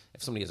necessarily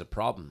if somebody has a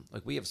problem.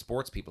 Like, we have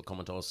sports people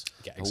coming to us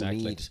who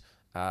need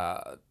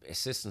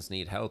assistance,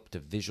 need help to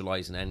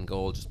visualize an end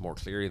goal just more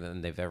clearly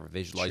than they've ever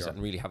visualized it,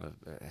 and really have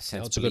a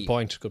sense of belief.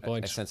 Good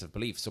point. A sense of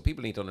belief. So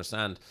people need to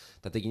understand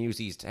that they can use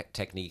these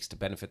techniques to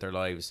benefit their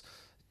lives.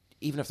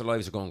 Even if their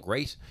lives are going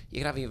great, you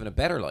can have even a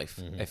better life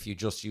if you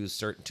just use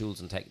certain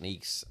tools and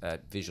techniques,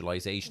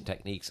 visualization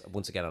techniques,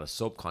 once again on a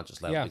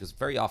subconscious level. Because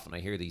very often I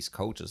hear these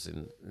coaches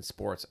in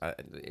sports,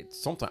 it's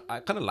sometimes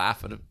I kind of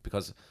laugh at it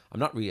because I'm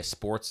not really a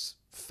sports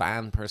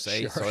fan per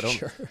se,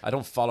 I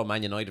don't follow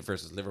Man United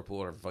versus Liverpool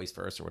or vice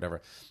versa or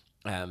whatever.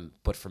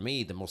 But for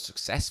me, the most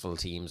successful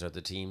teams are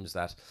the teams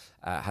that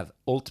have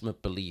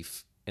ultimate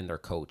belief in their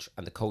coach,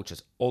 and the coach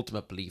has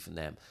ultimate belief in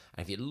them.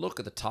 And if you look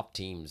at the top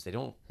teams, they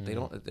don't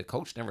the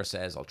coach never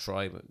says we'll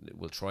try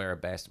our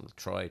best and we'll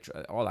try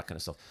all that kind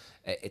of stuff.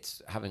 It's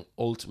having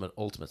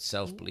ultimate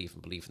self-belief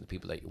and belief in the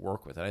people that you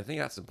work with. And I think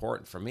that's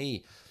important. For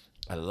me,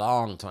 a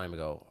long time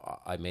ago,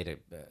 I made a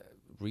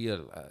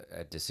real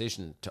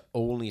decision to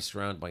only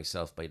surround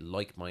myself by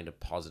like-minded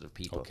positive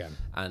people.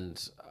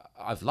 And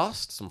I've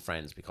lost some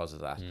friends because of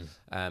that.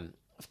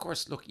 Of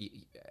course, look,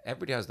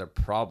 everybody has their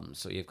problems,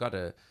 so you've got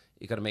to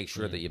make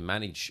sure that you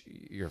manage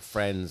your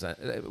friends.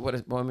 What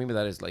I mean by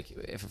that is, like,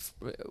 if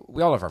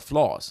we all have our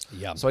flaws.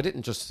 So I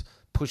didn't just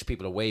push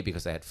people away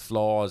because they had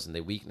flaws and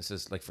their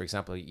weaknesses. Like, for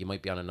example, you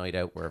might be on a night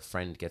out where a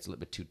friend gets a little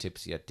bit too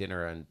tipsy at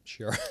dinner and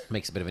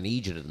makes a bit of an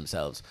idiot of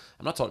themselves.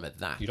 I'm not talking about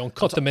that. You don't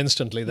cut them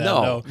instantly then.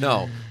 No.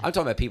 I'm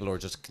talking about people who are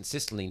just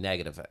consistently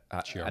negative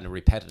and a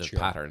repetitive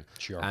pattern.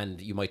 And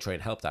you might try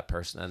and help that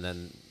person, and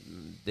then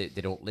they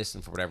don't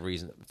listen for whatever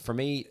reason. For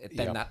me,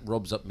 then that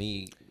rubs up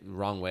me the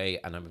wrong way,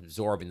 and I'm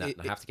absorbing that,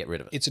 and I have to get rid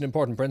of it. It's an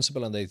important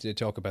principle, and they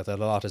talk about that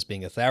a lot as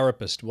being a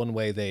therapist. One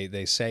way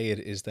they say it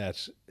is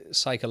that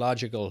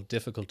psychological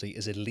difficulty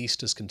is at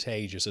least as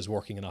contagious as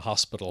working in a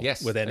hospital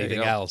with anything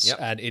else.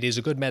 And it is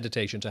a good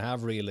meditation to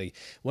have, really.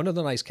 One of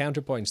the nice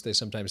counterpoints they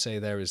sometimes say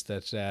there is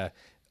that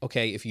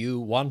okay, if you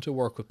want to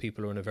work with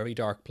people who are in a very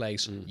dark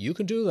place, you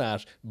can do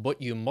that, but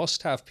you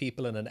must have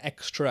people in an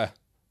extra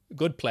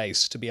good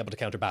place to be able to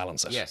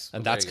counterbalance it. Yes,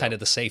 and well, that's kind of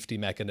the safety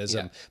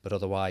mechanism. Yeah. But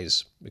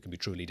otherwise, it can be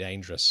truly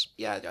dangerous.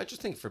 Yeah, I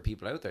just think for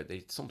people out there,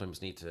 they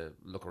sometimes need to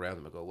look around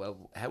them and go,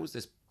 well, how is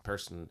this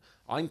person?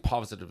 I'm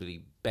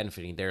positively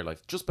benefiting their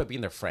life just by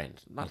being their friend.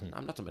 I'm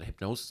not talking about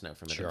hypnosis now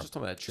for a minute. I'm just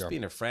talking about just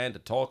being their friend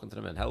and talking to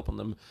them and helping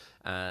them.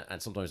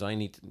 And sometimes I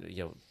need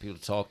people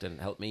to talk to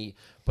and help me.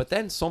 But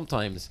then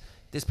sometimes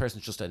this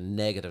person's just a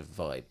negative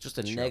vibe, just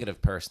a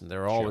negative person.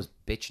 They're always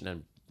bitching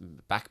and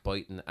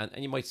backbiting, and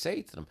you might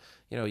say to them,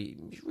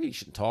 you really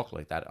shouldn't talk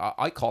like that.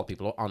 I call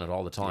people on it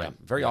all the time.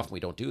 Very often we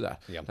don't do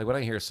that. Like when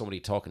I hear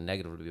somebody talking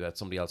negatively about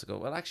somebody else, I go,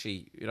 well,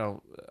 actually,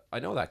 I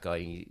know that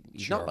guy.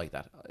 He's not like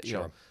that.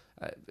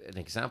 An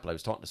example, I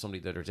was talking to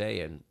somebody the other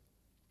day, and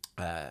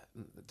there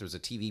was a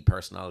TV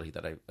personality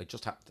that I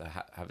just happened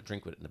to have a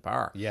drink with in the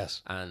bar.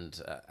 Yes.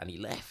 And he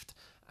left.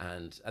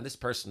 And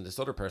this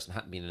other person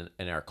hadn't been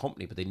in our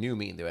company, but they knew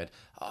me, and they went,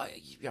 "Oh,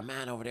 your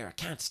man over there, I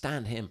can't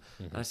stand him."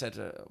 And I said,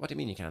 "What do you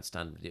mean you can't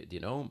stand him? Do you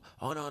know him?"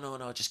 "Oh, no,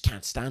 I just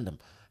can't stand him."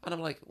 And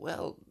I'm like,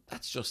 well,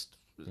 that's just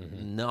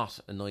not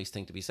a nice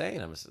thing to be saying.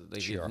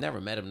 You've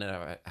never met him,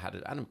 never had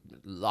it. And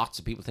lots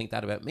of people think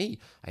that about me.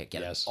 I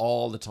get it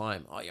all the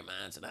time. "Oh, your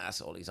man's an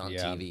asshole. He's on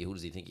TV. Who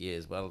does he think he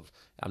is?" Well,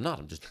 I'm not.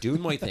 I'm just doing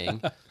my thing.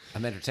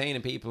 I'm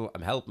entertaining people.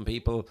 I'm helping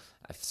people.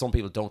 If some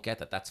people don't get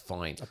that, that's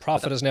fine. A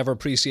prophet is never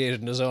appreciated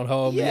in his own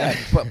home. Yeah,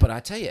 but I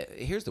tell you,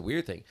 here's the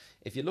weird thing.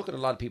 If you look at a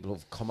lot of people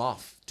who've come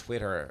off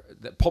Twitter,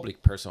 the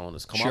public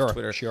personas come off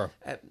Twitter,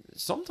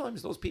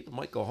 sometimes those people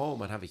might go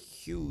home and have a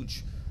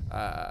huge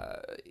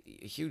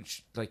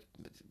like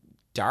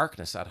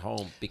darkness at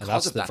home because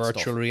of that stuff. That's the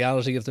virtual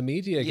reality of the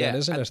media again,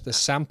 isn't it? The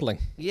sampling.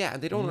 Yeah,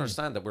 and they don't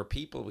understand that we're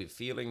people with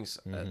feelings.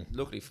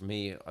 Luckily for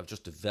me, I've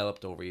just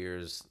developed over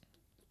years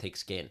thick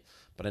skin.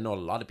 But I know a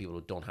lot of people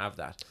who don't have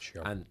that,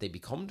 and they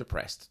become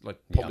depressed, like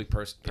public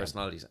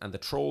personalities. And the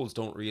trolls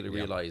don't really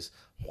realize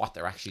what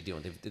they're actually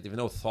doing. They've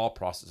no thought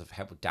process of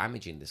how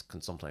damaging this can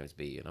sometimes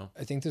be.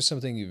 I think there's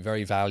something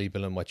very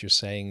valuable in what you're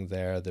saying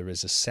there. There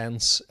is a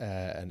sense,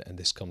 and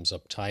this comes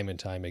up time and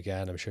time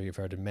again. I'm sure you've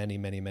heard it many,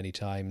 many, many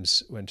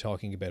times when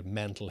talking about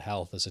mental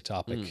health as a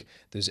topic.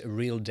 There's a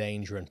real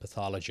danger in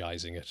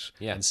pathologizing it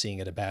and seeing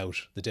it about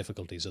the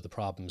difficulties or the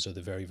problems or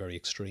the very, very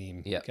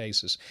extreme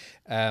cases.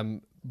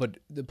 But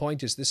the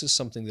point is, this is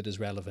something that is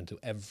relevant to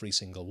every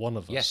single one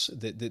of us.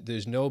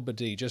 There's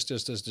nobody, just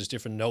as there's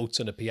different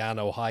notes on a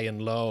piano, high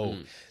and low,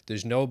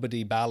 there's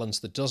nobody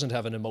balanced that doesn't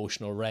have an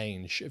emotional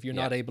range. If you're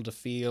not able to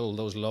feel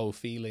those low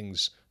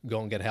feelings,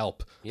 go and get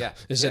help. In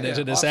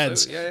a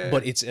sense.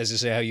 But it's, as I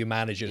say, how you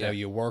manage it, how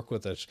you work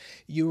with it.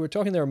 You were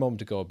talking there a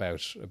moment ago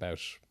about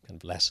kind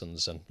of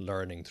lessons and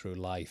learning through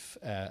life.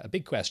 A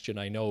big question,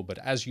 I know, but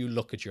as you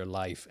look at your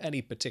life,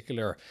 any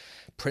particular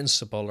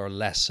principle or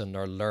lesson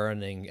or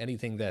learning,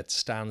 anything that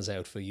stands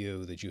out for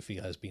you that you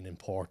feel has been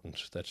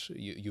important, that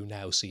you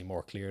now see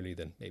more clearly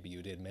than maybe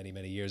you did many,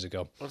 many years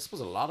ago? Well, I suppose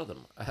a lot of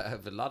them. I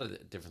have a lot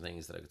of different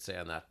things that I could say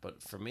on that.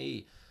 But for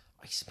me,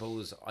 I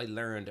suppose I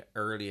learned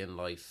early in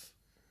life.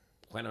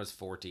 When I was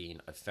 14,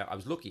 I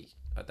was lucky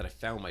that I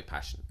found my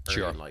passion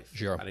early in life.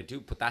 And I do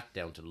put that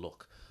down to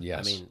luck.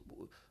 I mean,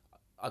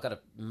 I got a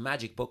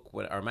magic book,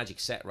 or a magic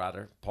set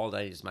rather, Paul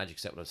Daly's magic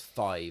set when I was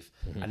 5,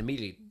 and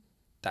immediately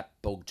that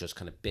bug just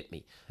kind of bit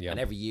me. And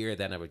every year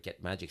then I would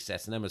get magic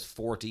sets, and then when I was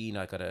 14,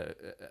 I got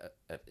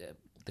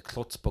the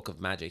Klutz book of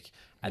magic,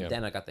 and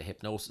then I got the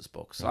hypnosis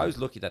book. So I was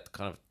lucky that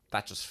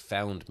that just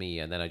found me,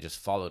 and then I just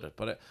followed it.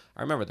 But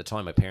I remember at the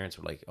time my parents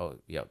were like, "Oh,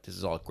 yeah, this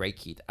is all great,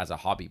 Keith, as a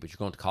hobby, but you're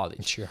going to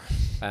college."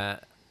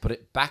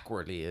 But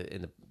backwardly,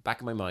 in the back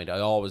of my mind, I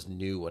always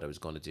knew what I was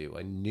going to do.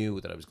 I knew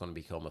that I was going to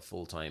become a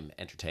full-time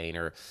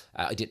entertainer.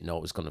 I didn't know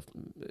it was going to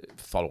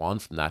follow on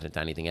from that into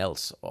anything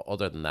else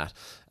other than that.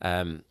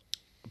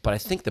 But I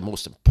think the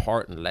most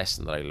important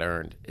lesson that I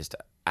learned is to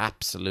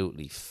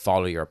absolutely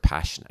follow your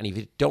passion. And if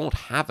you don't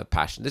have a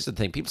passion, this is the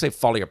thing, people say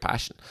follow your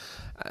passion.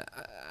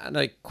 And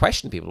I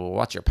question people, well,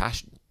 what's your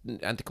passion?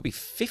 And they could be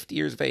 50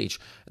 years of age,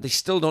 and they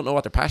still don't know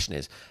what their passion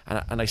is.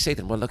 And I say to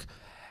them, well, look,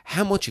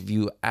 how much time have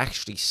you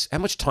actually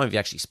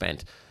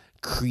spent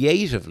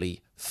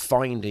creatively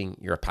finding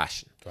your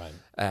passion?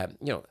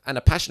 And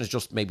a passion is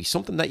just maybe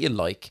something that you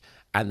like,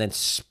 and then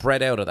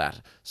spread out of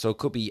that. So it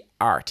could be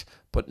art,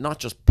 but not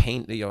just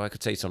paint. I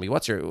could say to somebody,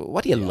 what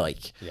do you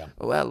like?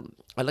 Well,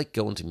 I like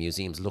going to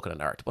museums, looking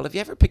at art. Well, have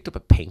you ever picked up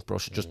a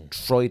paintbrush and just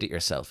tried it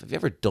yourself? Have you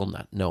ever done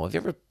that? No. Have you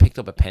ever picked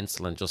up a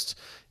pencil and just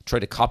tried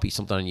to copy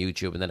something on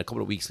YouTube, and then a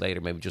couple of weeks later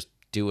maybe just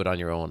do it on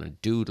your own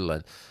and doodle,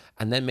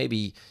 and then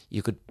maybe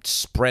you could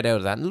spread out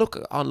of that and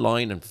look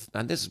online,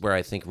 and this is where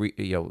I think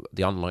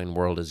the online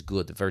world is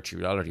good, the virtual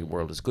reality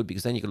world is good,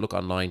 because then you can look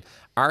online.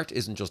 Art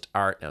isn't just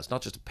art now. It's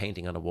not just a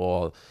painting on a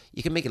wall.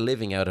 You can make a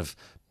living out of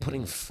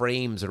putting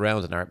frames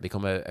around an art,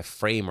 become a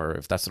framer,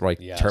 if that's the right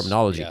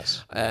terminology.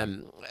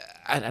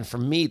 And for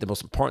me, the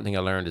most important thing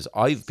I learned is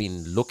I've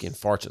been lucky and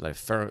fortunate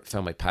that I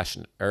found my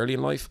passion early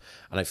in life,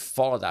 and I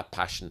followed that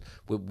passion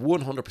with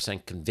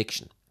 100%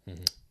 conviction,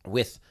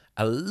 with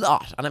a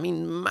lot, and I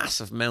mean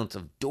massive amount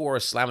of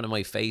doors slamming in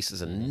my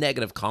faces and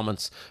negative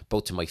comments,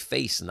 both to my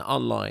face and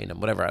online and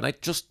whatever. And I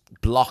just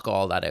block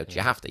all that out.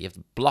 You have to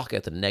block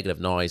out the negative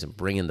noise and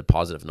bring in the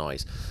positive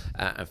noise.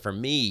 And for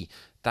me,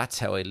 that's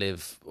how I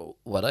live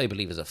what I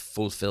believe is a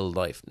fulfilled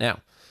life. Now,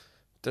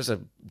 there's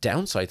a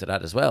downside to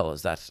that as well,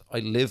 is that I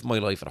live my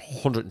life at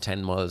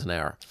 110 miles an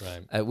hour,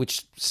 right.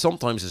 Which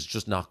sometimes is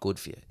just not good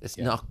for you. It's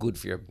not good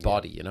for your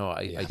body. You know,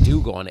 I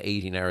do go on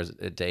 18 hours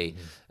a day,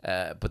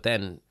 but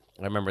then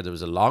I remember there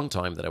was a long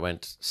time that I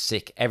went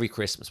sick every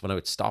Christmas when I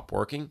would stop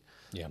working.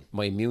 Yeah.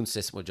 My immune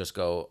system would just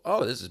go,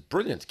 oh, this is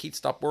brilliant. Keith,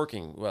 stop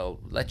working. Well,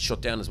 let's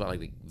shut down as well. I'd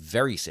be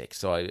very sick.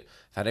 So I've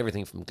had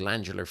everything from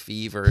glandular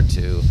fever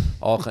to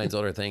all kinds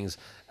of other things.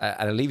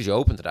 And it leaves you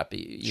open to that. But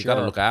you've got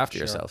to look after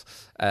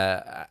yourself.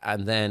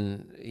 And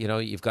then, you know,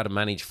 you've got to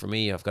manage, for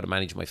me, I've got to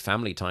manage my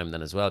family time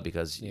then as well,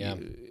 because, you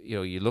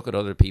know, you look at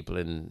other people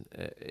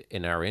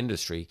in our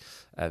industry,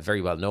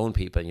 very well-known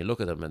people, and you look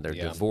at them and they're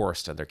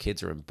divorced and their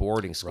kids are in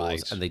boarding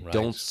schools and they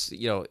don't,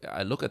 you know,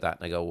 I look at that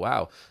and I go,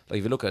 wow. Like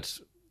if you look at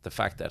the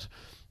fact that,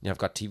 you know, I've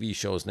got TV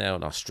shows now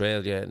in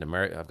Australia and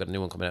America. I've got a new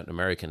one coming out in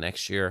America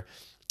next year.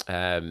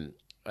 You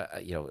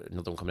know,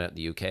 another one coming out in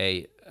the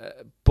UK.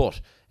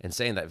 But in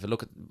saying that, if you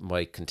look at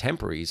my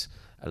contemporaries,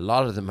 a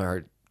lot of them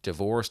are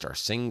divorced or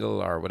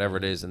single or whatever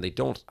it is, and they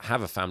don't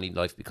have a family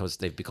life because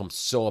they've become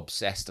so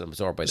obsessed and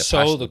absorbed by the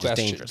passion, which is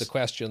dangerous. The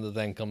question that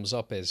then comes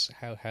up is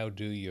how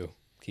do you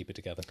keep it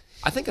together?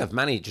 I think I've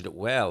managed it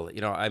well.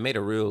 You know, I made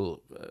a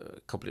rule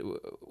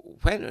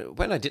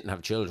when I didn't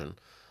have children,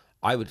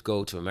 I would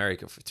go to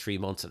America for 3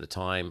 months at a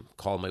time,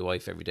 call my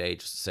wife every day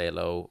just to say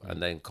hello,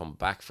 and then come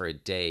back for a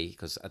day,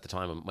 because at the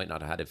time I might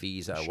not have had a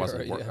visa. I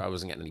wasn't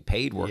getting any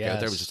paid work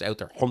out there. I was just out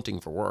there hunting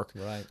for work.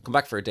 Right. Come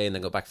back for a day and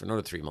then go back for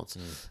another 3 months.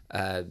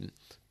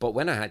 But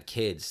when I had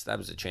kids, that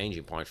was a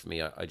changing point for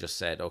me. I just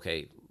said,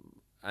 okay,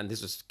 and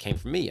this came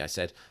from me. I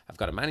said, I've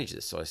got to manage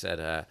this. So I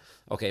said,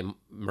 okay,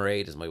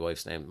 Mairead is my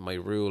wife's name. My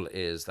rule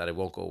is that I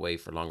won't go away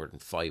for longer than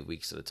 5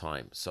 weeks at a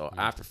time. So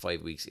after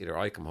 5 weeks, either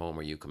I come home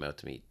or you come out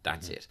to me.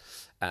 That's it.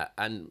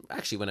 And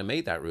actually, when I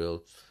made that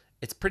rule,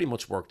 it's pretty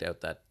much worked out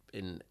that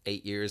in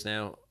 8 years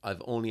now,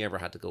 I've only ever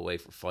had to go away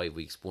for 5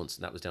 weeks once,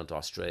 and that was down to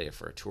Australia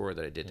for a tour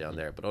that I did down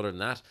there. But other than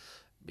that,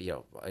 you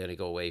know, I only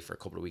go away for a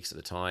couple of weeks at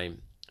a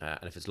time.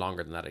 And if it's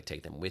longer than that, I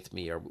take them with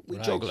me, or we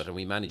juggle it and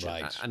we manage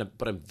it.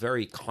 But I'm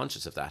very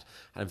conscious of that,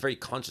 and I'm very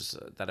conscious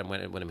that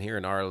when I'm here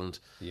in Ireland,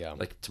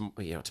 like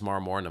tomorrow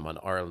morning I'm on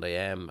Ireland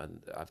AM,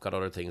 and I've got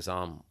other things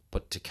on,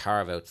 but to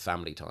carve out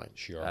family time.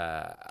 Sure.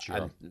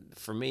 And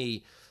for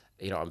me,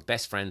 you know, I'm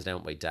best friends now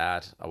with my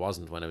dad. I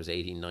wasn't when I was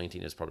 18,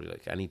 19. It's probably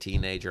like any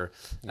teenager,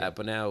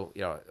 but now,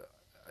 you know,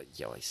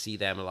 I see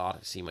them a lot,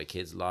 I see my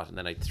kids a lot, and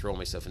then I throw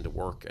myself into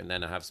work, and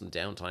then I have some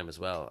downtime as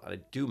well. And I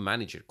do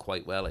manage it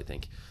quite well, I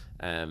think.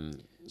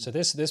 So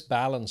this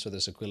balance or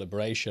this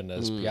equilibration,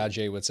 as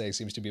Piaget would say,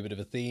 seems to be a bit of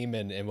a theme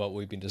in what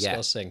we've been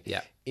discussing.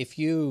 Yeah. If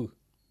you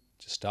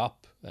just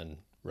stop and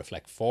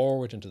reflect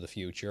forward into the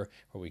future,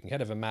 where we can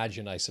kind of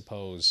imagine, I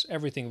suppose,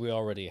 everything we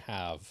already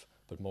have,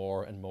 but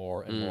more and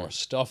more and more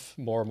stuff,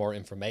 more and more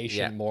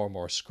information, more and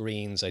more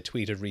screens. I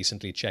tweeted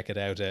recently, check it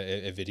out,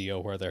 a video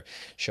where they're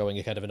showing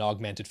a kind of an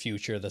augmented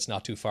future that's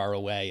not too far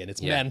away, and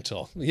it's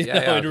mental. You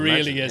know, it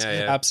really is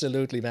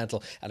absolutely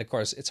mental. And of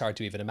course, it's hard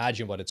to even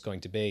imagine what it's going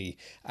to be.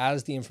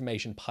 As the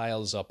information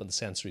piles up and the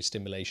sensory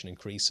stimulation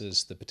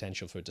increases, the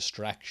potential for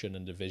distraction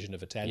and division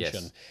of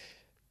attention.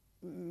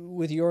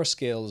 With your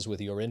skills,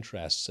 with your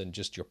interests, and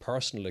just your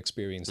personal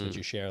experience that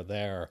you share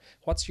there,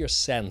 what's your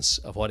sense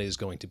of what is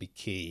going to be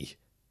key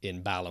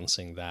in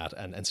balancing that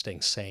and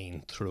staying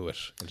sane through it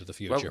into the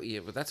future?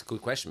 Well, but that's a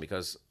good question,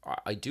 because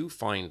I do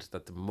find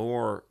that the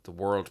more the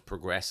world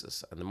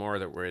progresses and the more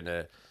that we're in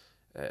a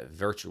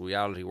virtual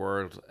reality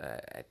world,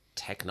 a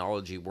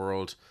technology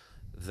world,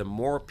 the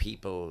more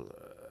people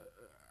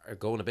are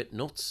going a bit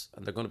nuts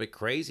and they're going a bit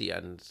crazy.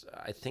 And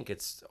I think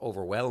it's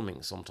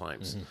overwhelming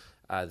sometimes.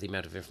 The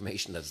amount of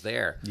information that's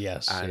there.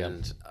 Yes.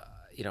 And,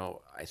 you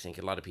know, I think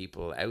a lot of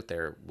people out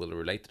there will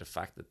relate to the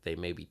fact that they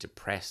may be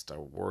depressed or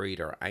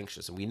worried or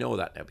anxious. And we know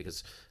that now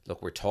because,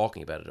 look, we're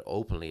talking about it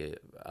openly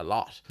a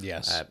lot.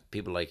 Yes.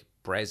 People like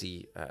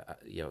Brezzy,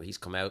 you know, he's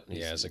come out and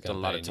he's done a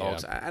lot of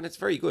talks. Yeah. And it's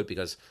very good,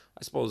 because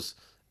I suppose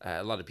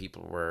a lot of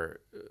people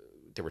were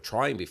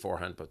trying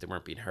beforehand, but they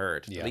weren't being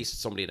heard. Yeah. At least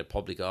somebody in the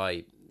public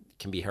eye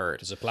can be heard.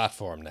 There's a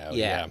platform now.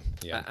 Yeah.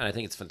 And I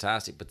think it's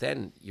fantastic. But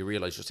then you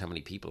realize just how many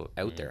people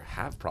out there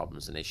have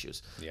problems and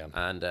issues. Yeah.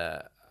 And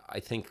I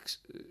think,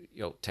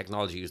 you know,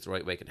 technology used the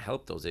right way can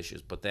help those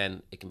issues, but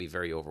then it can be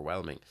very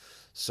overwhelming.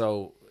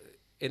 So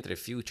into the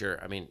future,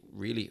 I mean,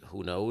 really,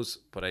 who knows?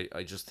 But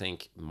I just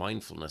think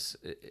mindfulness,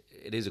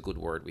 it is a good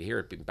word. We hear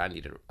it being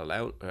bandied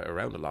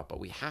around a lot, but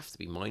we have to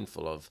be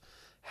mindful of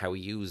how we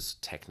use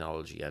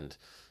technology, and,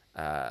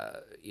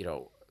 you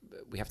know,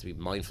 we have to be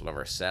mindful of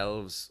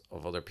ourselves,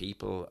 of other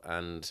people,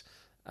 and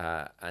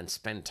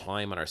spend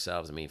time on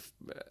ourselves. I mean,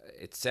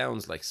 it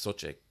sounds like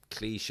such a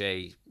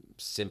cliche,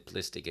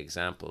 simplistic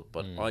example,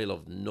 but I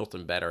love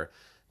nothing better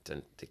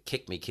than to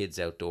kick my kids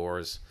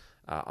outdoors.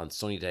 on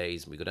sunny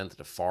days. We go down to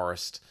the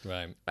forest,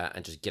 Right.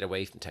 and just get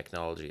away from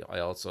technology. I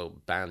also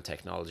ban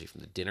technology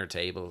from the dinner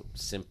table.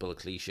 Simple,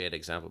 cliched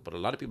example, but a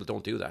lot of people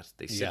don't do that.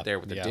 They sit there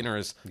with their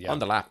dinners on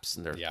the laps,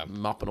 and they're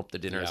mopping up the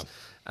dinners.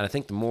 And I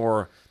think the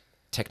more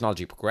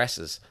technology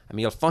progresses, I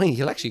mean,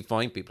 you'll actually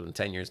find people in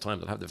 10 years' time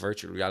that'll have the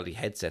virtual reality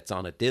headsets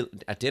on at dinner.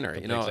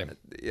 Completely. You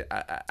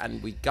know,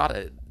 and we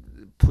gotta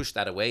push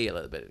that away a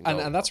little bit.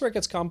 And that's where it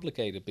gets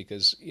complicated,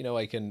 because, you know,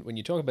 when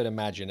you talk about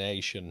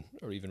imagination,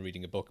 or even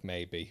reading a book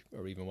maybe,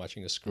 or even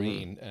watching a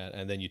screen,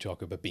 and then you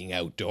talk about being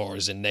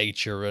outdoors in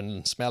nature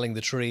and smelling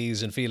the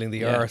trees and feeling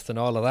the earth and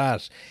all of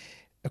that.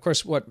 Of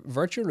course, what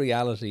virtual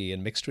reality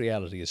and mixed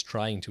reality is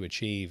trying to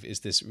achieve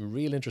is this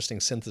real interesting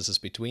synthesis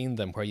between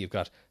them, where you've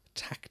got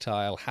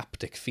tactile,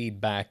 haptic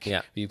feedback,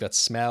 you've got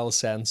smell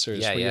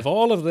sensors, where you have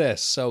all of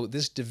this. So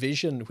this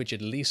division, which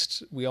at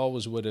least we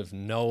always would have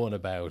known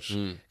about,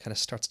 kind of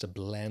starts to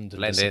blend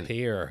and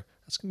disappear.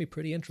 That's going to be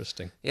pretty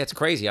interesting. Yeah, it's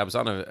crazy. I was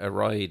on a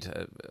ride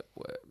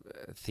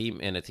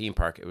in a theme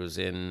park. It was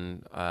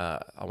in,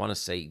 I want to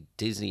say,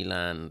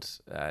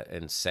 Disneyland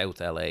in South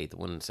LA, the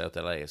one in South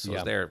LA. So I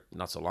was there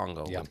not so long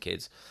ago with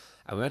kids.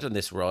 And we went on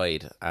this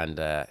ride, and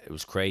it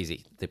was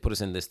crazy. They put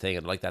us in this thing,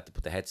 and like that, they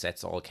put the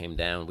headsets all came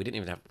down. We didn't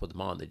even have to put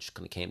them on. They just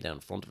kind of came down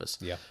in front of us.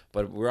 Yeah.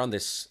 But we're on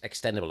this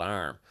extendable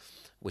arm,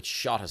 which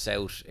shot us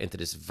out into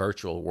this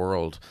virtual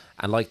world.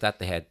 And like that,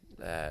 they had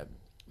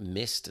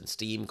mist and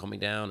steam coming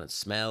down and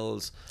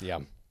smells. Yeah.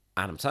 And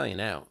I'm telling you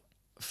now,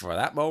 for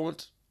that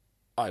moment,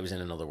 I was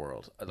in another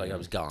world. Like, I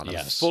was gone. I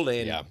was full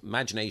in.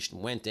 Imagination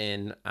went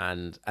in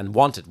and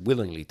wanted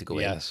willingly to go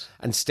in,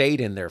 and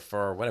stayed in there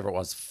for whatever it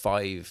was,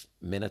 5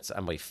 minutes.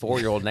 And my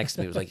 4-year-old next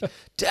to me was like,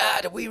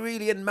 "Dad, are we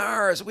really in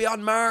Mars? Are we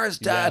on Mars,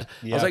 Dad?"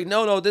 I was like,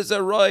 no, this is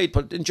a ride,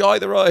 but enjoy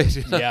the ride.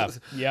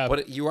 Yeah.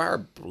 But you are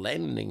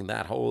blending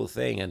that whole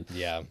thing, and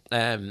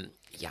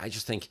I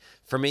just think,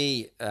 for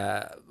me,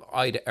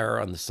 I'd err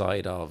on the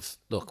side of,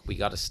 look, we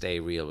got to stay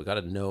real. We got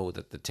to know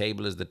that the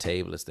table is the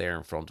table. It's there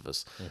in front of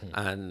us.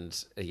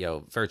 And, you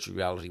know, virtual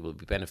reality will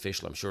be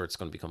beneficial. I'm sure it's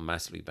going to become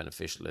massively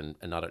beneficial in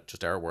not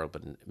just our world,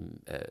 but in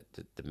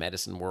the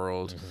medicine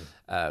world,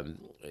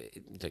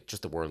 like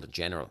just the world in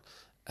general.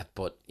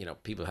 But, you know,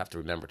 people have to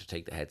remember to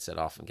take the headset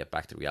off and get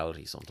back to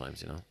reality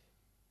sometimes, you know.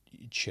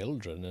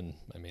 Children, and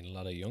I mean a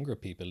lot of younger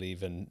people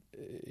even,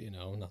 you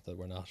know, not that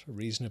we're not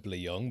reasonably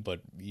young,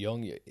 but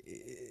young,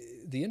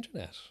 the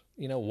internet,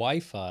 you know,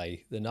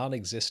 Wi-Fi, the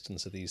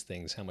non-existence of these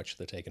things, how much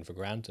they're taken for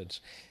granted.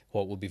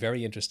 What will be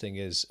very interesting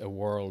is a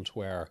world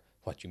where,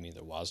 what do you mean,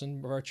 there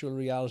wasn't virtual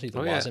reality,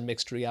 there wasn't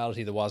mixed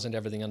reality, there wasn't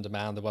everything on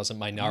demand, there wasn't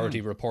Minority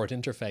Report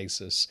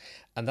interfaces.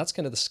 And that's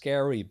kind of the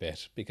scary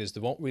bit, because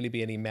there won't really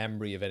be any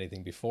memory of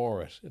anything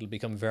before it. It'll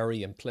become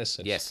very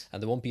implicit. Yes.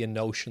 And there won't be a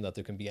notion that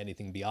there can be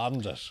anything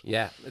beyond it.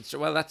 Yeah.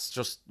 Well, that's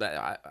just,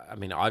 I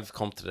mean, I've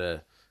come to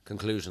the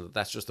conclusion that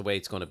that's just the way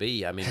it's going to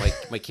be. I mean,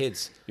 my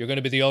kids... You're going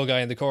to be the old guy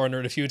in the corner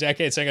in a few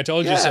decades saying, "I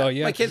told you so."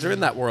 Yeah, my kids are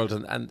in that world,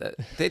 and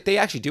they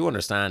actually do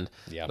understand.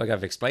 Yeah. Like,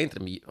 I've explained to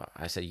them,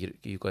 I said,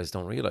 you guys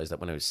don't realize that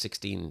when I was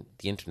 16,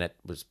 the internet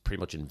was pretty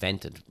much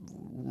invented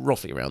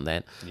roughly around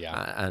then.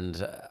 Yeah.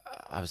 And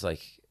I was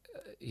like,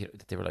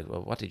 they were like,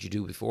 "Well, what did you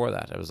do before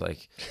that?" I was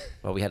like,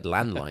 "Well, we had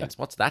landlines."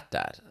 "What's that,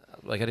 Dad?"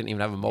 Like, I didn't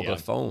even have a mobile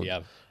phone.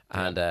 Yeah.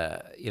 And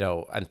you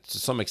know, and to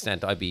some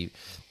extent, I'd be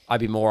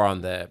more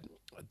on the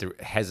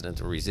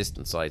hesitant or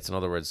resistant sides. In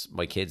other words,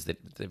 my kids,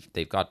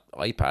 they've got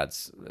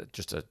iPads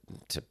just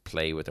to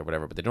play with or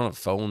whatever, but they don't have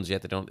phones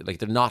yet.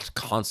 They're not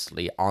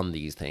constantly on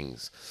these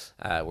things.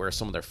 Whereas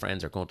some of their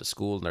friends are going to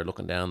school and they're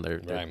looking down,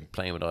 they're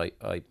playing with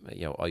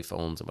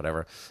iPhones and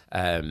whatever.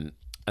 And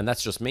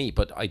that's just me,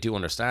 but I do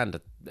understand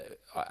that,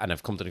 and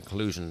I've come to the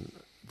conclusion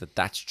that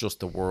that's just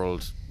the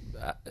world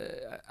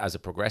as it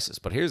progresses.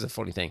 But here's the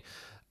funny thing.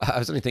 I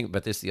was only thinking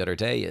about this the other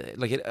day.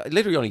 Like, it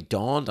literally only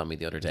dawned on me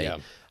the other day. Yeah.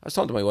 I was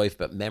talking to my wife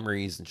about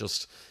memories and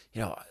just,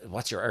 you know,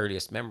 what's your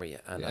earliest memory?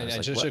 And I was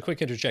like, just a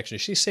quick interjection.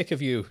 Is she sick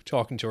of you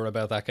talking to her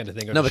about that kind of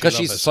thing? Or no, because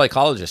she's a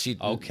psychologist.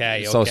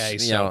 Okay.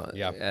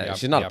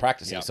 She's not a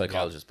practicing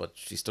psychologist, but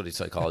she studied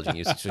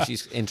psychology. So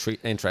she's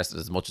interested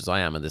as much as I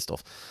am in this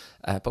stuff.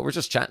 But we're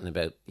just chatting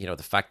about, you know,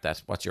 the fact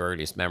that what's your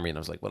earliest memory? And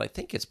I was like, well, I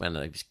think it's when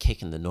I was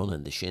kicking the nun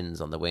in the shins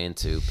on the way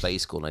into play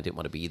school, and I didn't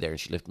want to be there, and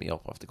she lifted me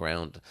up off the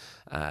ground,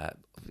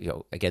 you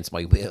know, against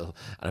my will,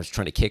 and I was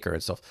trying to kick her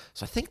and stuff.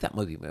 So I think that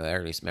might be my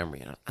earliest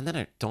memory. And then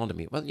it dawned on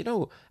me, well, you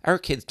know, our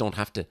kids don't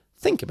have to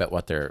think about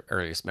what their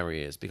earliest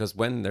memory is, because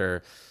when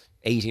they're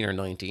 18 or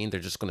 19, they're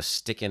just going to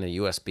stick in a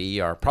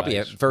USB or probably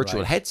a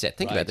virtual headset.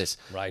 Think about this.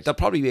 They'll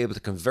probably be able to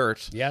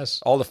convert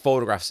all the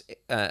photographs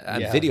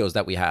and videos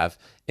that we have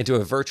into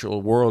a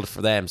virtual world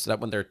for them, so that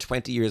when they're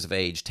 20 years of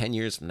age, 10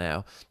 years from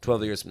now,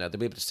 12 years from now, they'll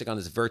be able to stick on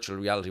this virtual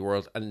reality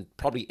world and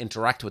probably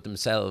interact with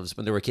themselves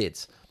when they were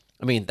kids.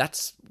 I mean,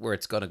 that's where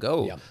it's going to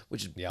go,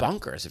 which is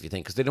bonkers if you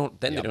think, because they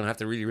don't have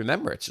to really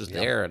remember. It's just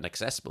there and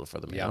accessible for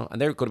them, you know? And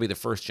they're going to be the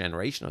first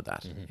generation of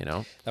that, you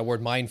know? That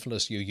word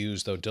mindfulness you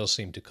use, though, does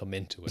seem to come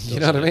into it.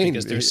 You know what I mean?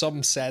 Because there's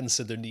some sense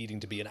that there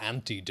needing to be an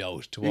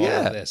antidote to all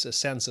of this, a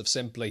sense of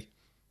simply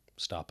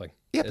stopping.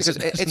 Yeah, because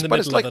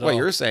it's like what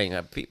you're saying.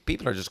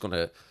 People are just going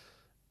to,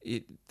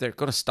 they're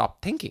going to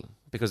stop thinking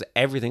because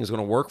everything's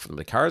going to work for them.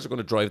 The cars are going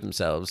to drive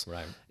themselves.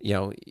 Right. You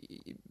know,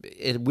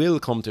 it will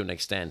come to an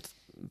extent,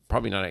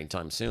 probably not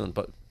anytime soon,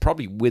 but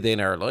probably within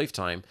our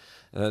lifetime,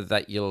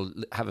 that you'll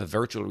have a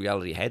virtual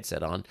reality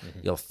headset on.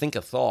 You'll think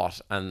a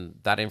thought, and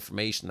that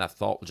information, that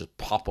thought will just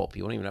pop up.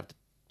 You won't even have to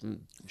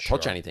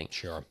touch anything.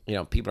 Sure. You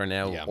know, people are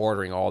now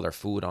ordering all their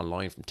food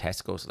online from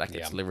Tesco, so that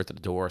gets delivered to the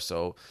door.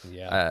 So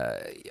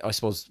I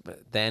suppose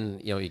then,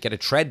 you know, you get a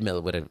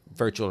treadmill with a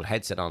virtual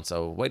headset on.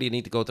 So why do you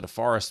need to go to the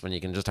forest when you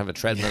can just have a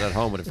treadmill at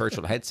home with a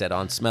virtual headset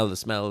on, smell the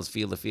smells,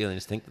 feel the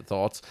feelings, think the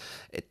thoughts?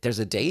 There's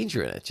a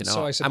danger in it, you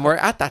know. And we're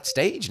at that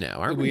stage now,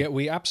 aren't we?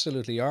 We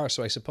absolutely are.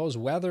 So I suppose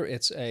whether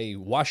it's a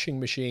washing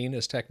machine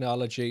as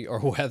technology,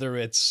 or whether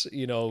it's,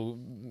 you know,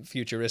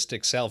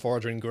 futuristic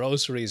self-ordering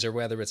groceries, or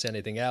whether it's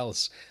anything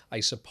else,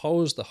 I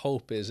suppose the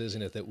hope is,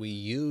 isn't it, that we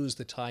use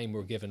the time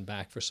we're given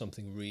back for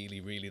something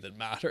really, really that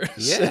matters.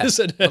 Yeah,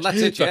 well, that's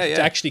it.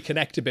 To actually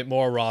connect a bit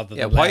more rather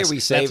than why less. Are we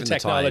saving Let the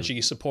technology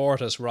the time?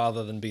 Support us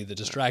rather than be the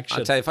distraction.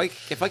 I'll tell you,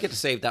 if I get to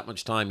save that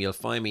much time, you'll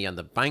find me on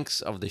the banks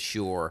of the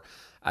shore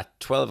at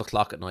 12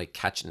 o'clock at night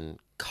catching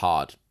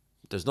cod.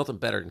 There's nothing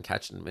better than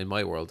catching, in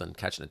my world, than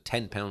catching a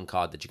 10-pound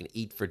cod that you can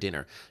eat for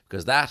dinner,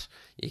 because that,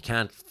 you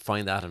can't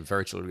find that in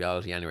virtual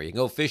reality anywhere. You can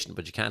go fishing,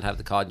 but you can't have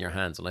the cod in your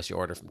hands unless you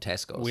order from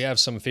Tesco. We have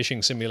some fishing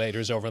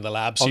simulators over in the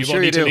lab, so you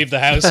won't need to leave the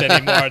house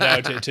anymore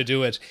now to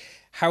do it.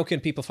 How can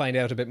people find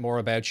out a bit more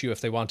about you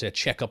if they want to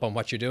check up on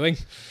what you're doing?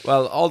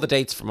 Well, all the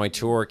dates for my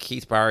tour,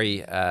 Keith Barry,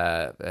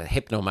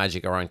 Hypno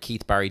Magic, are on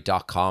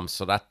keithbarry.com.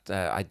 So that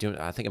I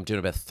think I'm doing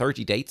about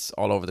 30 dates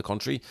all over the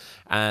country.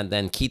 And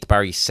then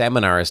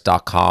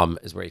keithbarryseminars.com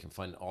is where you can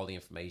find all the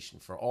information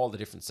for all the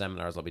different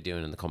seminars I'll be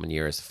doing in the coming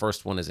years. The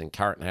first one is in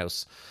Carton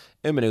House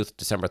in Maynooth,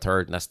 December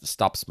 3rd, and that's the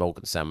Stop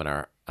Smoking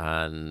Seminar.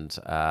 And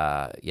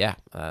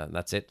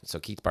that's it. So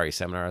Keith Barry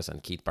Seminars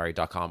and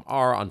keithbarry.com,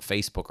 or on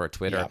Facebook or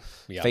Twitter.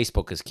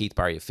 Facebook is Keith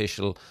Barry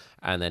Official,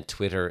 and then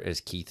Twitter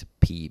is Keith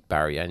P.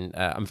 Barry. And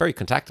I'm very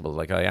contactable.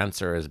 Like, I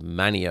answer as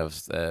many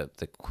of the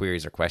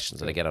queries or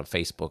questions that I get on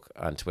Facebook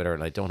and Twitter,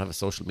 and I don't have a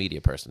social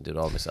media person. Do it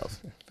all myself.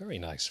 Very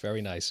nice,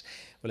 very nice.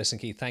 Well, listen,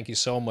 Keith, thank you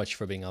so much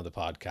for being on the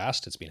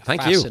podcast. It's been a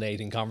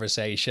fascinating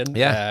conversation.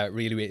 Yeah.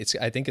 Really,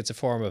 I think it's a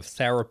form of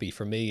therapy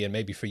for me, and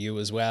maybe for you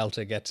as well,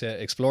 to get to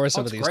explore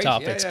some of these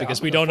topics,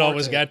 because we don't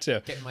always get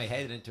to. Getting my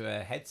head into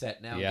a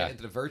headset now and get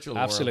into the virtual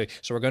world. Absolutely.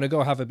 So we're going to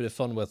go have a bit of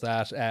fun with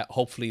that.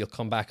 Hopefully you'll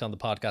come back on the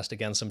podcast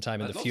again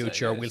sometime in the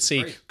future. We'll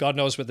see. Great. God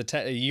knows, with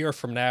a year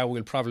from now,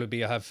 we'll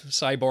probably have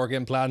cyborg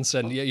implants,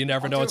 and you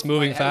never know. It's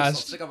moving fast.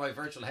 I'll stick on my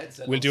virtual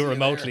headset. We'll do it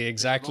remotely.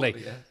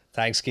 Exactly.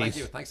 Thanks, Keith. Thank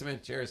you. Thanks a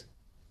minute. Cheers.